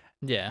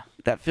 Yeah.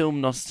 That film,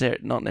 not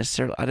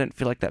necessarily... I don't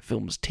feel like that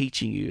film's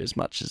teaching you as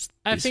much as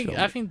this film.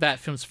 I think that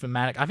film's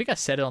thematic. I think I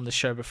said it on the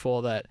show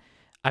before that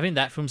I think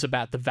that film's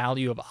about the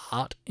value of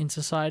art in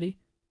society.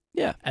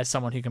 Yeah. As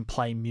someone who can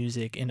play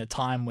music in a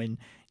time when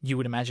you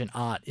would imagine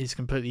art is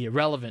completely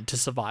irrelevant to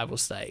survival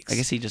stakes. I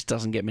guess he just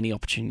doesn't get many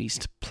opportunities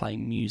to play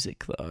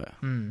music, though.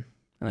 And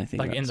I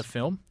think in the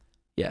film?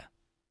 Yeah.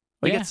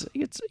 Well,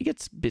 he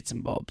gets bits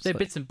and bobs. They're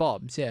bits and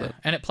bobs, yeah. But,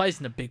 and it plays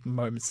in the big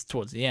moments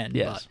towards the end.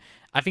 Yes.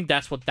 But I think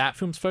that's what that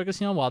film's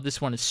focusing on, while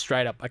this one is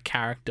straight up a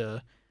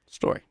character...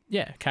 story.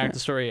 Yeah,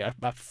 story, a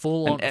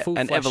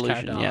full-fledged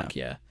evolution, character arc,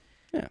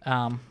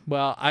 yeah.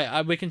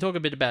 Well, we can talk a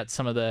bit about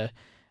some of the...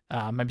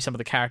 maybe some of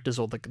the characters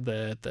or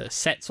the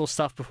sets or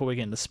stuff before we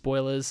get into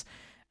spoilers.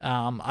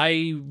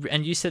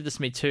 And you said this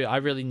to me too. I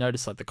really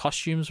noticed like the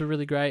costumes were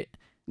really great.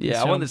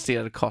 Yeah, I wanted to see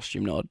a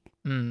costume nod.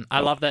 I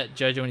love that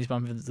Jojo and his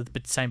mum have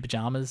the same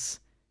pajamas.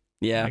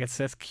 Yeah, I guess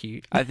that's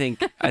cute. I think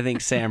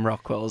Sam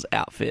Rockwell's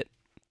outfit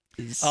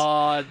is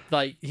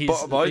like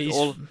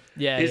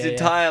his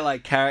entire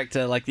like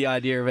character, like the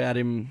idea about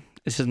him.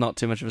 This is not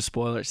too much of a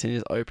spoiler. It's in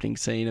his opening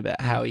scene about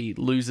how he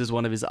loses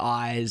one of his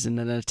eyes in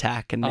an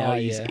attack, and now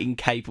he's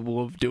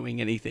incapable of doing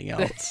anything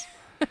else.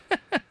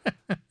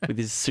 With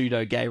his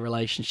pseudo-gay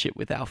relationship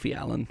with Alfie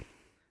Allen.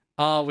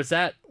 Oh, was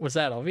that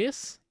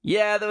obvious?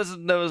 Yeah, there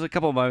was a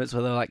couple of moments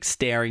where they were like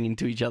staring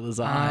into each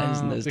other's eyes,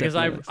 and there's because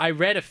I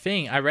read a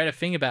thing about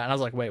it, and I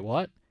was like, wait,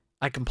 what?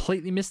 I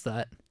completely missed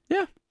that.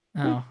 Yeah.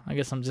 Oh, I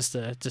guess I'm just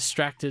a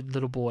distracted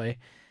little boy.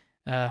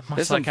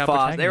 There's some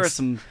fast. There are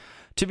some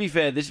To be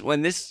fair,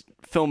 when this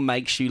film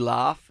makes you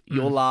laugh,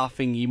 you're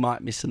laughing. You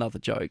might miss another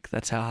joke.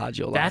 That's how hard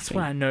you're laughing. That's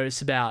what I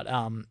noticed about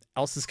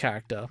Elsa's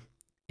character.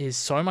 Is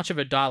so much of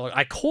her dialogue.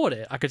 I caught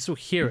it. I could still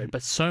hear it,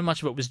 but so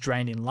much of it was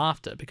drained in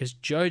laughter because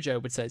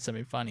Jojo would say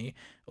something funny,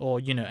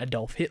 or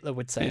Adolf Hitler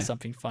would say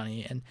something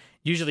funny, and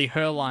usually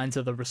her lines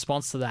are the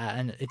response to that,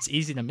 and it's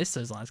easy to miss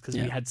those lines because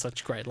we had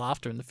such great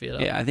laughter in the theater.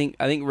 Yeah, I think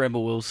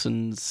Rebel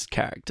Wilson's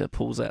character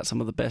pulls out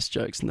some of the best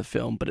jokes in the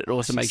film, but it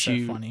also makes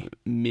you funny.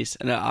 miss.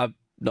 And I'm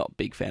not a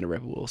big fan of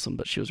Rebel Wilson,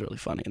 but she was really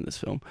funny in this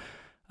film.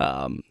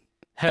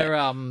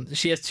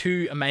 She has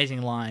two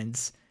amazing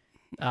lines,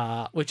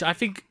 which I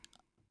think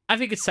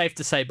it's safe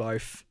to say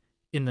both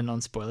in the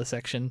non-spoiler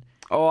section.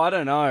 Oh, I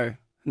don't know.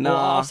 No, well,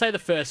 I'll say the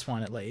first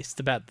one at least,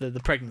 about the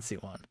pregnancy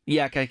one.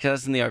 Yeah, okay,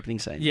 because that's in the opening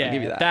scene. Yeah, I'll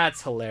give you that.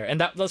 That's hilarious. And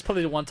that's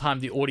probably the one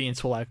time the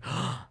audience were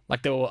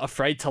like they were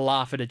afraid to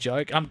laugh at a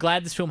joke. I'm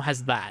glad this film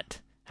has that.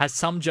 Has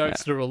some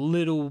jokes that are a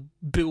little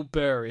Bill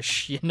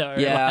Burr-ish,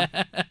 Yeah.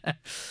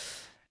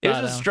 It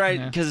was a straight,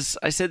 yeah. because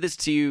I said this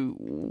to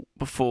you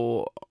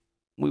before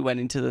we went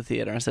into the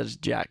theatre. I said it to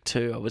Jack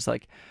too. I was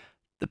like,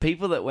 the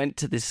people that went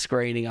to this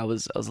screening, I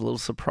was a little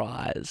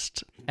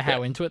surprised.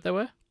 How into it they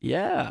were?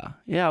 Yeah.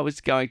 I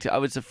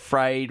was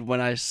afraid when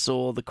I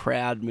saw the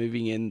crowd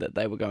moving in that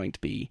they were going to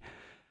be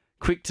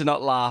quick to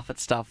not laugh at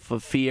stuff for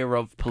fear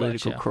of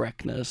political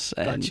correctness.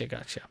 And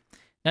Gotcha.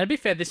 Now, to be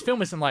fair, this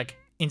film isn't like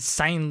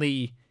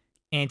insanely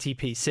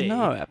anti-PC.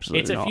 No,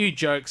 absolutely It's a not. few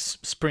jokes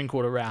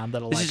sprinkled around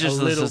that are This like is just a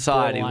the little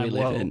society we borderline,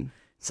 live whoa, in.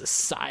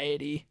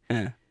 Society.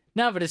 Yeah.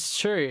 No, but it's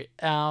true.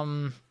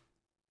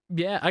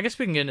 Yeah, I guess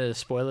we can get into the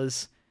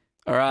spoilers.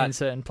 All right. In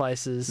certain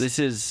places. This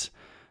is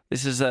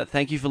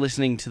thank you for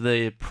listening to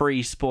the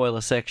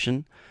pre-spoiler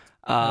section.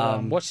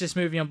 Watch this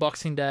movie on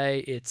Boxing Day.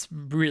 It's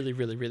really,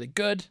 really, really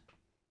good.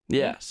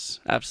 Yes,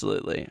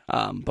 absolutely.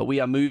 But we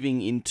are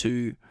moving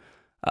into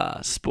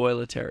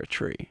spoiler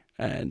territory,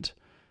 and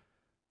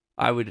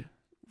I would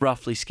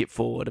roughly skip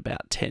forward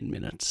about 10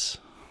 minutes,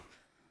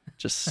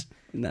 just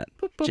in that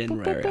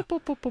general area.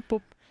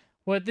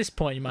 Well, at this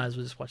point, you might as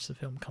well just watch the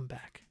film and come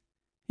back.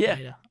 Yeah,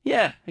 later.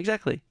 yeah,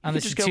 exactly.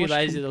 Unless just you're go too watch the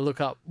lazy film. to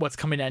look up what's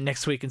coming out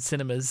next week in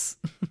cinemas.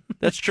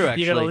 That's true,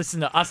 actually. You got to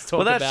listen to us talk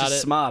well, that's about just it.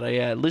 smarter,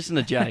 yeah. Listen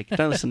to Jake.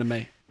 Don't listen to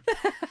me.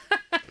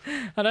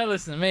 I don't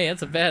listen to me.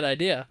 That's a bad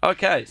idea.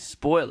 Okay,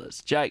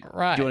 spoilers. Jake,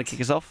 Right. do you want to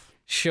kick us off?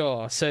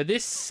 Sure. So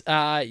this,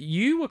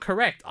 you were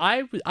correct.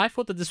 I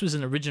thought that this was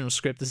an original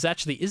script. This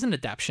actually is an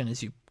adaptation,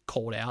 as you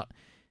called out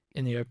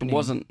in the opening. It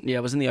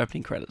was in the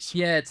opening credits.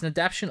 Yeah, it's an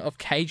adaptation of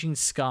Caging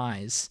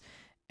Skies.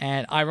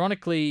 And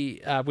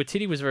ironically,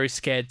 Waititi was very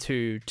scared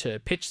to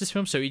pitch this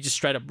film, so he just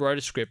straight up wrote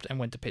a script and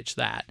went to pitch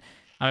that.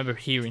 I remember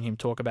hearing him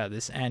talk about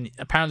this, and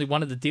apparently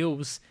one of the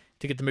deals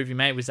to get the movie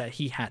made was that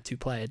he had to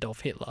play Adolf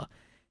Hitler.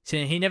 So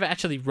he never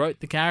actually wrote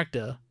the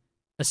character,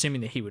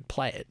 assuming that he would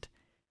play it.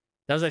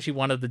 That was actually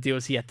one of the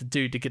deals he had to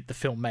do to get the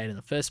film made in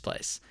the first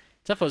place.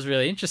 So I thought it was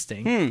really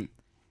interesting.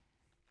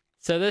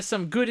 So there's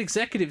some good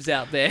executives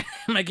out there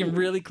making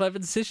really clever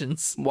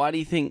decisions. Why do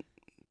you think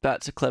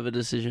that's a clever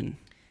decision?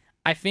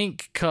 I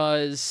think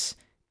because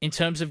in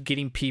terms of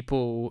getting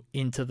people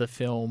into the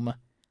film,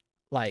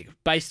 like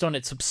based on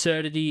its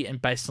absurdity and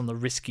based on the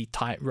risky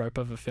tightrope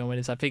of a film it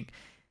is, I think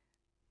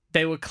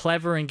they were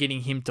clever in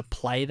getting him to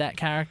play that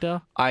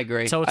character. I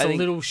agree. So it's I a think-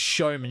 little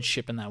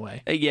showmanship in that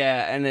way.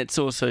 Yeah, and it's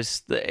also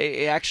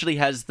it actually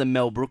has the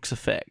Mel Brooks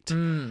effect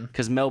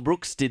because Mel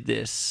Brooks did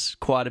this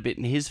quite a bit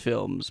in his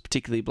films,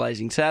 particularly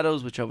Blazing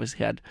Saddles, which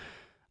obviously had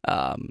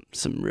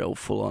some real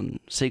full-on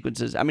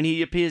sequences. I mean,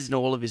 he appears in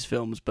all of his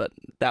films, but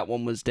that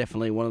one was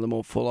definitely one of the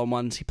more full-on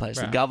ones. He plays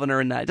the governor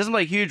in that. It doesn't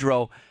play a huge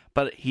role,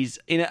 but he's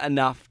in it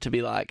enough to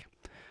be like,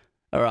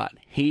 all right,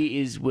 he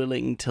is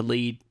willing to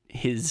lead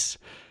his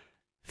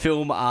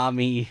film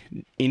army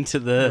into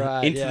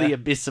the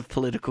abyss of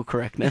political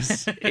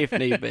correctness if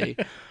need be.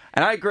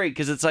 And I agree,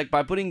 because it's like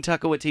by putting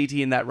Taika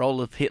Waititi in that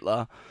role of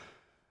Hitler,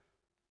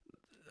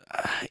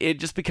 it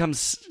just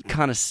becomes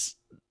kind of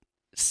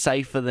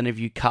safer than if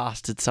you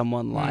casted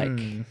someone like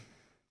a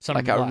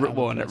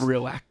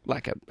real act,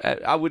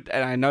 I would,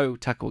 and I know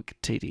Taika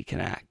Waititi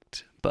can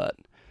act, but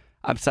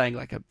I'm saying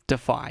like a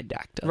defined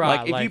actor.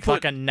 Right, if you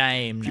put a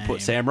name. if you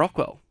put Sam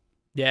Rockwell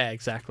Yeah,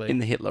 exactly. in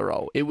the Hitler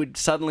role, it would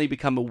suddenly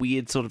become a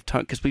weird sort of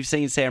tone, because we've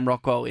seen Sam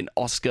Rockwell in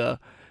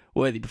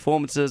Oscar-worthy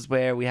performances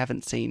where we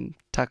haven't seen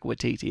Taika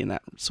Waititi in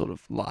that sort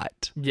of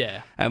light.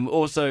 Yeah. And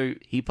also,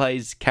 he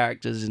plays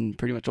characters in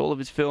pretty much all of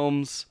his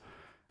films.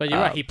 But you're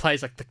right, he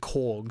plays like the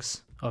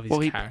cogs of his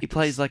characters. He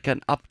plays like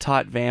an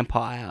uptight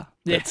vampire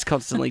that's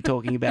constantly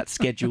talking about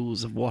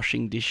schedules of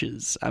washing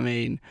dishes. I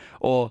mean,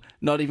 or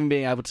not even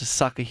being able to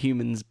suck a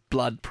human's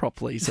blood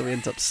properly, so he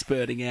ends up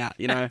spurting out,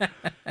 you know?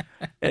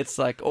 It's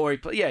like, or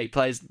he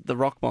plays the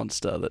rock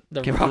monster.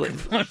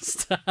 Rock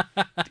monster.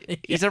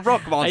 He's a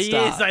rock monster. He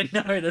is, I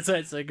know, that's why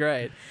it's so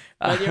great.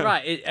 But you're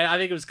right, I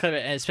think it was clever,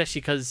 and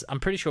especially because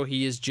I'm pretty sure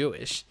he is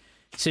Jewish.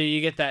 So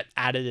you get that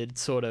added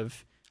sort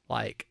of,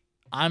 like,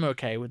 I'm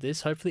okay with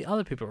this. Hopefully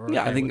other people are okay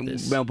with this. I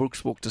think Mel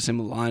Brooks walked a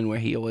similar line where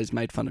he always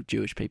made fun of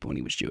Jewish people when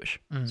he was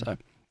Jewish. So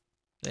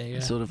There you go.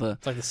 Sort of a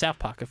It's like the South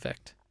Park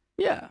effect.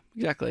 yeah,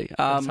 exactly.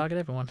 Target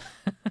everyone.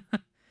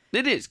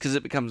 It is because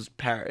it becomes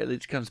parody,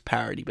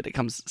 but it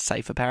becomes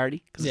safer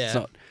parody because it's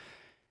not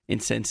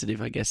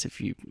insensitive. I guess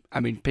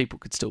people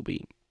could still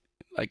be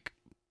like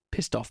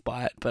pissed off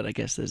by it, but I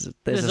guess there's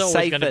always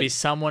safe going to be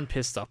someone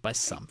pissed off by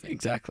something.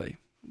 Exactly.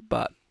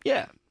 But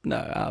yeah,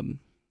 no.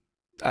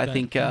 I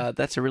think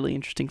that's a really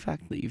interesting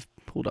fact that you've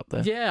pulled up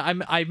there. Yeah,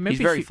 I remember. He's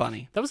very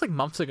funny. That was like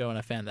months ago when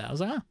I found that. I was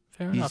like,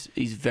 fair enough.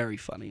 He's very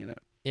funny in it.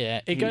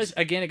 Yeah, it goes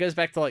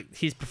back to like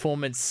his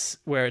performance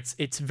where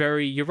it's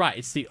very, you're right,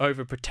 it's the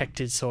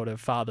overprotected sort of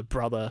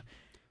father-brother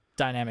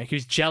dynamic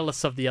who's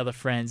jealous of the other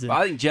friends. And,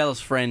 I think jealous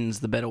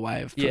friend's the better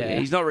way of putting it.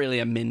 He's not really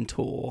a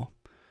mentor.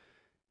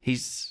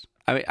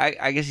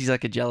 I guess he's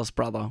like a jealous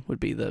brother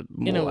would be the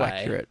more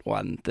accurate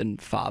one than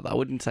father. I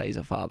wouldn't say he's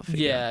a father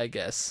figure. Yeah,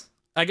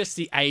 I guess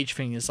the age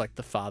thing is like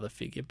the father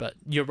figure, but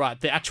you're right.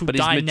 The actual but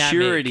dynamic, his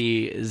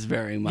maturity is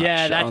very much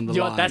on the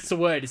line. That's the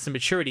word. It's the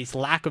maturity. It's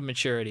lack of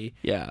maturity.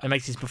 Yeah, that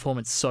makes his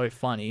performance so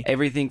funny.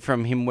 Everything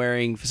from him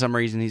wearing, for some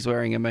reason, he's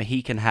wearing a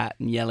Mohican hat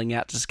and yelling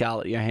out to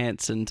Scarlett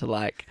Johansson to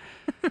like,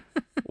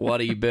 "What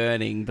are you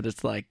burning?" But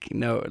it's like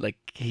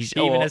he's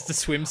even has the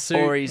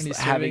swimsuit, or he's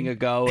having a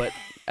go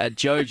at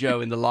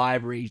Jojo in the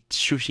library,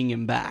 shushing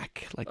him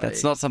back. Like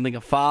that's not something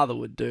a father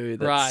would do.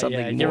 That's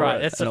something you're more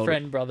right. That's a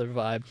friend-brother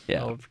vibe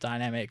of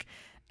dynamic.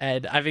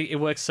 And I think it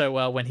works so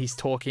well when he's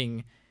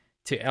talking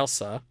to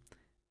Elsa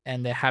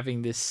and they're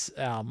having this,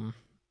 the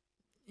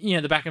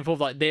back and forth,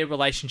 like their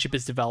relationship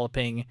is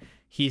developing.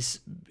 He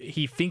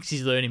thinks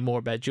he's learning more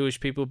about Jewish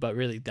people, but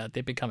really they're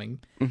becoming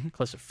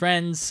closer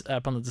friends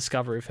upon the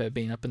discovery of her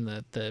being up in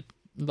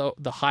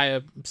the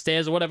higher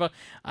stairs or whatever.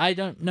 I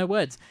don't know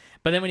words.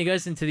 But then when he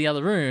goes into the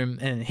other room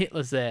and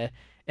Hitler's there,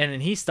 and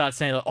then he starts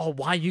saying, like, "Oh,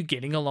 why are you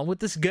getting along with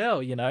this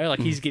girl?" Like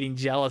he's getting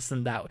jealous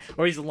and that,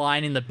 or he's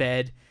lying in the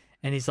bed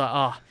and he's like,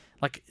 "Oh,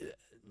 like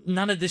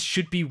none of this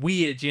should be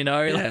weird,"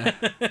 Yeah.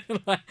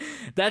 Like,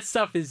 that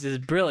stuff is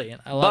just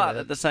brilliant. I love it. But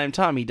at the same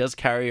time, he does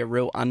carry a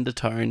real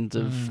undertones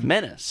of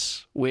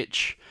menace,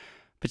 which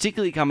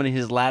particularly come in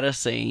his latter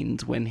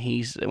scenes when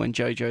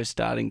Jojo's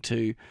starting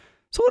to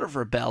sort of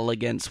rebel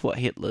against what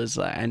Hitler's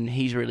like, and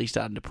he's really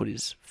starting to put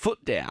his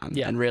foot down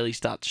and really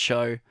start to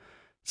show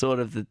sort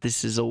of that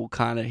this is all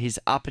kind of his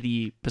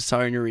uppity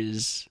persona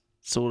is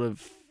sort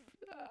of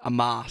a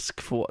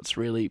mask for what's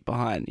really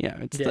behind,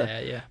 it's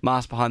the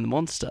mask behind the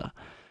monster.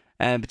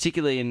 And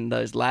particularly in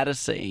those latter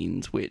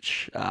scenes,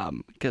 which,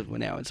 because we're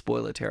now in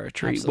spoiler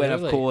territory, when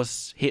of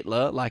course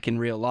Hitler, like in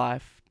real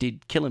life,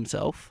 did kill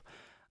himself.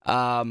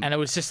 And it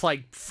was just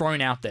like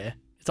thrown out there.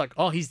 It's like,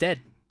 oh, he's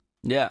dead.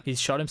 Yeah. He's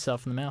shot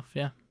himself in the mouth,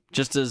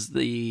 Just as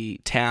the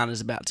town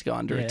is about to go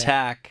under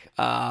attack,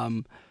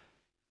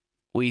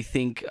 we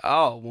think,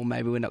 oh, well,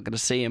 maybe we're not going to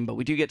see him, but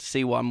we do get to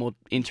see one more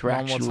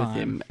interaction with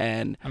him.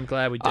 And I'm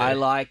glad we do. I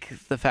like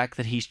the fact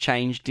that he's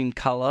changed in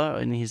colour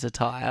in his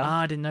attire.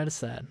 I didn't notice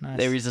that. Nice.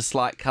 There is a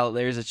slight colour,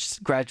 there is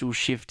a gradual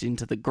shift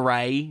into the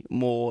grey,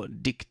 more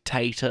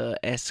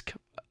dictator-esque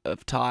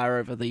attire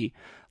over the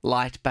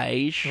light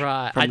beige.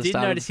 Right. I did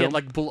notice he had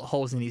like bullet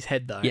holes in his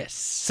head though. Yes.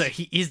 So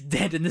he is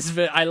dead in this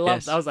video. I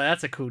was like,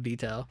 that's a cool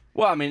detail.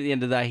 Well, I mean, at the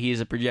end of the day, he is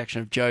a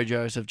projection of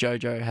Jojo, so if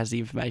Jojo has the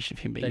information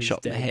of him being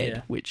shot in the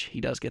head, which he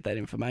does get that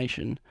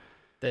information,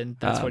 then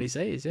that's what he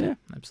sees,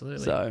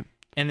 absolutely. So,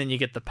 and then you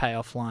get the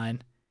payoff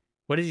line.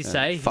 What does he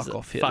say? Fuck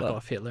off, Hitler. Fuck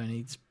off, Hitler, and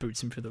he just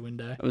boots him through the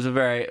window. It was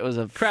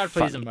a crowd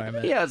pleaser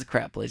moment. Yeah, it was a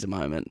crowd pleaser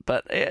moment,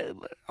 but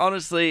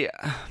honestly,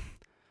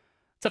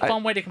 it's a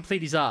fun way to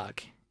complete his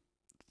arc.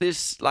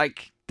 This,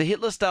 like, the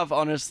Hitler stuff,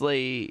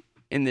 honestly,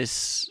 in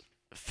this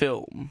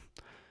film,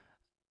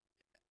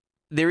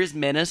 there is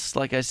menace,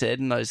 like I said,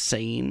 in those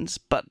scenes,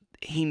 but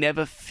he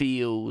never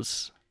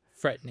feels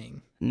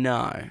threatening.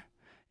 No.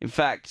 In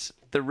fact,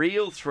 the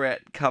real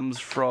threat comes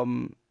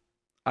from,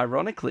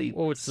 ironically...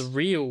 Well, it's the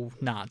real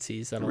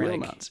Nazis that are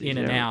in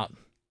and out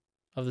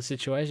of the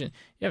situation.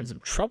 You're having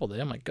some trouble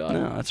there, oh my God.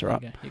 No, that's right.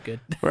 Okay, you're good.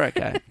 We're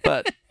okay.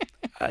 But,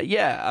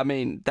 I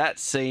mean, that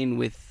scene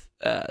with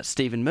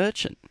Stephen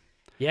Merchant...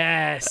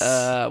 Yes.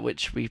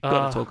 Which we've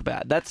got to talk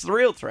about. That's the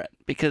real threat,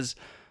 because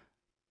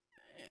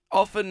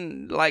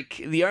often,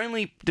 like, the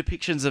only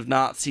depictions of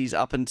Nazis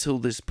up until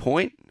this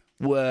point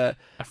were...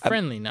 a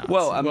friendly Nazi.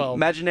 Well,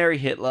 imaginary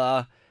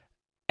Hitler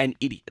and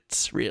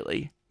idiots,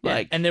 really. Yeah,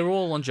 like, and they're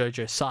all on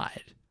Jojo's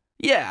side.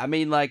 Yeah, I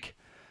mean, like,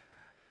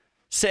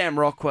 Sam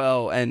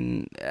Rockwell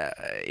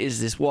is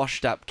this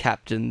washed-up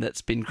captain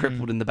that's been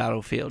crippled in the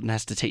battlefield and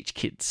has to teach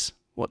kids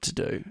what to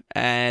do.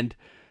 And...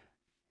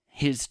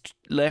 his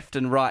left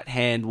and right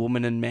hand,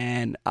 woman and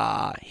man,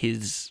 are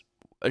his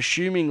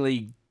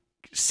assumingly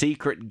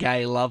secret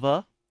gay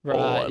lover, or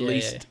at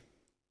least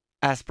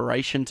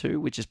aspiration to,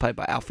 which is played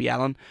by Alfie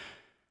Allen.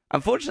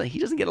 Unfortunately, he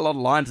doesn't get a lot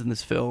of lines in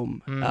this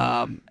film, and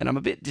I'm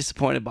a bit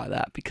disappointed by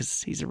that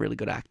because he's a really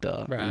good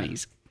actor. Right.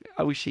 And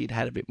I wish he'd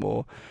had a bit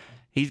more.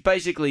 He's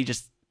basically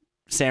just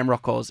Sam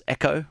Rockwell's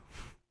Echo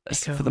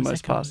for the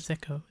most part.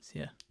 Echoes,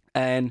 yeah.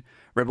 And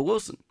Rebel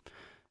Wilson,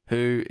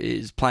 who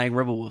is playing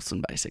Rebel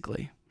Wilson,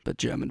 basically. but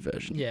German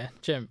version. Yeah,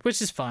 German,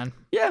 which is fine.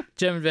 Yeah.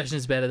 German version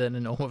is better than the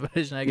normal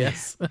version, I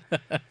guess.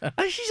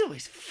 She's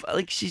always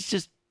she's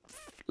just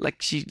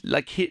she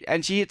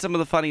hit some of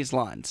the funniest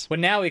lines. Well,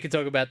 now we can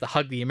talk about the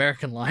hug the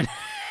American line.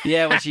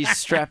 Yeah, when she's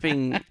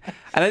strapping, and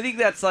I think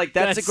that's a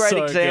great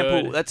so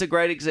example. good. That's a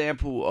great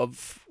example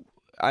of.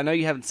 I know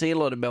you haven't seen a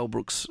lot of Mel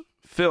Brooks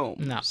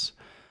films, No.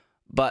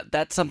 but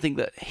that's something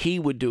that he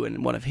would do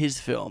in one of his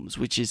films,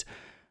 which is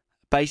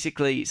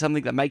basically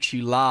something that makes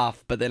you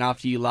laugh, but then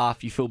after you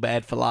laugh, you feel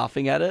bad for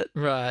laughing at it.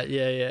 Right,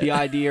 yeah. The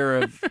idea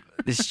of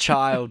this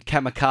child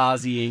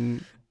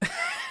kamikazeing,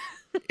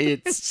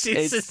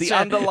 it's the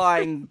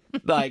underlying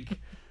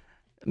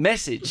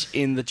message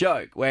in the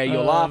joke where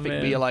you're laughing,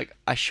 but you're like,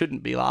 I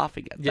shouldn't be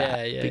laughing at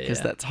that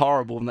because that's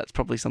horrible, and that's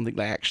probably something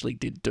they actually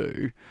did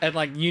do. And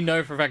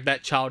for a fact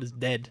that child is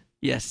dead.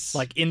 Yes.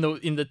 In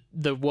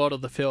the world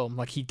of the film,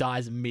 he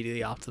dies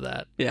immediately after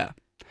that. Yeah.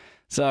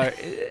 So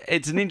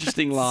it's an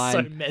interesting line.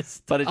 So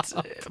messed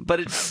up. But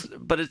it's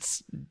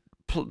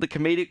the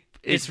comedic.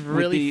 It's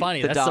really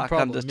funny. That's dark the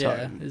problem.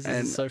 undertone. Yeah, this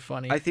is so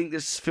funny. I think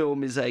this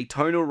film is a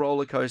tonal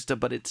roller coaster,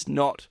 but it's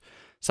not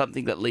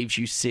something that leaves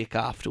you sick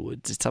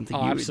afterwards. It's something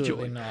you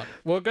absolutely enjoy. not.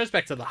 Well, it goes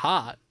back to the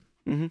heart.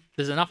 Mm-hmm.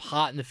 There's enough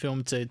heart in the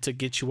film to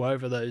get you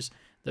over those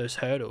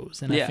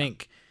hurdles, and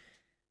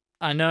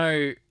I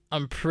know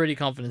I'm pretty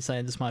confident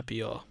saying this might be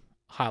your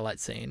highlight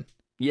scene.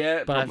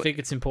 Yeah, but I think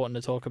it's important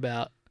to talk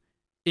about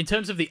in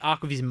terms of the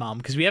arc of his mum,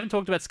 because we haven't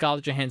talked about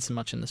Scarlett Johansson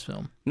much in this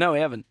film. No, we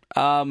haven't.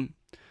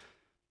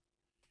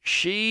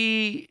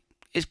 She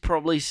is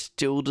probably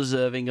still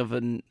deserving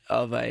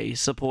of a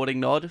supporting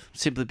nod,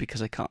 simply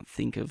because I can't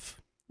think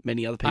of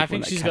many other people. I think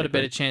in that she's category. got a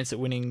better chance at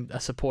winning a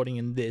supporting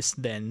in this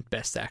than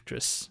Best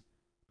Actress.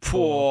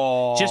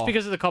 Just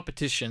because of the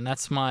competition.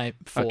 That's my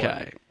thought.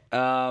 Okay.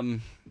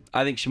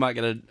 I think she might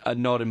get a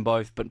nod in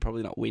both, but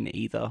probably not win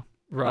either.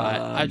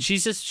 Right.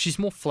 She's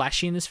more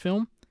flashy in this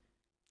film,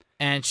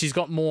 and she's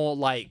got more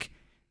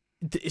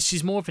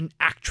she's more of an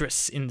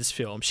actress in this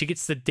film. She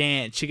gets the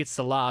dance, she gets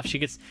the laugh, she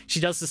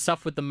does the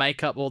stuff with the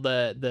makeup or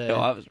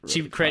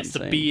she creates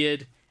the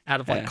beard out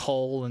of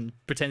coal and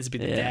pretends to be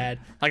the dad.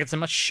 It's a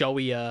much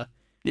showier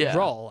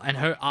role, and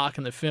her arc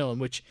in the film,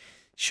 which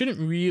shouldn't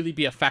really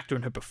be a factor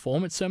in her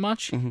performance so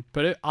much,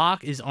 but her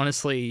arc is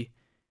honestly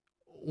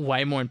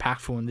way more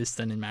impactful in this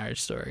than in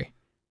Marriage Story.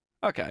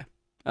 Okay.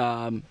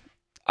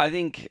 I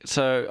think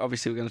so.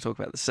 Obviously, we're going to talk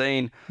about the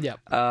scene. Yep.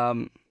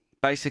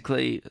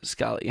 Basically,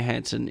 Scarlett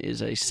Johansson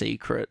is a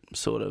secret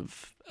sort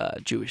of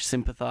Jewish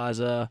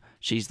sympathizer.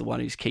 She's the one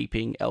who's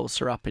keeping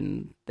Elsa up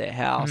in their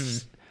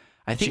house.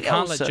 I think she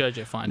can't Elsa, let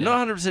Jojo find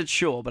not out. 100%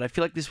 sure, but I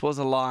feel like this was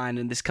a line,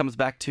 and this comes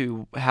back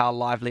to how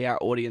lively our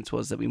audience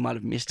was, that we might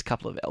have missed a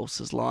couple of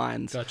Elsa's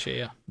lines. Gotcha,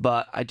 yeah.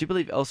 But I do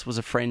believe Elsa was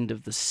a friend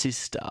of the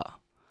sister.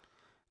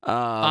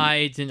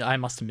 I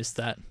must have missed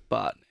that.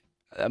 But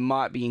I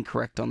might be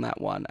incorrect on that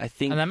one. I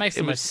think, and that makes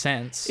the most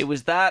sense. It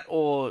was that,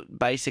 or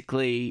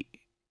basically,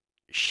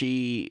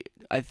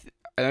 I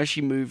know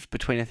she moved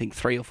between, I think,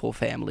 3 or 4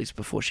 families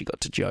before she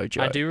got to Jojo.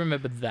 I do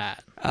remember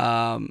that.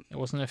 It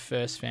wasn't her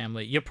first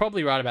family. You're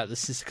probably right about the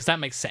sister, because that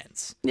makes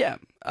sense. Yeah.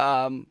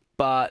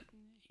 But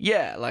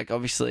yeah,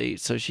 obviously,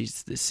 so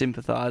she's the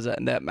sympathizer,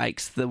 and that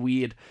makes the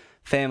weird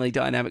family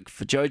dynamic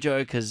for Jojo,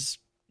 because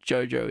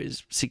Jojo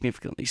is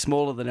significantly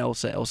smaller than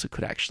Elsa. Elsa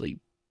could actually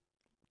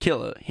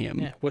kill him.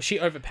 Yeah. Well, she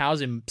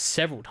overpowers him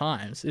several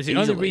times. The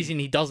only reason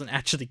he doesn't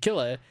actually kill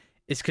her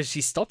is because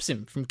she stops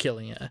him from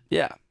killing her.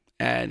 Yeah.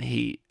 And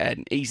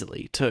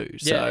easily too.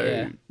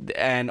 So,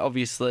 and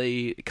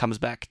obviously it comes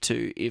back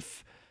to,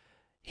 if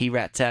he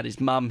rats out his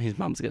mum's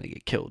going to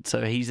get killed.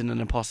 So he's in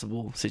an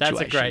impossible situation.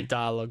 That's a great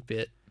dialogue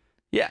bit.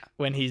 Yeah.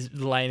 When he's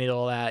laying it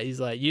all out, he's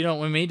like, you don't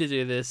want me to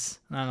do this.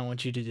 I don't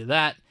want you to do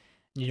that.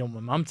 You don't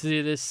want mum to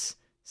do this.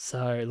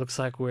 So it looks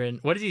like we're in,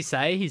 what did he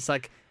say? He's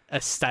like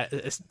a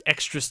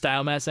extra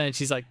stalemate, and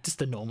she's like,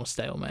 just a normal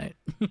stalemate.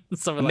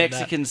 Something like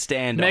Mexican that.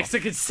 standoff.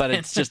 Mexican standoff. But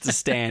it's just a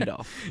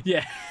standoff.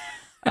 Yeah.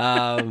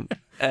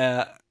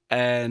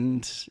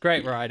 And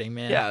great writing,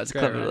 man. Yeah,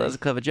 that was a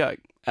clever joke.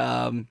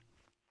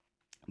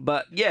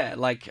 But yeah,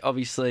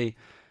 obviously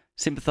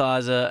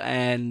sympathizer,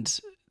 and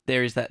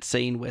there is that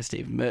scene where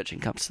Stephen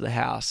Merchant comes to the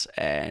house,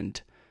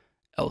 and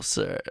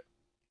Elsa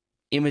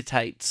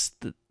imitates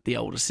the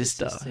older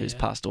sister who's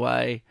passed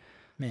away.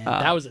 Man,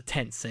 that was a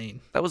tense scene.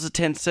 It was a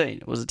tense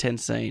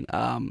scene.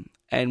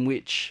 And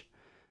which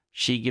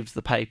she gives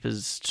the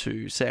papers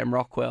to Sam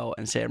Rockwell,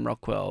 and Sam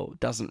Rockwell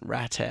doesn't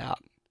rat out.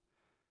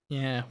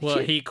 Yeah, well,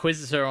 he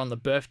quizzes her on the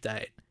birth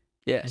date.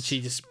 Yes. And she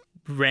just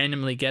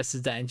randomly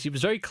guesses that, and she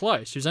was very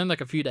close. She was only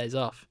a few days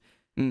off.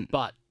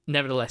 But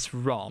nevertheless,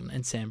 Ron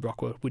and Sam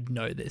Rockwell would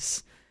know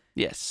this.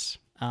 Yes.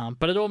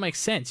 But it all makes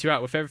sense. You're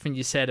right, with everything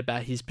you said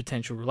about his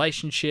potential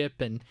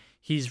relationship and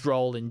his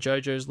role in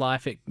Jojo's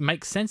life, it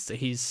makes sense that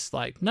he's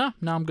like, no,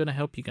 I'm going to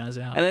help you guys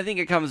out. And I think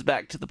it comes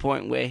back to the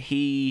point where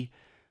he,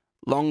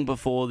 long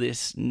before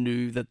this,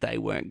 knew that they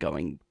weren't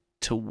going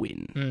to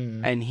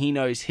win. And he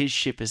knows his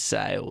ship has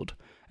sailed,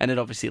 and it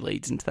obviously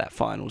leads into that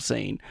final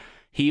scene.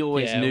 He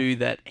always knew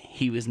that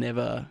he was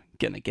never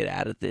going to get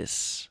out of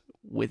this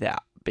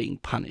without being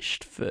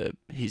punished for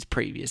his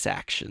previous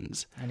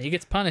actions. And he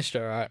gets punished,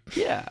 all right.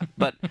 Yeah,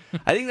 but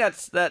I think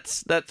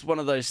that's one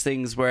of those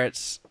things where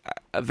it's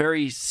a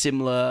very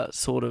similar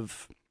sort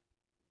of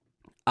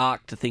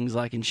arc to things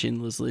like in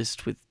Schindler's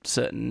List, with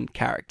certain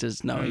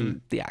characters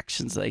knowing the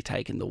actions they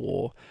take in the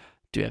war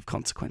do have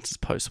consequences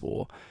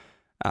post-war.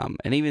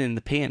 And even in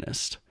The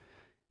Pianist,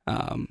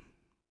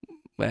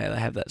 where they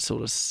have that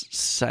sort of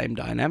same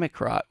dynamic,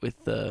 right,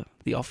 with the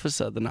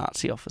officer, the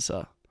Nazi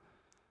officer.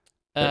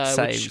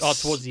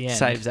 Towards the end.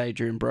 Saves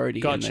Adrian Brody.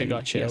 Gotcha.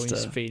 When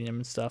He's feeding him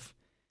and stuff.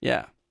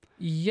 Yeah.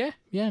 Yeah,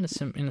 in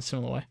a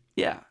similar way.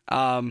 Yeah.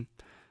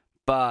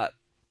 But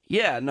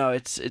yeah, no,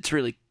 it's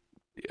really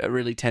a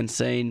really tense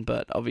scene,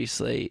 but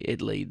obviously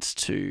it leads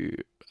to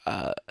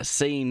a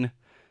scene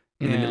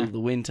in the middle of the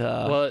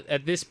winter. Well,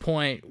 at this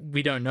point,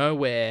 we don't know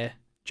where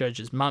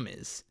Jojo's mum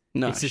is.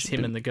 No, it's just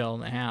him and the girl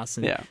in the house.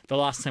 And the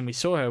last time we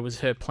saw her was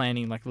her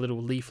planting like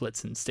little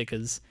leaflets and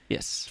stickers.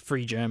 Yes.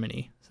 Free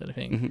Germany sort of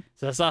thing. Mm-hmm.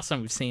 So that's the last time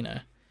we've seen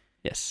her.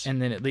 Yes.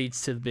 And then it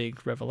leads to the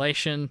big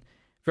revelation.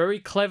 Very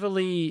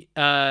cleverly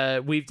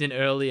weaved in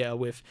earlier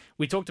with...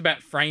 We talked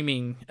about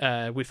framing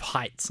with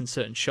heights in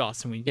certain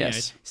shots.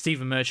 And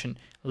Stephen Merchant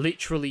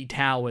literally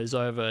towers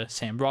over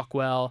Sam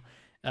Rockwell.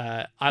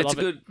 It's a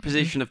good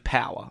position of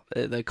power.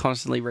 They're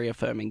constantly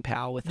reaffirming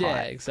power with height.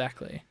 Yeah,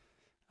 exactly.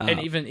 And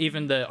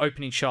even the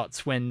opening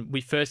shots, when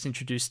we first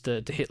introduced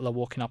to Hitler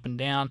walking up and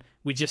down,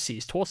 we just see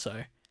his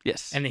torso.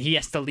 Yes. And he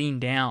has to lean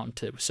down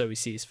so we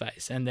see his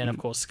face. And then, of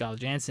course, Scarlett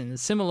Johansson, in a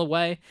similar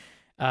way,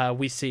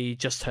 we see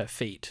just her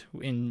feet.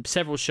 In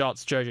several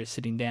shots, Jojo's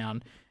sitting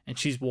down, and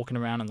she's walking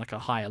around on like a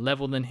higher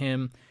level than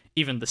him.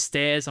 Even the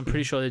stairs, I'm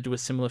pretty sure they do a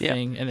similar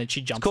thing. And then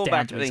she jumps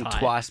down to his height.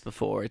 Twice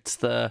before. It's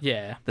the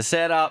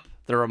setup,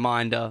 the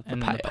reminder,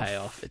 and the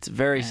payoff. It's a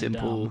very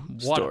simple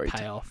story. What a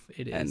payoff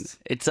it is. And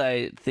it's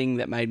a thing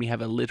that made me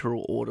have a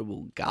literal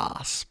audible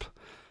gasp.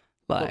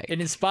 Like,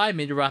 it inspired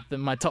me to write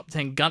my top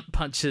 10 gut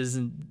punches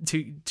in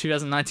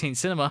 2019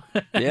 cinema.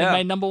 It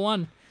made number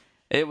one.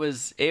 It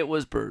was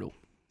brutal.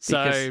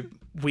 So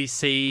we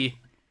see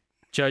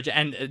Jojo,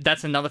 and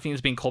that's another thing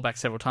that's been called back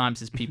several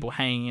times, is people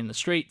hanging in the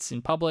streets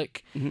in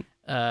public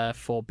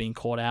for being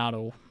caught out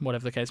or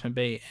whatever the case may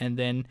be. And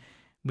then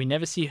we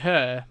never see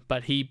her,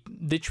 but he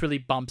literally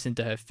bumps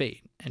into her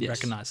feet and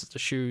recognizes the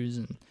shoes.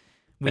 And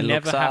we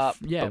never looks up,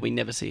 but we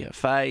never see her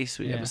face.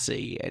 We never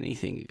see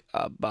anything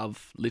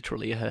above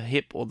literally her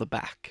hip or the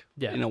back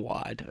in a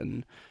wide.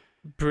 And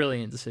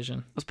brilliant decision.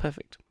 It was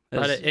perfect.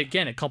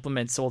 Again, it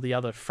complements all the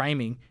other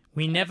framing.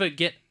 We never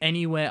get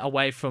anywhere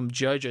away from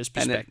Jojo's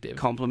perspective. And it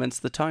complements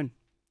the tone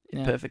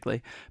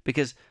perfectly.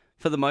 Because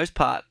for the most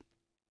part,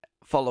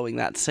 following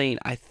that scene,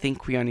 I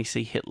think we only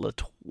see Hitler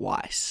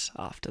twice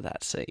after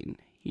that scene.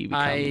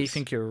 I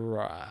think you're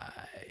right.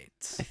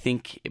 I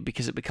think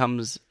because it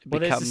becomes...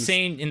 there's a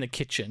scene in the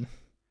kitchen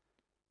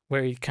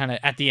where he kind of,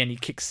 at the end, he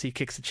kicks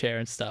a chair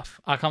and stuff.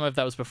 I can't remember if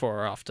that was before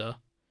or after.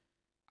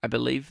 I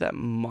believe that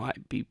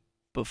might be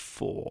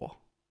before.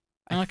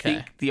 I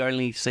think the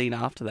only scene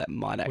after that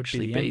might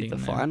actually be the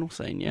final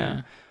scene,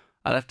 yeah.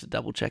 I'd have to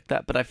double check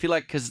that. But I feel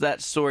like, because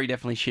that story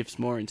definitely shifts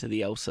more into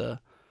the Elsa...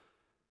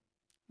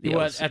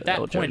 at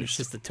that point, it's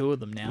just the two of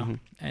them now. Mm-hmm.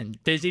 And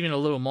there's even a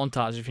little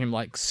montage of him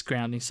like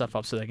scrounging stuff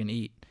up so they can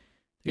eat.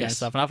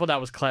 Stuff. And I thought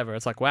that was clever.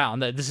 It's like, wow,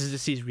 and this is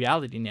just his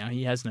reality now.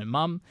 He has no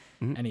mum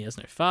and he has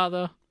no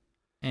father.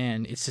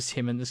 And it's just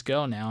him and this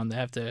girl now, and they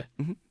have to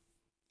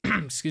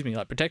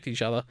protect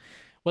each other.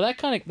 Well, that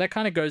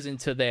kind of goes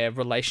into their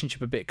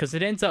relationship a bit, because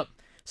it ends up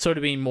sort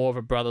of being more of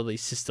a brotherly,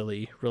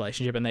 sisterly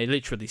relationship, and they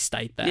literally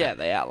state that. Yeah,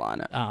 they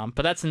outline it.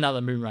 But that's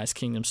another Moonrise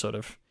Kingdom sort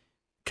of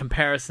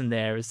comparison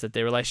there, is that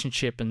their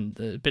relationship and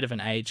a bit of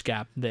an age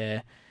gap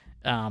there.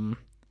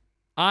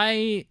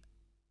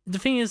 The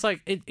thing is,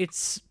 like,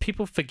 it's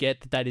people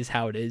forget that is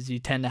how it is. You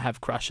tend to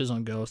have crushes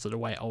on girls that are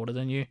way older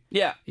than you.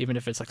 Yeah. Even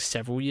if it's like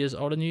several years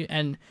older than you.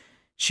 And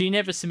she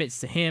never submits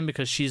to him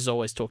because she's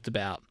always talked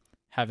about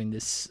having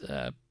this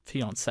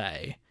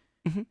fiance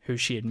who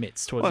she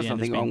admits towards the end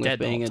has been dead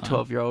the whole time. Nothing wrong with being a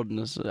 12-year-old,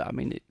 and I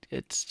mean,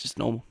 it's just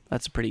normal.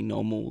 That's a pretty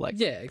normal, like...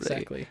 Yeah,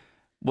 exactly.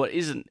 What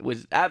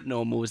was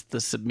abnormal was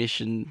the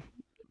submission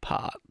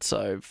part.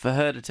 So for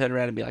her to turn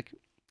around and be like,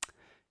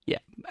 yeah,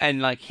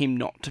 and like him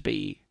not to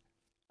be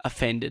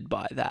offended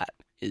by that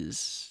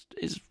is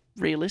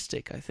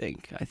realistic, I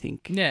think.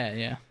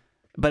 Yeah.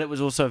 But it was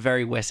also a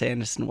very Wes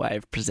Anderson way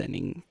of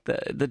presenting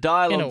the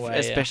dialogue,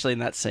 especially in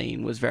that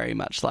scene, was very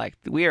much like,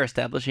 we are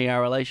establishing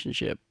our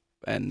relationship,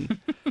 and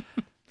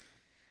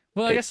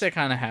well, I guess they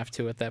kind of have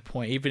to at that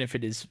point, even if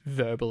it is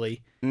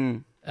verbally.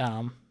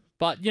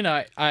 But you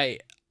know, I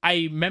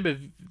remember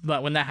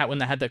like when they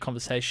had that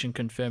conversation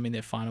confirming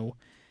their final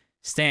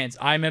stance.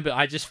 I remember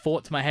I just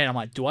thought to my head, I'm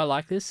like, do I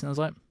like this? And I was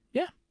like,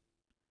 yeah.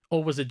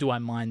 Or was it, do I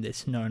mind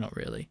this? No, not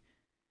really.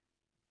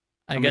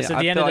 I guess at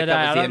the end of the day,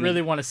 I don't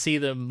really want to see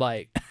them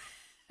like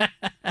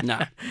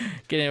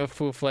getting a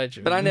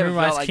full-fledged. But I never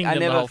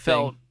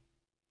felt.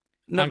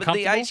 No, but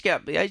the age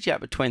gap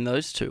between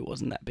those two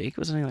wasn't that big. It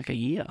was only like a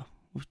year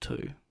or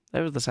two. They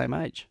were the same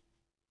age.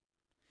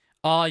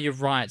 Oh, you're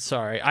right.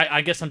 Sorry.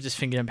 I guess I'm just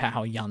thinking about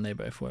how young they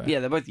both were. Yeah,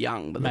 they're both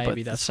young, but they're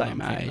Maybe both the that's what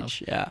same I'm thinking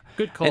age. Yeah.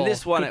 Good call. In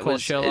this one, Good call,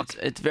 Sherlock.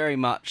 it's very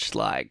much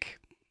like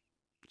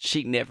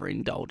she never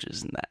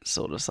indulges in that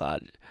sort of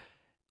side.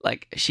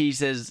 Like I think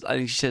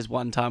she says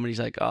one time when he's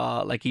like,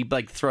 oh, like he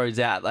like throws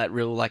out that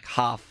real like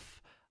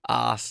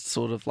half-assed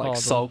sort of like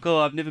sulk. Oh,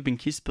 I've never been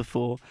kissed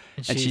before,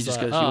 and she just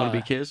like, goes, you want to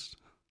be kissed?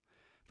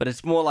 But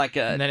it's more like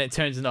a. And then it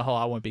turns into the whole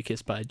 "I won't be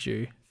kissed by a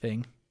Jew"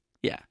 thing.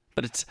 Yeah,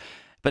 but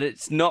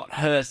it's not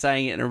her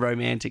saying it in a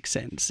romantic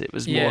sense. It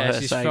was more her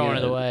she's saying throwing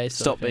it away.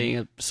 Stop being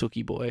a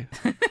sooky boy.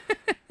 I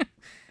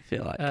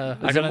feel like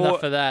I got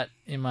enough of that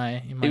in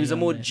my. It was a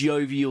more days.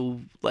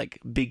 jovial, like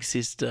big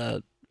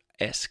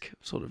sister-esque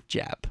sort of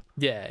jab.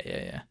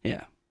 Yeah.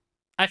 Yeah.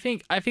 I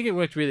think it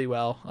worked really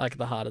well, like at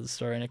the heart of the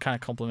story, and it kind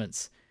of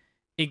complements.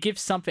 It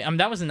gives something. I mean,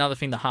 that was another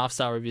thing the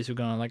half-star reviews were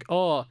going on, like,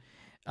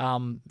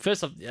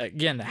 first off,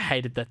 again, they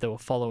hated that they were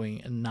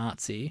following a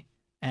Nazi,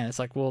 and it's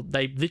like, well,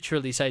 they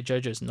literally say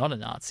Jojo's not a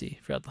Nazi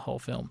throughout the whole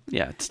film.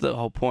 Yeah, it's the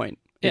whole point.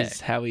 Yeah.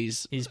 Is how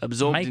he's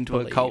absorbed into a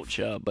make-believe.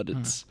 culture, but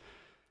it's.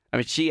 I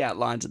mean, she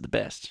outlines it the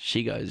best.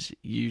 She goes,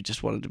 "You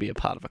just wanted to be a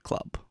part of a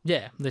club."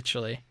 Yeah,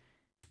 literally.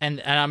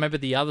 And I remember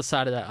the other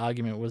side of that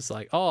argument was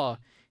like, oh,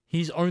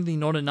 he's only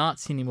not a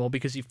Nazi anymore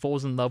because he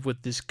falls in love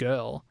with this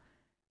girl.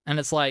 And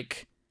it's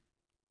like,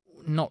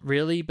 not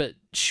really, but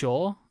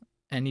sure.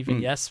 And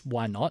even yes,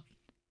 why not?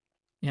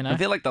 You know? I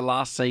feel like the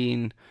last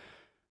scene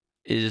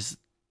is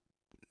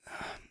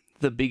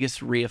the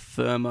biggest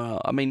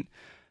reaffirmer. I mean,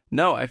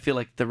 no, I feel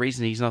like the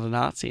reason he's not a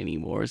Nazi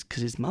anymore is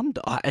because his mum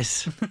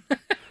dies.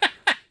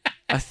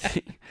 I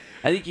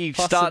think he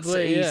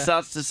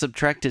starts to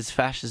subtract his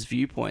fascist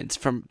viewpoints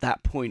from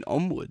that point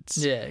onwards.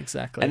 Yeah,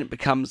 exactly. And it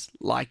becomes,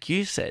 like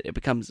you said, it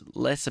becomes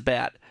less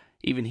about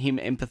even him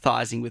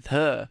empathizing with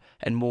her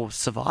and more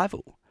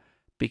survival,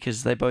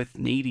 because they both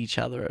need each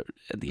other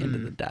at the end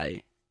of the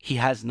day. He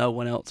has no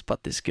one else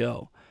but this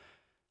girl,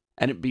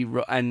 and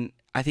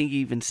I think he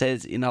even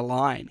says in a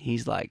line,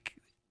 he's like,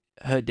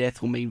 "Her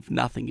death will mean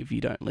nothing if you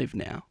don't live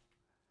now."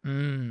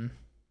 And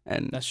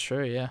that's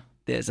true. Yeah.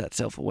 There's that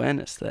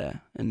self-awareness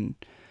there. And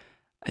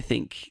I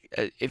think,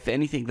 if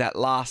anything, that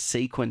last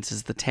sequence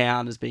as the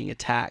town is being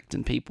attacked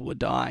and people are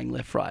dying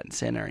left, right and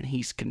centre, and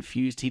he's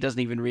confused. He doesn't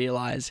even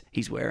realise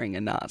he's wearing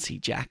a Nazi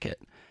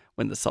jacket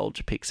when the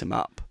soldier picks him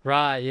up.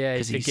 Right, yeah.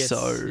 Because he's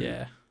so...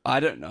 Yeah. I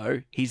don't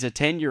know. He's a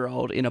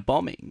 10-year-old in a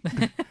bombing.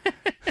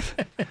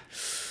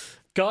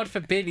 God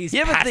forbid he's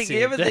you passive.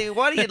 ever think,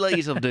 why do you let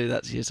yourself do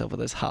that to yourself with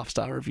those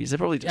half-star reviews? They're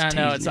probably just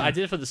teasing you. I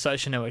did it for the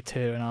Social Network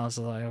too, and I was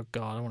like, oh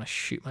God, I want to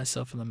shoot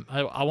myself in the...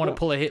 I want to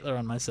pull a Hitler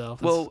on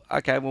myself. Well,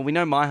 okay, we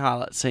know my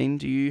highlight scene.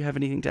 Do you have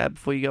anything to add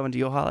before you go into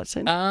your highlight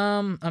scene?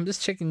 I'm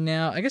just checking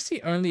now. I guess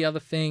the only other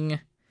thing...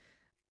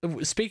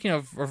 Speaking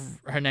of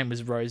her name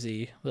was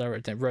Rosie,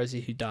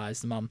 Rosie who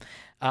dies, the mum.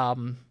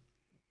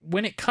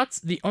 When it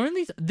cuts,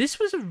 this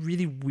was a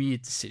really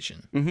weird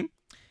decision. Mm-hmm.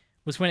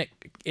 Was when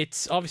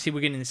it's obviously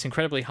we're getting this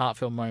incredibly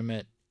heartfelt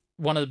moment.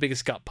 One of the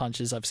biggest gut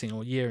punches I've seen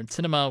all year in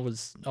cinema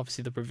was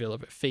obviously the reveal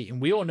of her feet,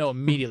 and we all know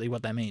immediately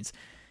what that means.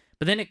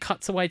 But then it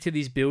cuts away to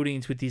these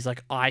buildings with these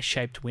like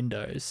eye-shaped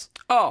windows.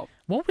 Oh,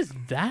 what was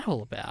that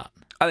all about?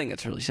 I think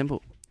that's really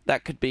simple.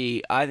 That could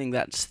be. I think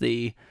that's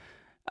the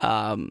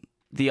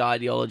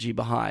ideology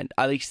behind.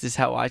 At least this is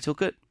how I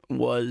took it.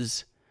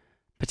 Was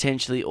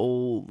potentially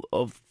all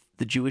of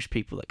the Jewish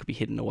people that could be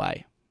hidden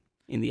away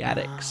in the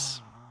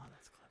attics.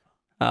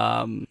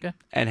 Okay.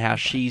 And how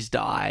she's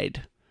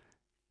died,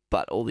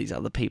 but all these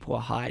other people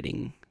are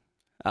hiding.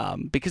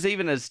 Because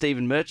even as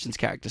Stephen Merchant's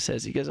character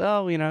says, he goes,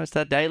 "Oh, it's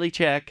that daily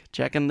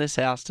checking this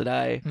house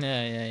today."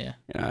 Yeah.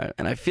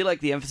 And I feel like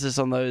the emphasis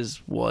on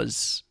those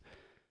was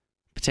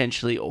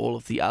potentially all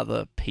of the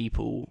other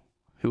people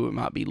who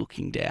might be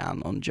looking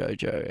down on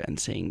Jojo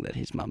and seeing that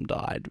his mum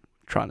died,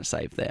 trying to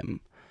save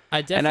them.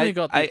 I definitely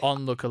got the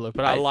onlooker look,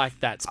 but I like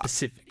that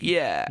specific.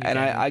 Yeah, and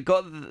I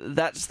got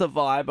that's the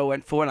vibe I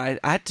went for, and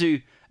I had to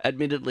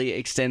admittedly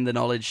extend the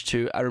knowledge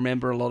to. I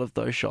remember a lot of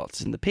those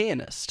shots in The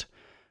Pianist,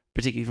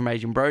 particularly from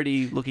Agent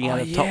Brody looking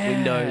out of top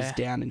windows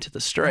down into the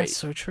street. That's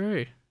so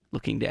true.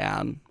 Looking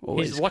down,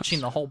 he's watching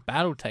the whole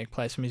battle take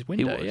place from his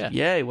window.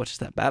 He watches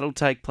that battle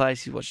take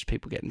place. He watches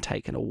people getting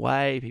taken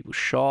away, people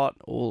shot,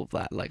 all of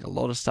that, like a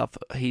lot of stuff.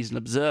 He's an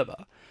observer.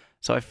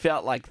 So I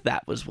felt like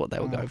that was what they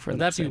were going for.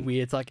 That'd be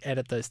weird to like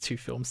edit those two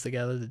films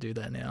together to do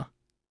that now.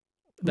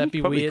 That'd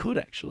be probably weird. Could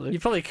actually. You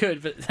probably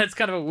could, but that's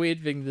kind of a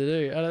weird thing to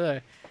do. I don't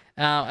know.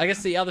 I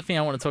guess the other thing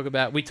I want to talk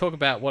about, we talk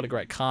about what a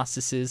great cast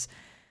this is,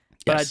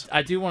 but yes.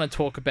 I do want to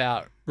talk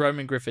about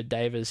Roman Griffith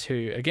Davis,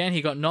 who again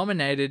he got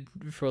nominated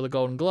for the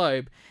Golden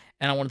Globe,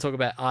 and I want to talk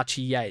about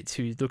Archie Yates,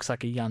 who looks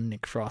like a young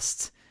Nick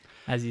Frost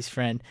as his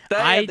friend. They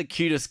had the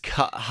cutest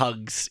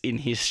hugs in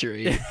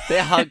history.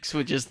 Their hugs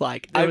were just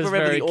like, I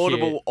remember the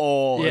audible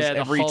awes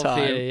every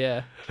time.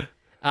 Theater,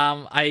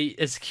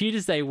 as cute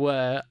as they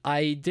were,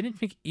 I didn't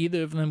think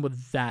either of them were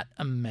that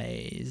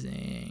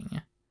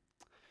amazing.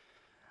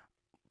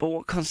 But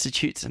what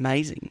constitutes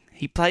amazing?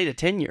 He played a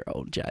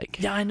 10-year-old, Jake.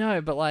 Yeah, I know,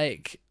 but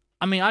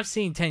I've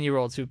seen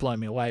 10-year-olds who've blown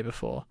me away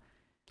before.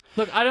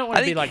 Look, I don't want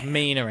to be think- like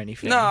mean or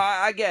anything. No,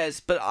 I guess,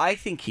 but I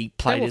think he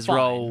played were his fine.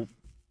 role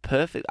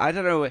perfect. I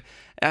don't know.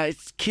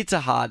 Kids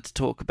are hard to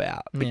talk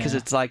about because Yeah.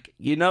 it's like,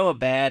 you know, a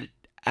bad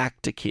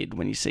actor kid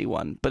when you see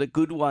one, but a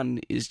good one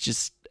is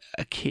just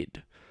a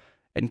kid.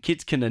 And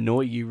kids can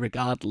annoy you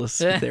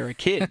regardless if they're a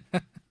kid.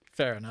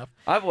 Fair enough.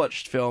 I've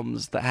watched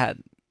films that had,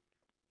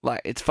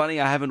 like, it's funny,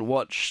 I haven't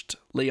watched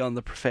Leon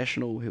the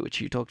Professional, which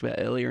you talked about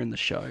earlier in the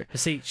show, But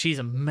see, she's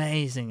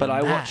amazing. but in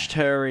I that. watched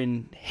her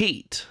in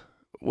Heat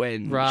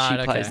when Right,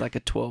 she plays okay. like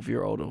a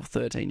 12-year-old or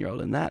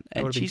 13-year-old in that,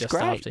 and would've been she's just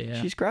great. after,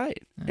 yeah. She's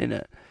great in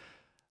it.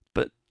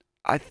 But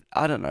I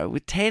don't know,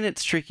 with 10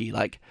 it's tricky.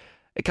 Like,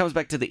 it comes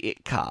back to the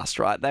It cast,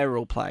 right? They were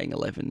all playing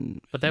 11.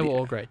 But they were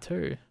all great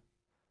too.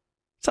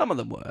 Some of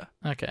them were.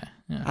 Okay.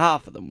 Yeah.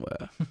 Half of them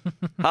were.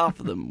 Half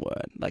of them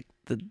weren't. Like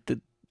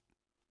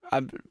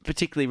I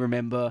particularly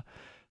remember.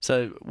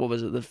 So what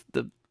was it?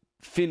 The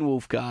Finn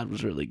Wolfgard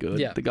was really good.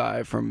 Yeah. The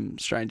guy from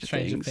Stranger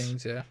Stranger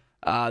Things. Things,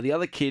 yeah. The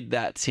other kid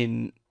that's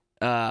in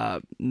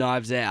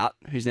Knives Out,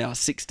 who's now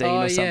 16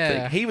 Oh, or something.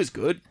 yeah. He was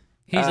good.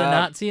 He's a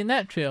Nazi in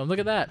that film. Look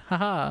at that.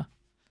 Haha.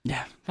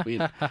 Yeah,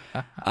 weird.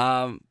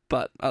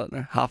 But I don't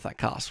know. Half that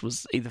cast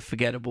was either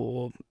forgettable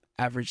or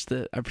average.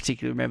 I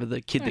particularly remember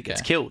the kid that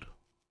gets Okay. killed,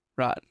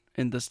 right,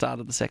 in the start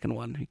of the second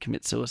one, who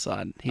commits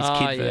suicide. His Oh,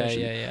 kid yeah,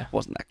 version yeah.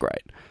 wasn't that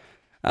great.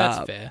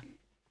 That's fair.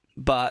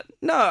 But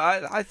no,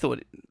 I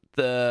thought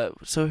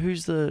so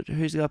who's the guy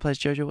who plays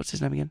Jojo? What's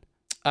his name again?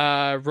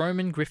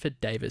 Roman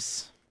Griffith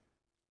Davis.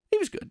 He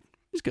was good.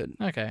 He was good.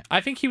 Okay. I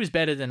think he was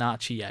better than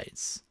Archie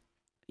Yates.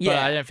 Yeah, But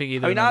I don't think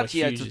either I of mean, them were Archie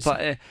Yates huge.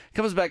 was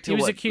comes back to He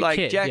was what a cute like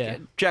kid, Jack. yeah.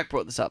 Jack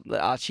brought this up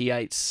that Archie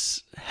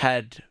Yates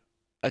had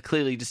a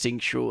clearly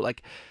distinguishable,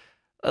 like,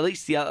 at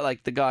least the other,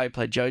 like, the guy who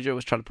played Jojo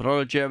was trying to put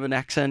on a German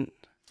accent.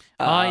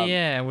 Oh,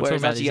 yeah. We're talking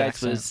Whereas about Archie his Yates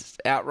accent. was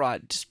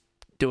outright just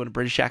doing a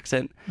British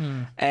accent.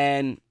 Hmm.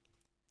 And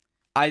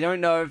I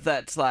don't know if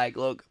that's like,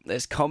 look,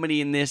 there's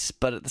comedy in this,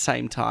 but at the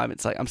same time,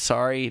 it's like, I'm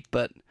sorry,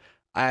 but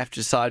I have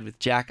to side with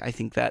Jack. I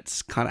think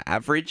that's kind of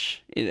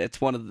average. It's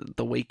one of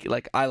the weak.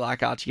 Like, I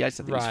like Archie Yates.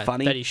 I think Right. he's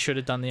funny. That he should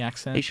have done the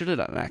accent. He should have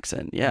done an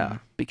accent, yeah.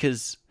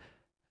 Because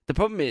the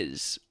problem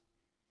is,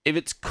 if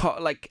it's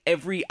like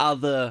every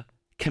other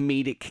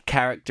comedic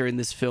character in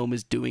this film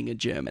is doing a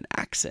German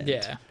accent.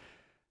 Yeah.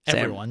 Sam-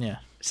 Everyone, yeah.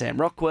 Sam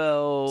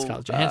Rockwell,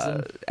 Scarlett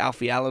Johansson.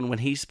 Alfie Allen when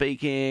he's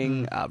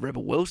speaking,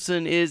 Rebel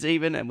Wilson is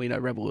even, and we know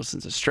Rebel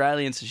Wilson's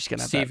Australian, so she's going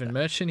to have Stephen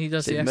Merchant, he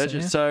does Stephen the accent.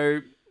 Merchant.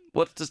 So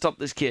what's to stop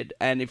this kid?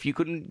 And if you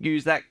couldn't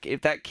use that,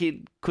 if that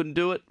kid couldn't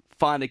do it,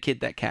 find a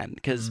kid that can.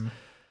 Because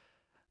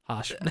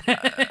Harsh.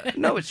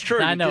 no, it's true.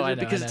 I know,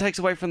 because it takes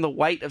away from the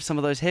weight of some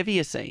of those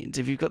heavier scenes.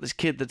 If you've got this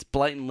kid that's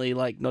blatantly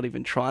like not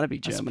even trying to be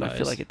German, I feel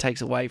suppose. like it takes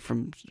away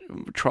from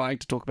trying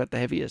to talk about the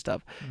heavier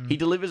stuff. He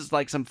delivers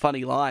like some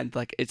funny lines,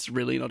 like it's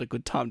really not a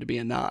good time to be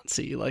a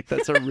Nazi. Like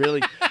that's a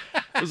really,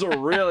 it was a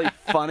really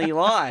funny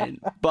line.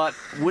 But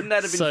wouldn't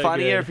that have been So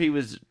funnier good. if he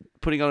was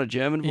putting on a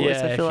German voice?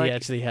 Yeah, I feel if he like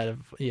actually had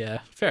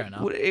fair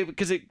enough.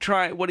 because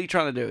what are you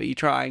trying to do? Are you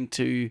trying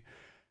to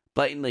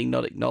blatantly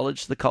not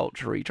acknowledge the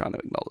culture, or are you trying to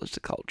acknowledge the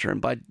culture?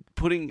 And by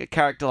putting a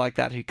character like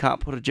that who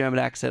can't put a German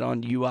accent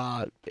on, you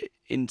are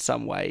in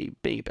some way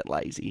being a bit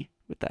lazy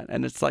with that.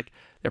 And it's like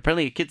there are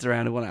plenty of kids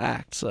around who want to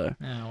act. So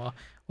Oh,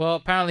 well,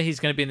 apparently he's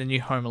going to be in the new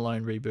Home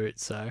Alone reboot,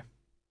 so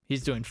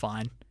he's doing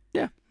fine.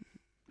 yeah,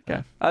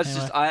 okay.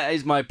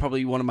 Is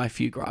probably one of my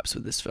few gripes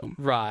with this film.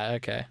 Right,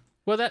 okay.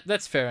 Well,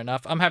 that's fair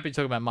enough. I'm happy to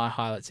talk about my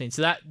highlight scene.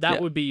 So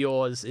that would be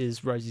yours,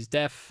 is Rosie's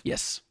death,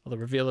 Yes. or the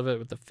reveal of it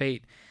with the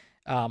feet.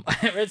 I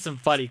read some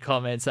funny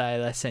comments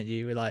that I sent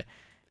you, like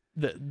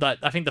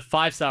I think the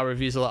 5-star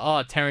reviews are like,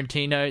 "Oh,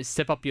 Tarantino,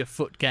 step up your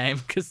foot game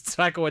because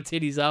Taika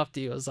Waititi's after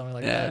you," or something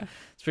like that.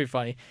 It's pretty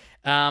funny.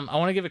 I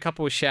want to give a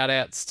couple of shout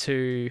outs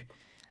to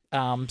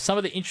some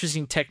of the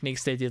interesting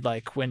techniques they did,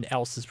 like when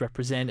Elsa's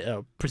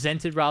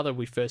presented rather,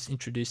 we first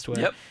introduced to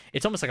her. Yep.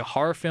 It's almost like a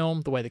horror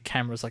film, the way the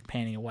camera's like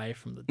panning away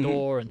from the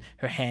door and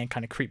her hand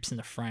kind of creeps in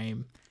the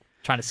frame,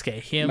 trying to scare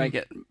him.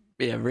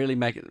 Really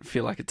make it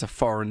feel like it's a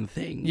foreign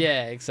thing.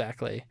 Yeah,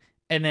 exactly.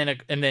 And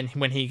then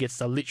when he gets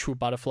the literal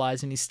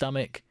butterflies in his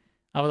stomach,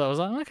 I was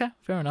like, okay,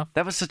 fair enough.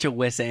 That was such a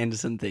Wes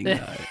Anderson thing, though.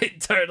 It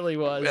totally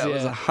was. That Yeah,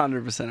 was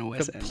 100% a Wes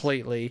Anderson.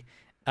 completely.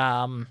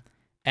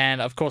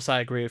 And of course, I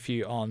agree with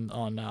you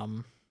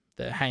on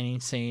the hanging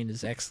scene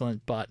is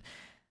excellent. But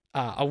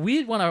a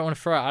weird one I want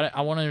to throw out,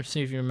 I want to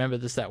see if you remember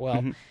this that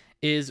well,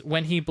 is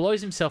when he blows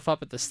himself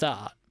up at the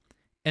start,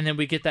 and then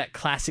we get that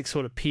classic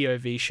sort of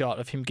POV shot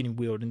of him getting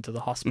wheeled into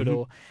the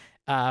hospital,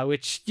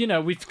 which, you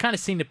know, we've kind of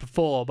seen it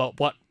before, but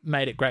what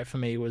made it great for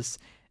me was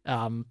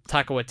Taika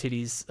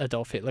Waititi's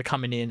Adolf Hitler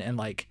coming in and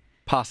like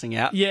Passing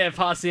out. yeah,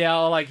 passing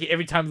out. Like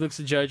every time he looks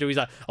at Jojo, he's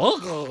like,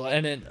 oh,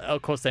 and then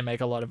of course they make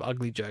a lot of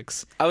ugly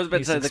jokes. I was about to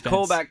His say the expense.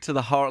 callback to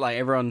the horror, like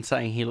everyone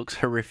saying he looks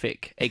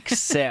horrific,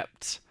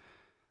 except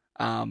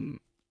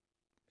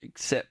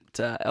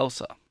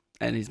Elsa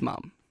and his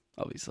mum,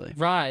 obviously.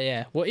 Right,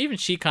 yeah. Well, even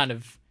she kind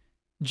of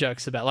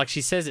jokes about, like,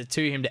 she says it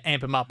to him to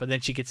amp him up, but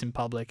then she gets in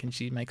public and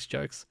she makes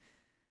jokes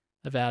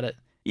about it.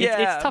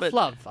 Yeah, it's tough but-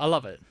 love. I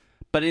love it.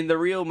 But in the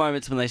real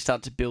moments when they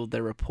start to build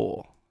their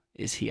rapport,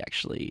 is he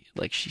actually,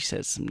 like, she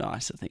says some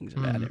nicer things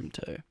about him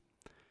too.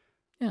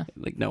 Yeah.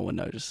 Like, no one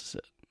notices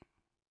it.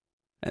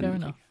 And Fair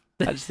enough.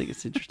 I just think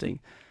it's interesting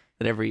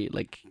that every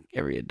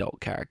adult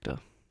character.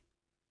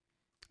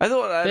 I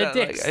thought They're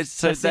dicks.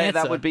 So That's the that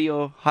answer. would be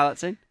your highlight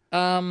scene.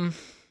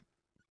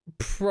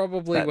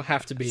 Probably That will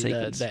have to be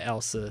sequence. the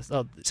Elsa.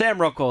 Oh, Sam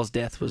Rockwell's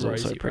death was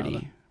also Rosie, pretty.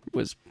 rather.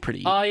 Was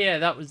pretty. oh yeah,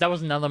 that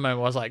was another moment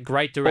where I was like,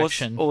 great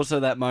direction. Also,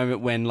 that moment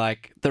when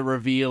like the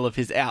reveal of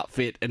his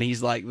outfit and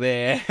he's like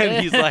there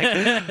and he's like,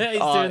 He's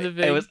doing the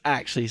thing. It was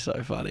actually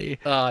so funny.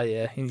 Oh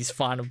yeah, in his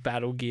final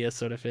battle gear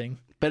sort of thing.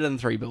 Better than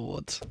 3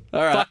 billboards.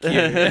 All right. Fuck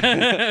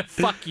you.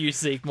 Fuck you,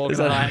 Zeke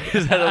Morgan-Hind.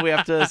 Is that all we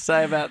have to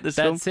say about this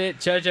film? That's it.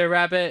 Jojo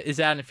Rabbit is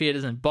out in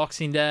theaters on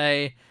Boxing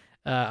Day.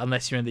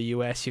 Unless you're in the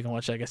US, you can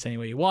watch it, I guess,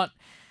 anywhere you want.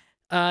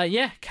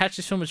 Catch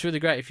this film. It's really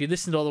great. If you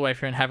listened all the way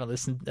through and haven't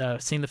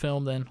seen the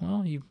film, then,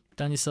 well, you've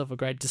done yourself a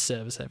great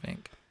disservice, I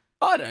think.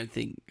 I don't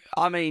think.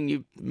 I mean,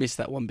 you missed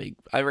that one big.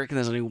 I reckon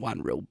there's only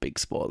one real big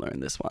spoiler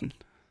in this one.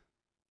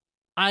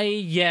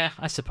 I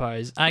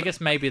suppose. I guess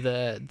maybe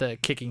the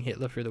kicking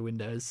Hitler through the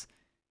windows.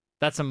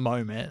 That's a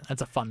moment.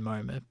 That's a fun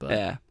moment. But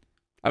Yeah.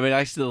 I mean,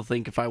 I still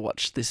think if I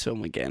watched this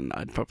film again,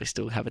 I'd probably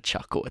still have a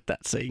chuckle at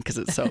that scene because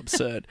it's so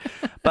absurd.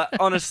 But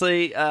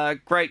honestly,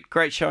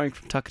 great showing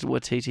from Taika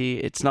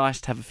Waititi. It's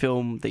nice to have a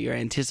film that you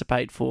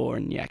anticipate for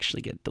and you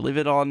actually get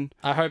delivered on.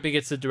 I hope he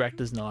gets the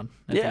director's nod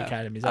at the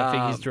Academies. I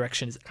think his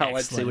direction is Can't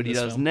wait excellent. to see what he in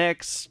this does film.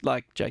 next.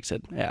 Like Jake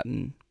said, out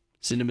in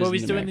cinemas. Well,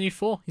 he's in doing the America. new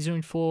 4. He's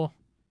doing 4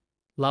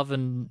 Love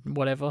and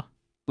whatever.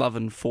 Love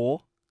and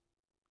 4.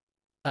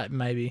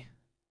 Maybe.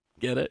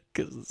 Get it?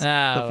 Because it's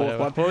Ah, the fourth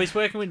whatever. one. Well, he's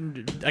working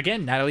with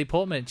again Natalie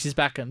Portman. She's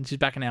back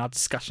in our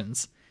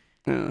discussions.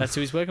 That's who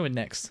he's working with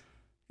next.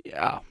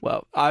 Yeah,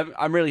 well,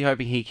 I'm really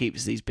hoping he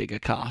keeps these bigger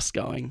casts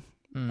going.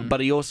 But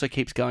he also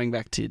keeps going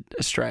back to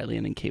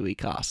Australian and Kiwi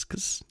casts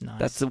because Nice.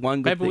 that's the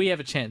one good Maybe thing. we have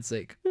a chance,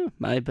 Zeke.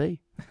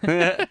 Maybe.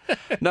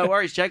 No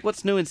worries, Jake.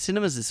 What's new in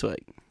cinemas this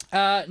week?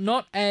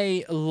 Not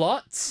a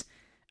lot,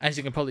 as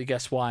you can probably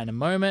guess why in a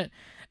moment.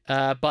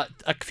 But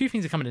a few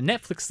things are coming to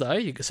Netflix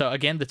though. So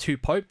again, The Two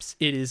Popes,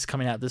 it is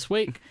coming out this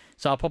week.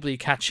 So I'll probably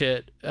catch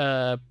it,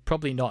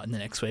 probably not in the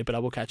next week, but I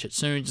will catch it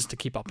soon just to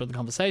keep up with the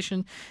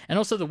conversation. And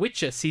also The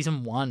Witcher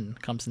Season 1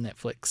 comes to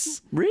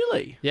Netflix.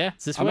 Really? Yeah,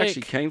 it's this I'm week.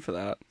 actually keen for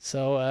that.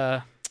 So,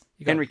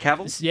 you got Henry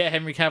Cavill? Yeah,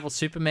 Henry Cavill,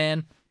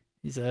 Superman.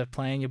 He's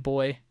playing your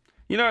boy.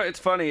 You know, it's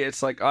funny.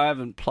 It's like I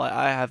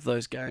have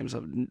those games.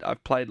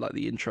 I've played like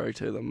the intro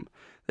to them.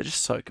 They're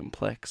just so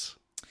complex.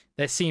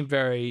 They seem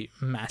very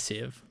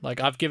massive. Like,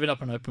 I've given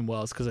up on open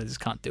worlds because I just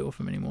can't deal with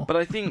them anymore. But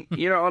I think,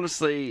 you know,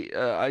 honestly,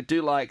 I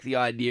do like the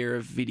idea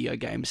of video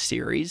game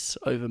series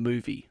over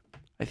movie.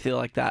 I feel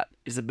like that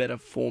is a better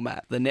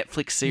format. The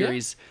Netflix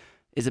series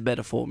is a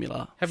better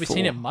formula. Have we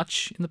seen it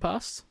much in the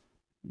past?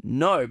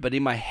 No, but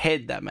in my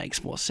head that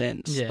makes more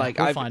sense. Yeah, like,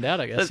 we'll find out,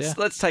 I guess.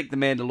 Let's take The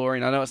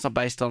Mandalorian. I know it's not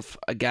based off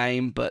a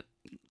game, but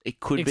it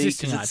could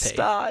Existing be because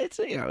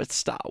it's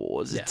Star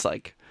Wars. Yeah. It's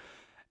like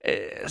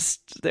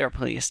there are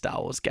plenty of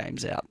Star Wars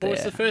games out there. Well,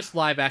 it's the first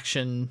live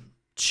action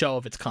show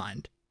of its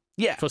kind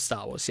Yeah, for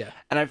Star Wars, yeah.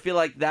 and I feel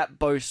like that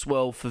boasts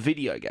well for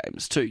video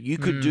games too. You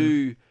could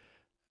do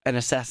an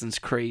Assassin's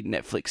Creed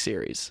Netflix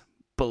series,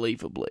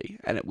 believably,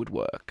 and it would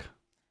work.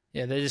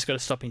 Yeah, they just got to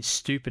stop being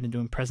stupid and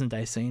doing present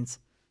day scenes.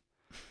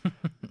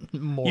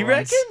 You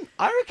reckon?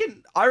 I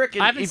reckon.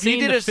 I haven't if seen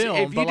you did the a, film,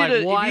 if you but, did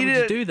like, a, why if would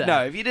did you do that?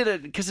 No, if you did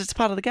it because it's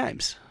part of the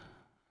games.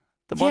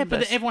 Yeah,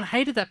 but everyone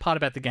hated that part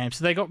about the game,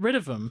 so they got rid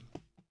of them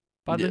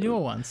by the newer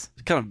ones.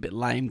 It's kind of a bit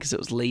lame because it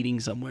was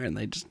leading somewhere and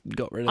they just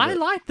got rid of I it.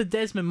 liked the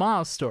Desmond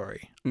Miles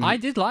story. I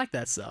did like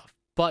that stuff,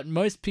 but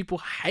most people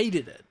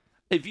hated it.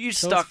 If you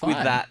So it's stuck with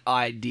fine. that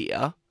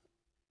idea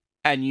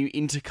and you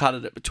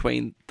intercutted it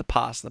between the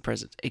past and the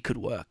present, it could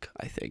work,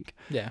 I think.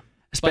 Yeah.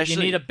 Especially,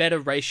 but you need a better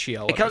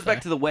ratio. it comes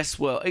back to the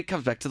Westworld. It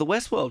comes back to the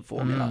Westworld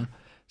formula,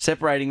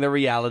 separating the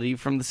reality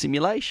from the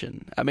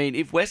simulation. I mean,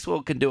 if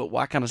Westworld can do it,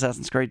 why can't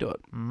Assassin's Creed do it?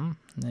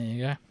 There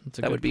you go. That's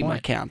a That good would be my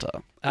point. counter.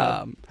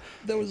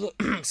 There was,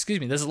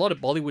 excuse me. There's a lot of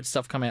Bollywood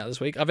stuff coming out this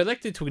week. I've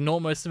elected to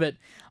ignore most of it,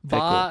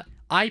 bar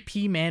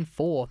IP Man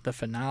 4, the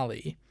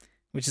finale,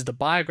 which is the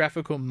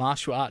biographical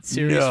martial arts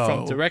series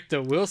from director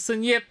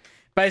Wilson Yip,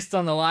 based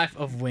on the life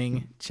of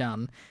Wing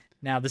Chun.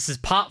 Now, this is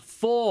part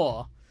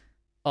 4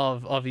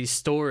 of his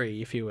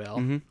story, if you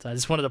will. So I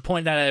just wanted to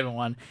point that out to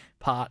everyone.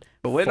 Part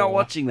But we're 4. not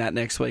watching that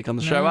next week on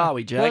the show, are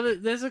we, Jack? Well,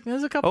 there's a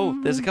couple.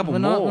 Oh, there's a couple we're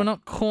more. We're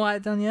not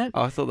quite done yet.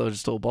 Oh, I thought they were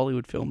just all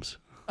Bollywood films.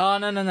 Oh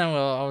no.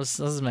 Well, I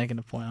was making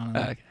a point on it.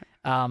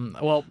 Okay.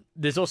 Well,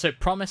 there's also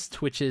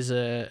Promised, which is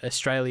a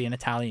Australian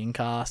Italian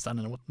cast. I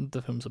don't know what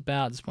the film's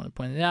about. Just want to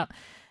point it out.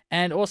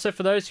 And also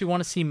for those who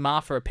want to see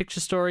Martha: A Picture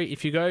Story,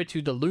 if you go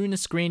to the Lunar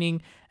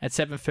screening at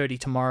 7:30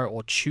 tomorrow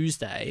or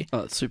Tuesday.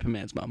 Oh, it's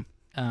Superman's mum.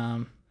 Ah.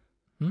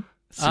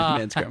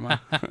 Superman's grandma.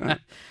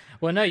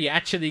 Well, no, you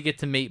actually get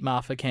to meet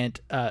Martha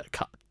Kent.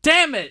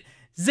 Damn it,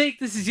 Zeke,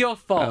 this is your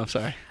fault. Oh,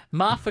 sorry.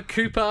 Martha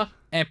Cooper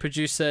and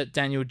producer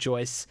Daniel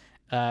Joyce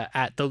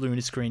at the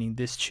Luna screening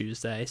this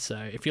Tuesday. So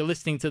if you're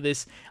listening to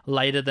this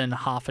later than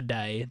half a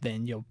day,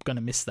 then you're going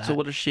to miss that. So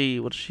what does she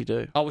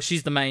do? Oh, well,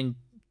 she's the main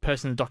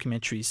person the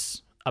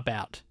documentary's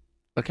about.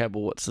 Okay, but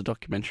what's the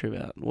documentary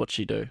about? What's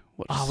she do?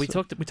 We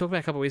talked about it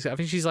a couple of weeks ago. I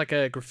think she's like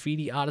a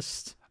graffiti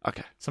artist.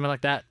 Okay. Something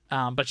like that.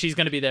 But she's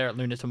going to be there at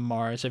Luna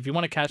tomorrow. So if you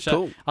want to catch that,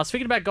 Cool. I was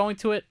thinking about going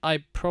to it.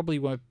 I probably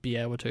won't be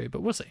able to,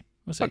 but we'll see.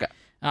 Okay.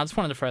 I just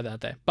wanted to throw that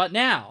out there. But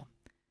now,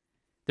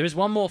 there is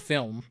one more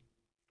film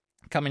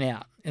coming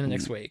out in the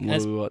next week. What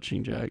are we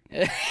watching, Jake?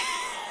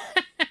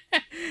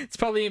 It's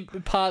probably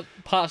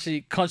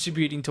partially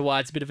contributing to why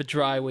it's a bit of a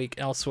dry week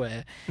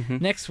elsewhere. Mm-hmm.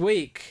 Next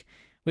week,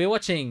 we're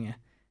watching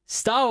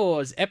Star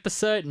Wars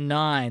Episode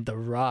 9, The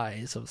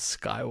Rise of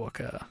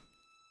Skywalker.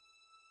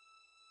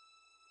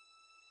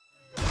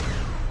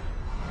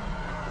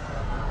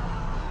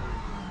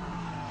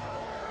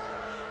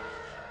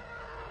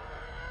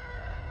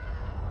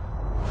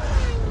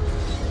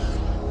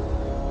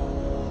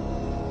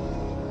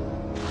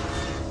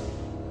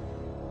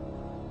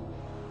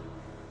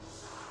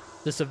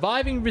 The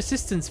surviving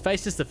Resistance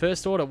faces the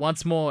First Order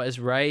once more as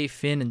Rey,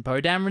 Finn, and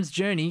Poe Dameron's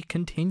journey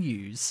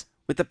continues.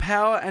 With the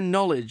power and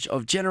knowledge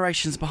of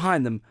generations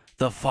behind them,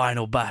 the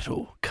final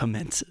battle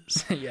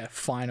commences. Yeah,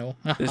 final.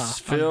 This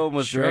film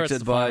was sure it's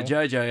directed the by final.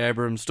 J.J.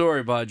 Abrams,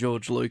 story by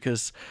George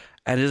Lucas,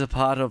 and is a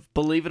part of,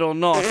 believe it or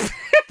not,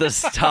 the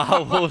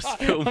Star Wars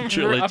film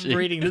trilogy. I'm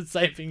reading the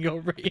same thing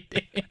you're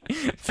reading.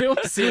 Film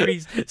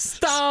series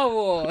Star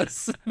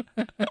Wars.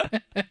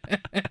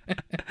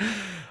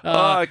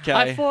 Okay.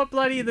 I thought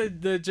bloody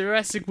the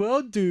Jurassic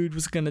World dude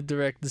was going to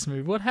direct this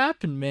movie. What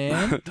happened,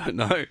 man? Don't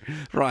know.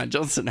 Ryan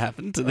Johnson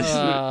happened to this.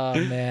 Oh,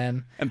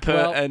 man.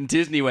 And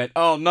Disney went,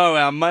 oh no,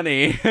 our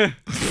money.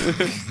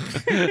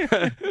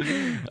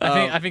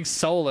 I think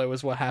Solo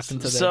was what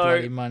happened to their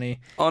bloody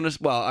money.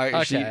 Actually,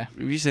 Okay.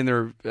 have you seen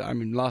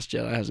Last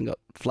Jedi hasn't got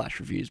flash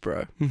reviews,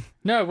 bro.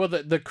 No, well,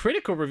 the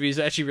critical reviews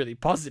are actually really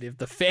positive.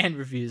 The fan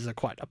reviews are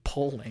quite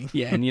appalling.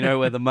 Yeah, and you know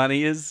where the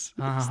money is?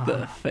 It's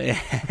the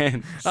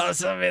fans. Oh,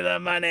 send me the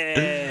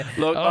money.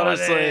 Look,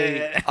 honestly,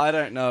 Money. I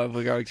don't know if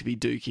we're going to be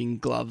duking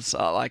gloves.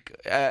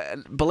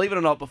 Believe it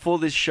or not, before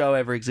this show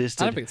ever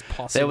existed, I don't think it's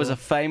possible. there was a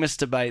famous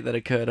debate that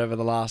occurred over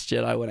The Last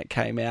Jedi when it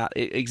came out.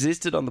 It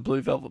existed on the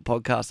Blue Velvet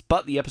podcast,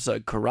 but the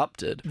episode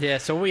corrupted. Yeah,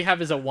 so all we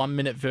have is a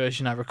 1-minute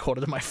version I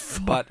recorded on my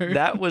phone. But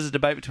that was a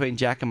debate between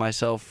Jack and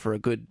myself for a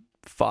good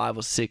 5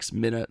 or 6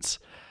 minutes.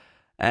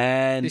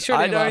 And sure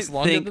I didn't don't last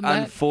longer think, than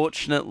that?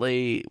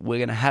 unfortunately, we're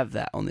going to have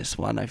that on this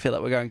one. I feel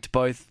like we're going to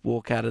both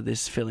walk out of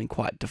this feeling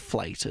quite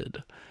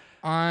deflated.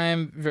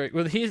 I'm very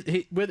well.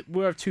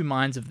 We're of two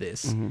minds of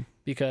this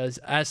because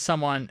as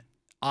someone,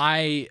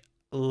 I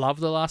love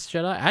The Last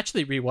Jedi. I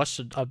actually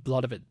rewatched a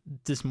lot of it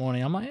this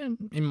morning. I'm like,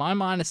 in my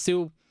mind, it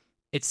still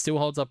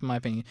holds up in my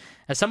opinion.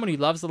 As someone who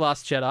loves The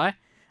Last Jedi,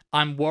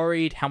 I'm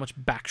worried how much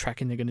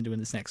backtracking they're going to do in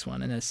this next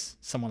one. And as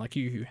someone like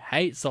you who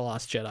hates The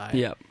Last Jedi,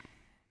 Yeah.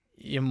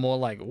 you're more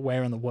like,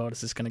 where in the world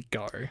is this going to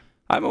go?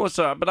 I'm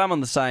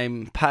on the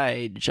same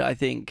page. I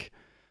think,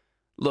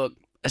 look,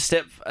 a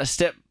step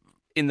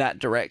in that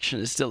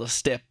direction is still a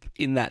step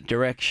in that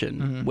direction.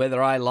 Mm-hmm.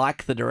 Whether I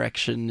like the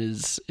direction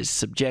is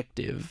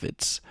subjective.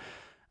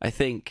 I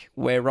think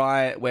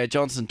where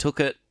Johnson took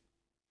it,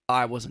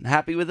 I wasn't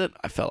happy with it.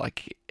 I felt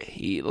like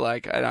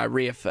and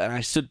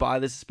I stood by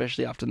this,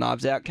 especially after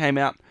Knives Out came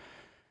out.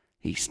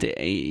 He's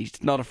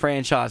not a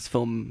franchise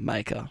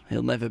filmmaker.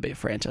 He'll never be a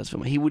franchise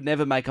filmmaker. He would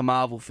never make a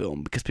Marvel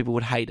film because people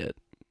would hate it.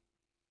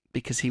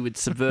 Because he would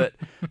subvert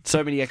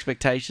so many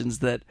expectations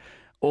that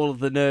all of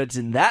the nerds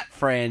in that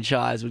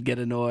franchise would get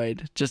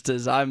annoyed, just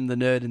as I'm the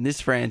nerd in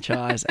this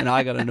franchise, and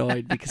I got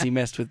annoyed because he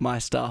messed with my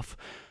stuff.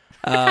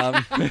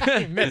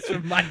 He messed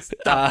with my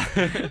stuff.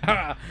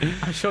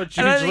 I'm sure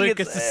George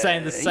Lucas is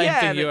saying the same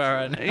thing you are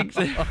right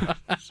now.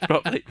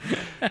 Probably.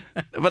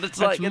 But it's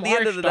like, at the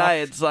end of the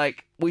day, it's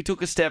like, we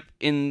took a step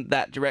in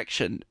that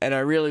direction, and I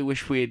really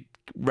wish we had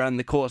run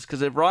the course,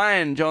 because if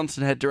Ryan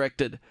Johnson had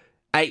directed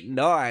 8 and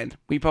 9,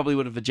 we probably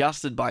would have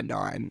adjusted by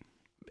 9,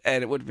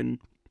 and it would have been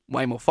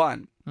way more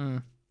fun.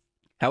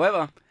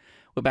 However,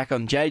 we're back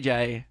on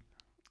JJ,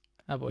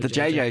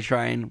 JJ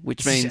train,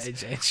 which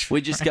means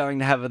we're just going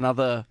to have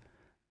another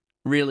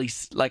really,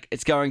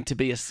 it's going to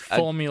be it's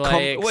going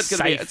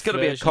to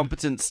be a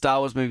competent Star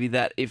Wars movie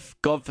that, if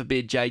God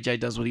forbid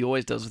JJ does what he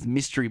always does with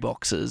mystery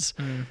boxes,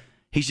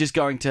 he's just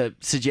going to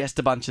suggest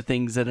a bunch of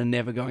things that are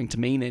never going to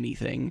mean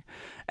anything,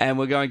 and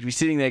we're going to be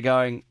sitting there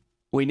going,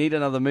 we need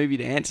another movie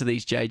to answer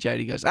these, JJ.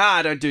 And he goes,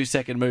 I don't do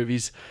second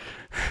movies.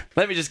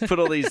 Let me just put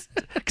all these...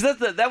 Because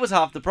that was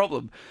half the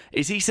problem,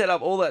 is he set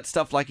up all that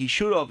stuff like he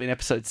should have in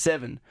episode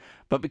 7,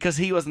 but because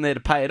he wasn't there to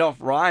pay it off,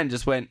 Ryan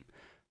just went,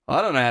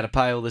 I don't know how to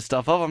pay all this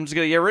stuff off, I'm just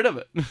going to get rid of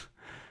it.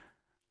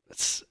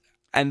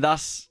 And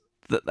thus,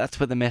 that's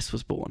where the mess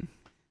was born.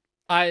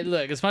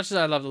 Look, as much as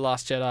I love The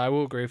Last Jedi, I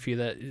will agree with you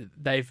that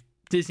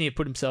Disney have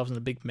put themselves in a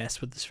big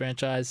mess with this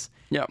franchise.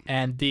 Yeah.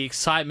 And the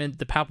excitement,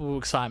 the palpable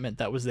excitement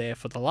that was there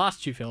for the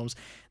last 2 films,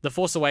 The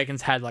Force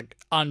Awakens had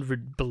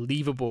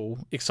unbelievable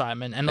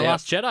excitement, and The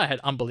Last Jedi had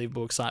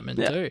unbelievable excitement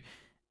too.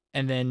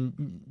 And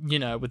then,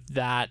 with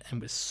that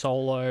and with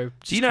Solo...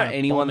 Do you know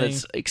anyone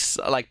that's...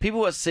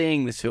 people are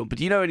seeing this film, but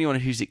do you know anyone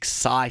who's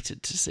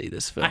excited to see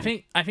this film?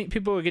 I think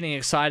people are getting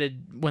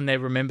excited when they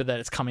remember that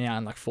it's coming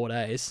out in 4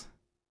 days.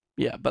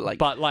 Yeah, but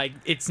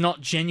it's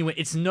not genuine.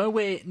 It's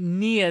nowhere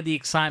near the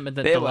excitement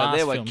that the last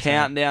film. There were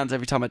countdowns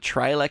every time a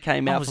trailer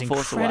came out for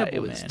Force Awakens.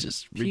 It was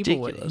just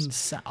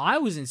ridiculous. I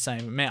was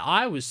insane, man.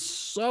 I was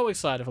so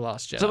excited for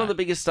Last Jedi. Some of the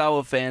biggest Star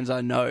Wars fans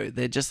I know,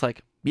 they're just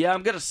like, yeah,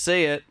 I'm gonna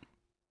see it,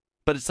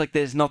 but it's like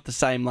there's not the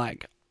same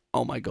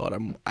oh my god,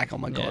 oh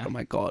my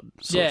god.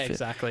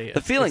 Exactly.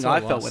 The feeling I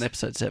felt when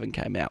Episode 7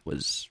 came out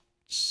was,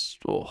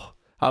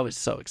 I was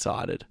so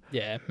excited.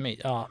 Yeah, me.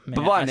 Oh man.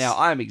 But by now,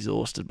 I'm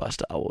exhausted by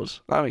Star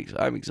Wars.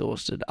 I'm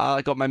exhausted.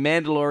 I got my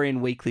Mandalorian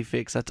weekly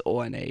fix. That's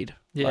all I need.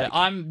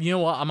 Yeah, You know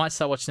what? I might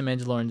start watching the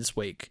Mandalorian this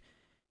week,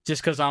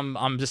 just because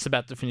I'm just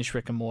about to finish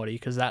Rick and Morty,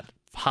 because that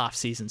half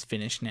season's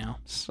finished now.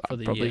 I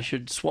probably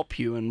should swap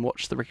you and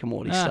watch the Rick and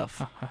Morty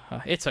stuff.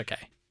 It's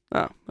okay.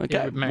 Oh,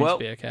 okay. It may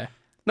be okay.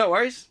 No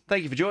worries.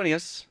 Thank you for joining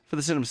us for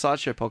the Cinema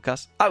Sideshow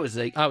podcast. I was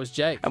Zeke. I was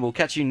Jake. And we'll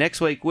catch you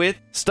next week with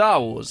Star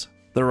Wars: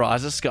 The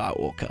Rise of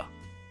Skywalker.